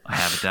 I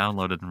have it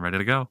downloaded and ready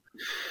to go.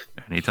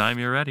 Anytime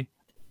you're ready.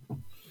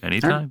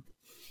 Anytime.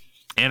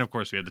 And, of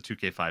course, we had the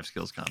 2K5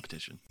 skills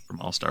competition from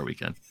All-Star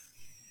Weekend.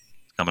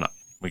 It's coming up.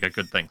 We got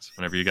good things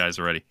whenever you guys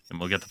are ready. And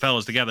we'll get the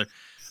fellas together.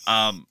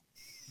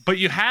 But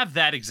you have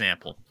that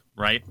example,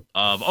 right?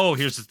 Of, oh,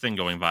 here's the thing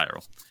going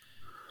viral.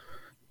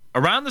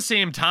 Around the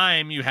same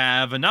time, you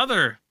have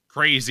another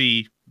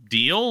crazy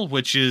deal,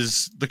 which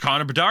is the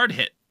Connor Bedard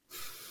hit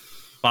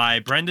by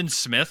Brendan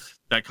Smith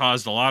that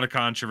caused a lot of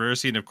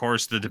controversy. And, of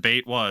course, the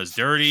debate was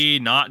dirty,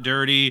 not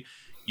dirty.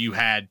 You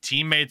had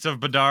teammates of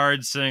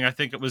Bedard saying, I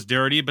think it was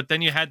dirty. But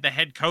then you had the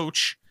head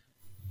coach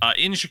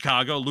in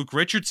Chicago, Luke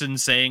Richardson,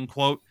 saying,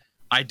 quote,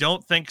 I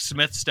don't think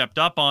Smith stepped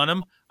up on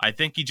him. I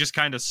think he just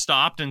kind of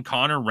stopped and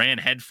Connor ran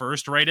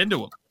headfirst right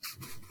into him.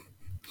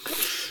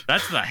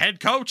 That's the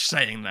head coach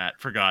saying that,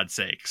 for God's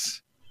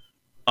sakes.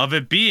 Of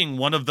it being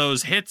one of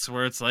those hits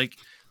where it's like,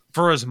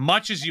 for as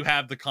much as you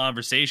have the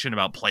conversation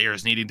about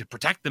players needing to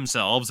protect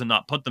themselves and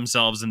not put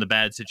themselves into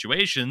bad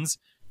situations,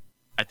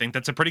 I think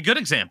that's a pretty good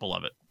example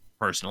of it,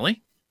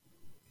 personally.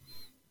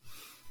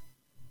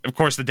 Of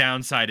course, the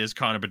downside is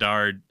Connor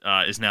Bedard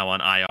is now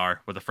on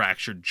IR with a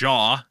fractured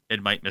jaw.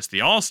 It might miss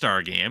the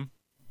All-Star game.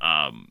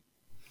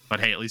 But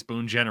hey, at least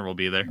Boone Jenner will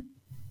be there.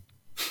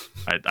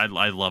 I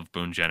love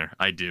Boone Jenner.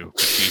 I do.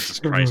 But Jesus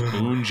Christ,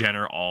 Boone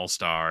Jenner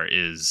All-Star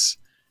is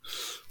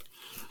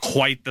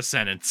quite the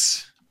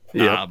sentence.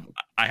 Yep.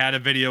 I had a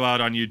video out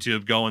on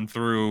YouTube going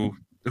through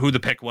who the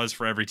pick was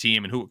for every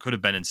team and who it could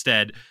have been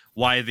instead.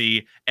 Why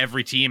the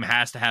every team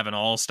has to have an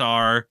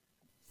all-star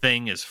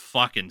thing is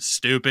fucking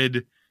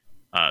stupid.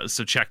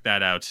 So check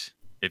that out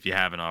if you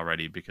haven't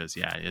already, because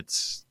yeah,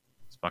 it's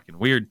fucking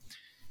weird.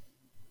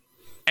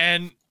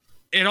 And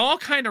it all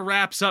kind of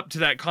wraps up to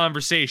that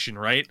conversation,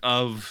 right?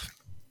 Of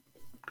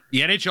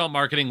the NHL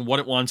marketing, what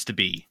it wants to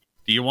be.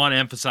 Do you want to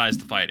emphasize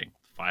the fighting?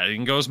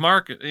 Fighting goes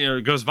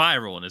goes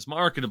viral and is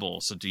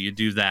marketable. So do you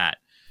do that?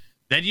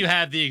 Then you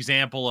have the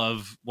example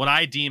of what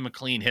I deem a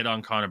clean hit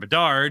on Connor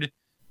Bedard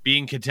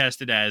being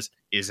contested as,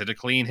 is it a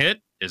clean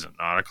hit? Is it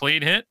not a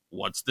clean hit?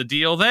 What's the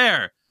deal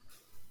there?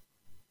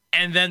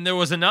 And then there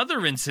was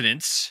another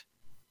incident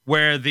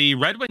where the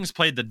Red Wings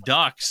played the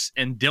Ducks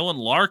and Dylan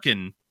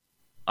Larkin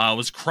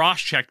was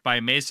cross-checked by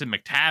Mason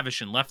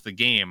McTavish and left the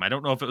game. I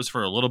don't know if it was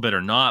for a little bit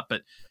or not,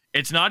 but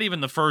it's not even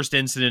the first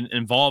incident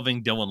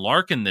involving Dylan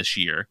Larkin this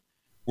year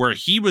where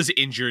he was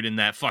injured in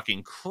that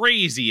fucking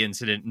crazy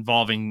incident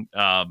involving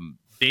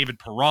David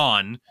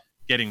Perron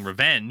getting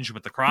revenge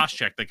with the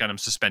cross-check that got him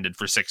suspended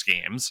for 6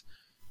 games.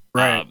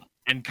 Right.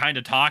 And kind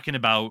of talking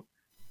about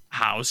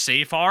how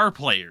safe are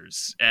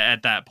players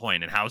at that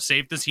point and how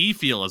safe does he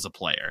feel as a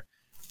player.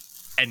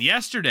 And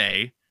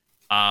yesterday,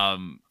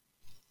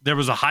 there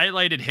was a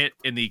highlighted hit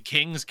in the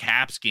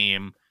Kings-Caps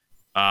game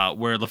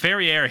where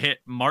Laferriere hit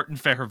Martin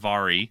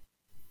Fehervary.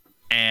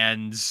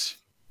 And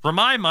for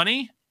my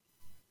money,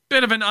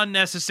 bit of an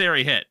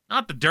unnecessary hit.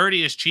 Not the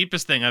dirtiest,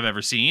 cheapest thing I've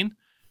ever seen,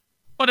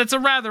 but it's a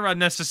rather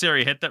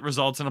unnecessary hit that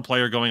results in a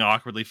player going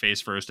awkwardly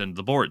face first into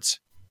the boards.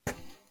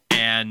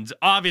 And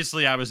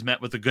obviously, I was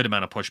met with a good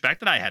amount of pushback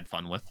that I had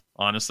fun with,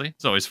 honestly.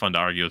 It's always fun to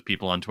argue with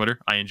people on Twitter.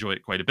 I enjoy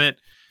it quite a bit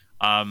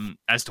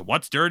as to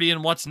what's dirty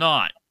and what's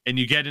not. And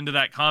you get into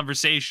that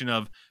conversation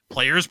of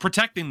players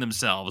protecting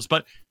themselves.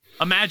 But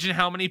imagine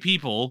how many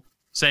people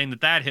saying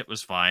that hit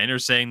was fine or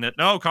saying that,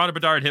 no, Connor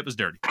Bedard hit was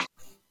dirty.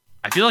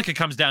 I feel like it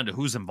comes down to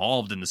who's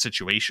involved in the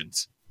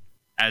situations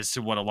as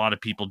to what a lot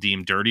of people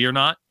deem dirty or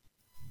not.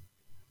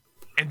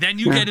 And then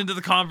you get into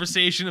the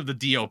conversation of the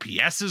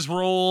DOPS's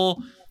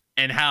role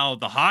and how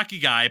the hockey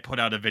guy put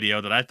out a video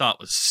that I thought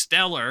was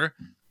stellar,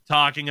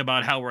 talking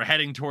about how we're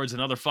heading towards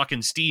another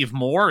fucking Steve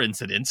Moore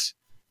incident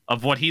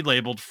of what he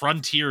labeled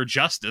frontier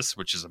justice,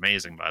 which is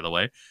amazing, by the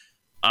way.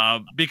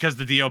 because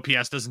the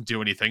DOPS doesn't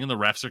do anything and the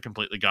refs are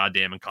completely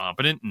goddamn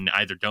incompetent and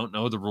either don't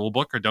know the rule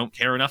book or don't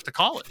care enough to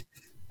call it.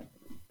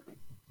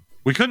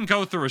 We couldn't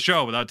go through a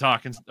show without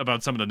talking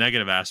about some of the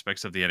negative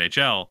aspects of the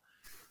NHL,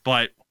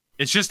 but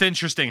it's just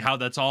interesting how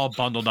that's all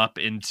bundled up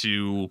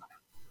into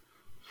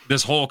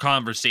this whole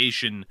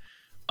conversation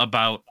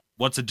about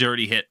what's a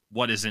dirty hit,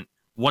 what isn't,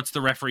 what's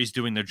the referees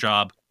doing their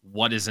job,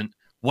 what isn't,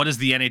 what does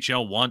the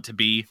NHL want to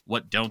be,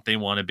 what don't they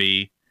want to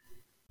be.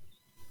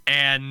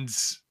 And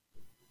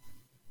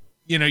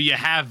you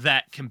have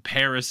that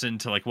comparison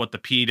to like what the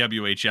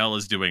PWHL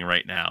is doing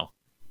right now.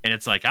 And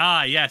it's like,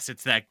 yes,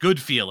 it's that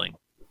good feeling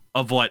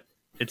of what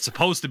it's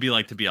supposed to be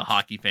like to be a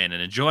hockey fan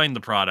and enjoying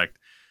the product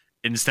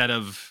instead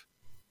of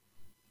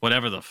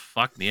whatever the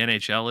fuck the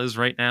NHL is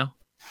right now.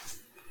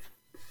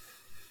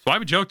 So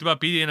I've joked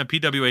about being a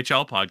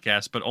PWHL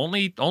podcast, but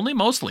only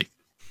mostly.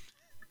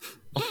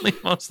 Only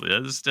mostly.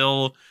 That is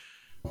still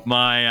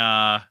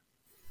my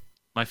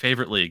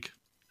favorite league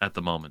at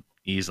the moment,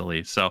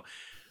 easily. So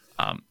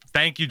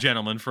thank you,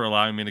 gentlemen, for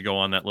allowing me to go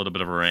on that little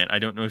bit of a rant. I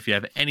don't know if you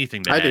have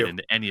anything to add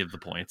into any of the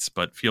points,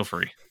 but feel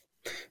free.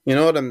 You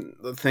know what?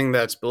 The thing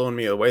that's blowing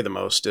me away the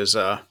most is,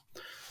 did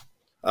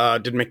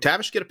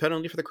McTavish get a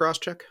penalty for the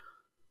cross-check?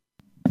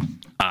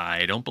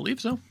 I don't believe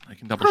so. I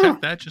can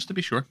double-check that just to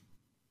be sure.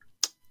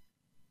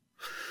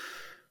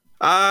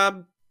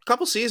 A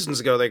couple seasons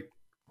ago, they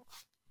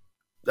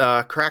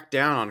cracked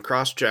down on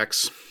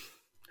cross-checks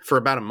for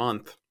about a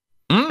month,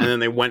 and then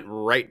they went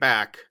right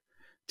back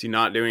to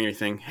not doing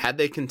anything. Had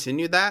they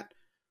continued that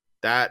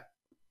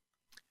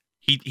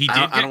he did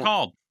get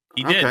called.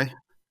 He did. Okay.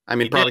 I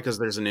mean, probably because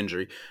there's an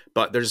injury,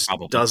 but there's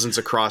dozens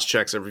of cross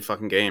checks every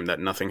fucking game that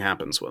nothing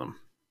happens with them,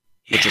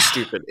 which is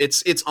stupid.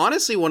 It's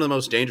honestly one of the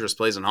most dangerous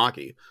plays in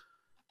hockey.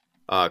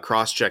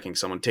 Cross checking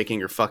someone, taking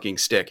your fucking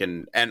stick,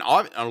 and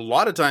a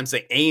lot of times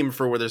they aim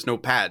for where there's no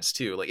pads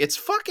too. Like, it's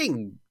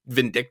fucking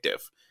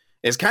vindictive.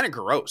 It's kind of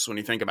gross when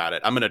you think about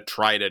it. I'm gonna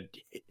try to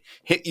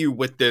hit you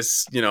with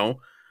this,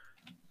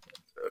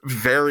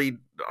 very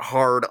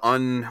hard,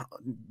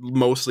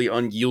 mostly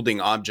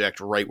unyielding object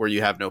right where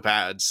you have no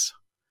pads.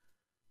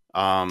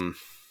 I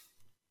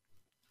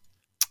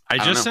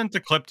just sent the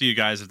clip to you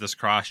guys of this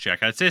cross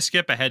check. I'd say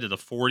skip ahead to the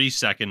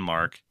 40-second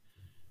mark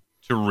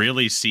to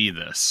really see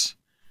this.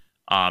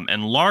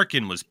 And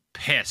Larkin was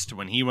pissed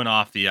when he went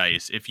off the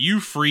ice. If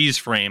you freeze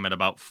frame at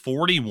about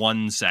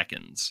 41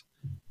 seconds,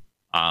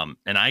 and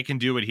I can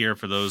do it here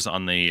for those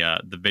on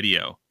the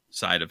video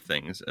side of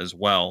things as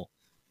well.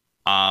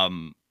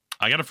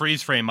 I got a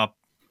freeze frame up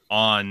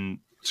on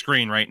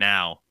screen right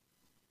now,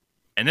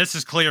 and this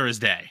is clear as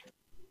day.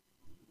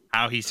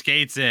 How he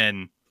skates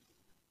in,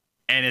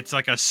 and it's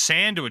like a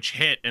sandwich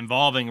hit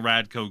involving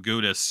Radko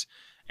Gudas,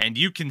 and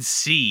you can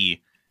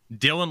see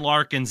Dylan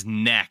Larkin's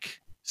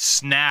neck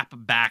snap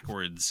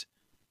backwards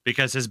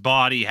because his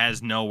body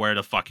has nowhere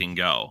to fucking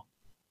go.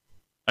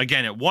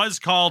 Again, it was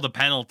called a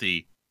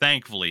penalty,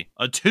 thankfully.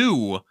 A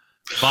 2,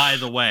 by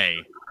the way.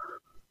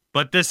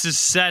 But this is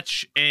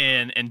such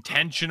an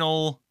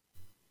intentional,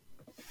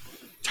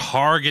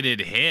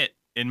 targeted hit,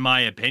 in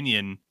my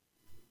opinion.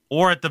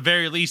 Or at the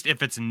very least,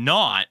 if it's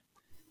not,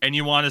 and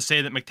you want to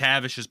say that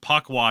McTavish is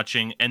puck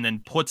watching and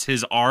then puts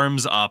his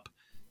arms up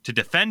to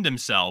defend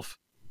himself,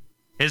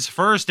 his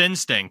first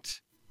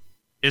instinct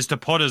is to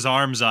put his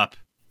arms up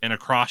in a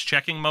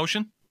cross-checking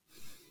motion.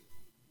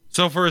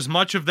 So for as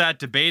much of that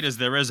debate as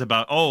there is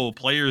about,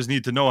 players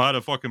need to know how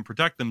to fucking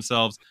protect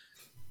themselves,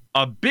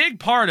 a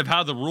big part of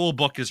how the rule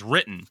book is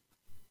written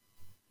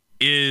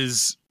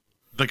is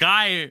the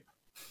guy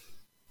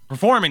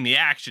performing the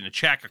action, a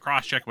check, a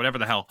cross-check, whatever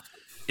the hell,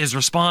 is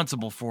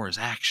responsible for his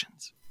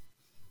actions.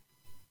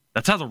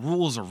 That's how the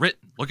rules are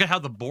written. Look at how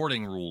the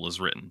boarding rule is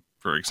written,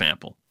 for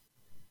example.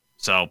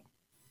 So,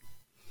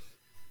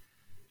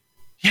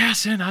 yeah,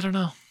 Sin, I don't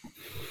know.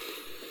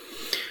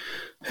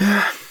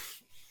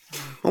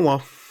 Oh,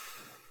 well.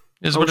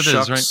 Is what it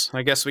is, right?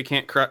 I guess we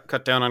can't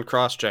cut down on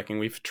cross-checking.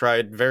 We've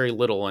tried very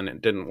little and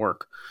it didn't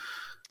work.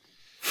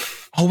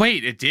 Oh,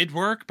 wait, it did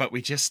work, but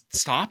we just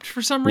stopped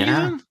for some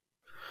reason?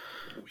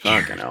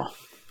 Fucking hell.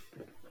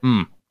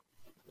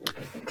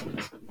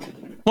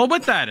 Well,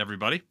 with that,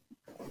 everybody,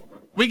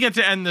 we get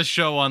to end this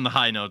show on the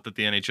high note that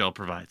the NHL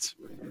provides.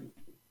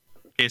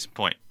 Case in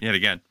point, yet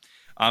again.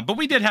 But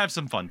we did have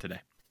some fun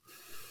today.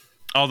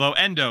 Although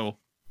Endo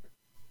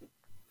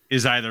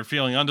is either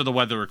feeling under the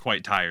weather or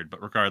quite tired.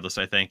 But regardless,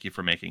 I thank you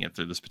for making it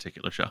through this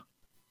particular show.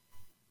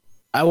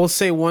 I will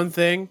say one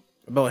thing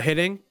about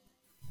hitting.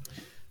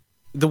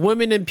 The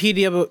women in the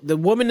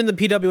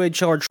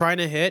PWHL are trying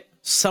to hit.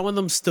 Some of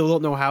them still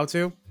don't know how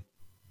to.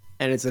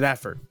 And it's an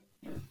effort.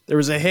 There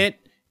was a hit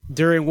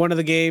during one of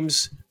the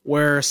games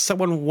where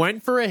someone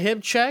went for a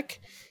hip check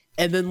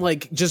and then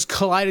just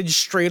collided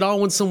straight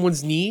on with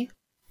someone's knee.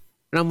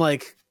 And I'm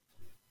like,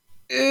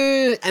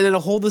 and then a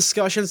whole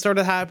discussion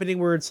started happening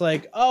where it's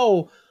like,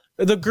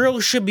 the girl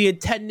should be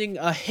attending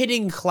a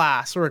hitting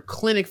class or a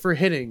clinic for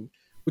hitting,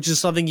 which is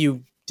something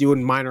you do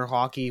in minor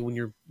hockey when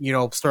you're,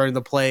 starting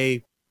to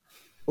play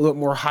a little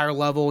more higher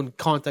level and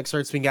context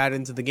starts being added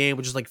into the game,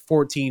 which is like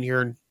 14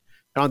 here in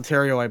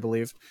Ontario, I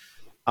believe.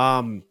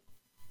 Yeah,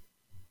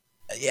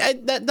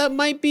 that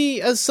might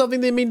be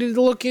something they may need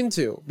to look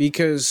into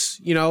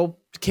because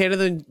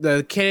Canada,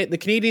 the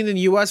Canadian and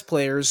U.S.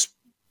 players,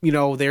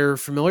 they're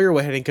familiar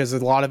with it because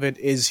a lot of it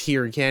is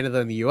here in Canada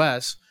and the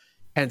U.S.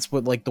 Hence,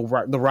 with like the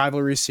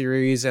rivalry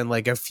series and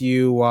like a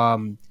few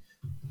Ontario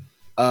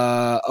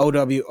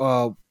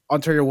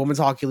Women's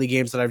Hockey League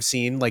games that I've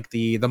seen, like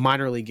the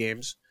minor league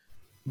games.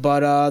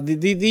 But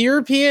the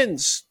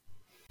Europeans,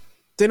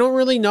 they don't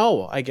really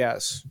know, I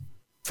guess,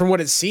 from what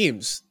it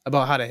seems,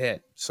 about how to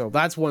hit. So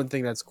that's one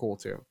thing that's cool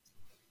too.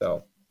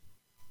 So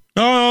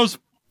those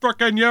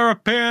frickin'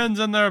 Europeans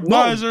and their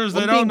advisors,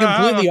 they don't know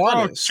how to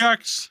throw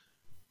checks.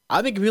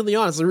 I'll be completely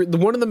honest.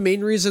 One of the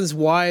main reasons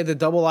why the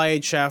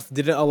IIHF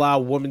didn't allow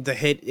women to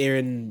hit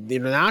in the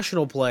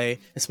international play,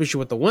 especially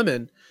with the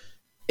women,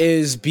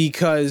 is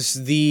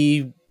because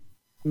the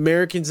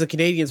Americans, the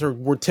Canadians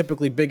were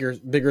typically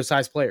bigger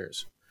size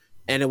players,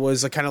 and it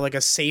was kind of like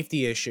a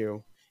safety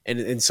issue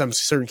in some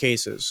certain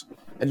cases,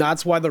 and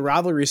that's why the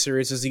rivalry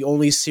series is the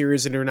only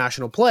series in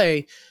international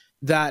play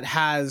that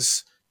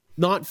has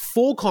not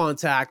full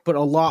contact but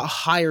a lot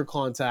higher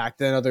contact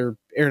than other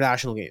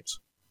international games.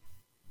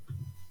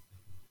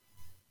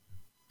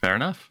 Fair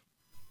enough.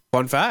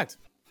 Fun fact.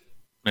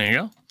 There you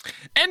go.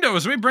 Endo,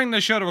 as we bring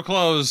this show to a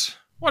close,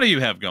 what do you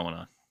have going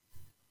on?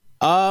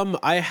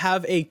 I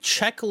have a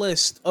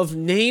checklist of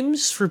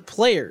names for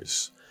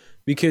players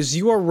because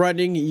you are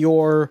running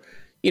your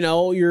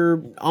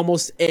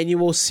almost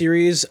annual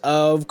series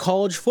of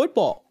college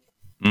football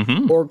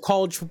or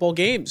college football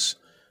games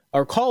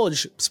or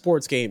college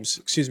sports games,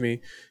 excuse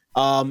me.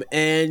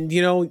 And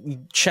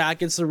Chat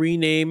gets to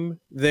rename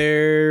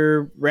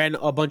ran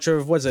a bunch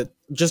of, was it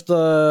just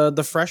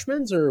the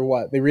freshmen or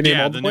what? They renamed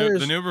all the players?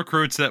 The new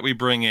recruits that we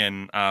bring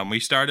in. We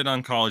started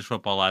on college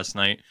football last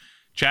night.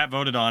 Chat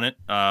voted on it.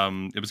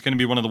 It was going to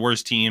be one of the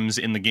worst teams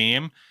in the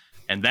game,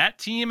 and that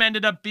team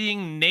ended up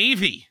being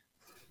Navy.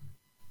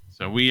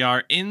 So we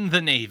are in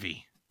the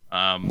Navy.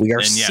 We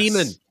are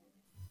seamen.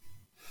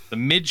 The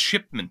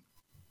midshipmen.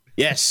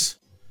 Yes.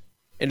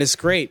 And it's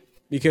great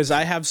because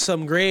I have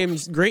some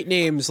great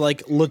names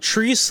like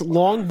Latrice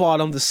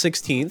Longbottom the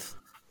 16th,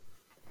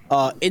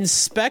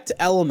 Inspect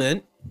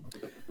Element,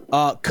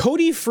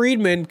 Cody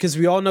Friedman, because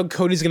we all know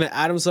Cody's going to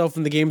add himself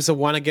in the game, so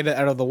want to get it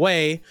out of the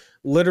way.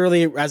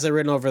 Literally, as I've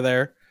written over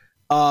there.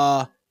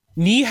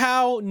 Ni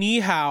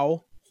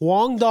Hao,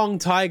 Huang Dong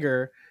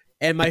Tiger,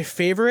 and my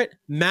favorite,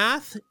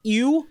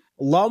 Matthew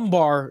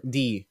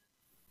Lombardi.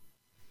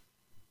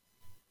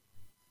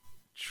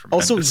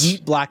 Tremendous. Also,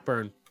 Yeet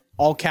Blackburn.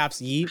 All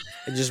caps Yeet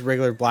and just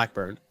regular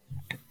Blackburn.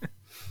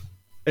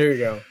 There you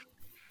go.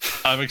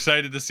 I'm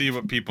excited to see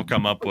what people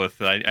come up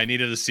with. I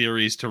needed a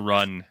series to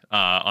run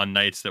on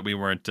nights that we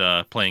weren't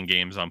playing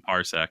games on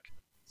Parsec.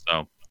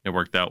 So it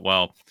worked out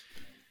well.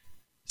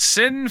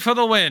 Sin for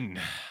the win.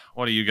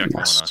 What do you got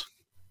going on?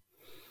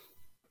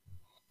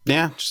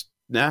 Yeah,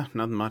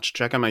 nothing much.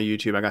 Check out my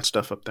YouTube. I got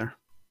stuff up there.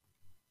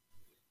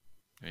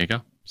 There you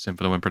go. Sin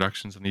for the Win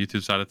Productions on the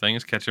YouTube side of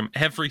things. Catch them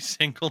every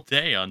single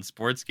day on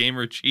Sports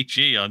Gamer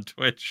GG on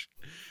Twitch.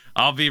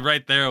 I'll be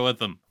right there with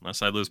them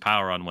unless I lose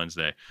power on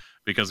Wednesday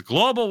because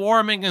global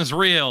warming is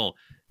real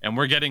and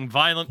we're getting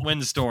violent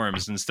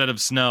windstorms instead of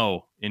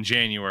snow in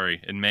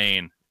January in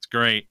Maine. It's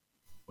great.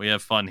 We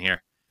have fun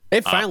here.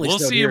 It finally we'll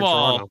snowed see here you in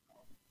all Toronto.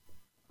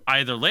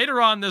 Either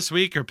later on this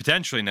week or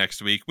potentially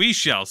next week. We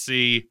shall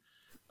see.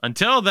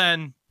 Until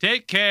then,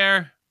 take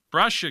care,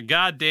 brush your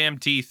goddamn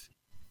teeth,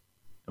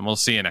 and we'll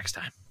see you next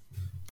time.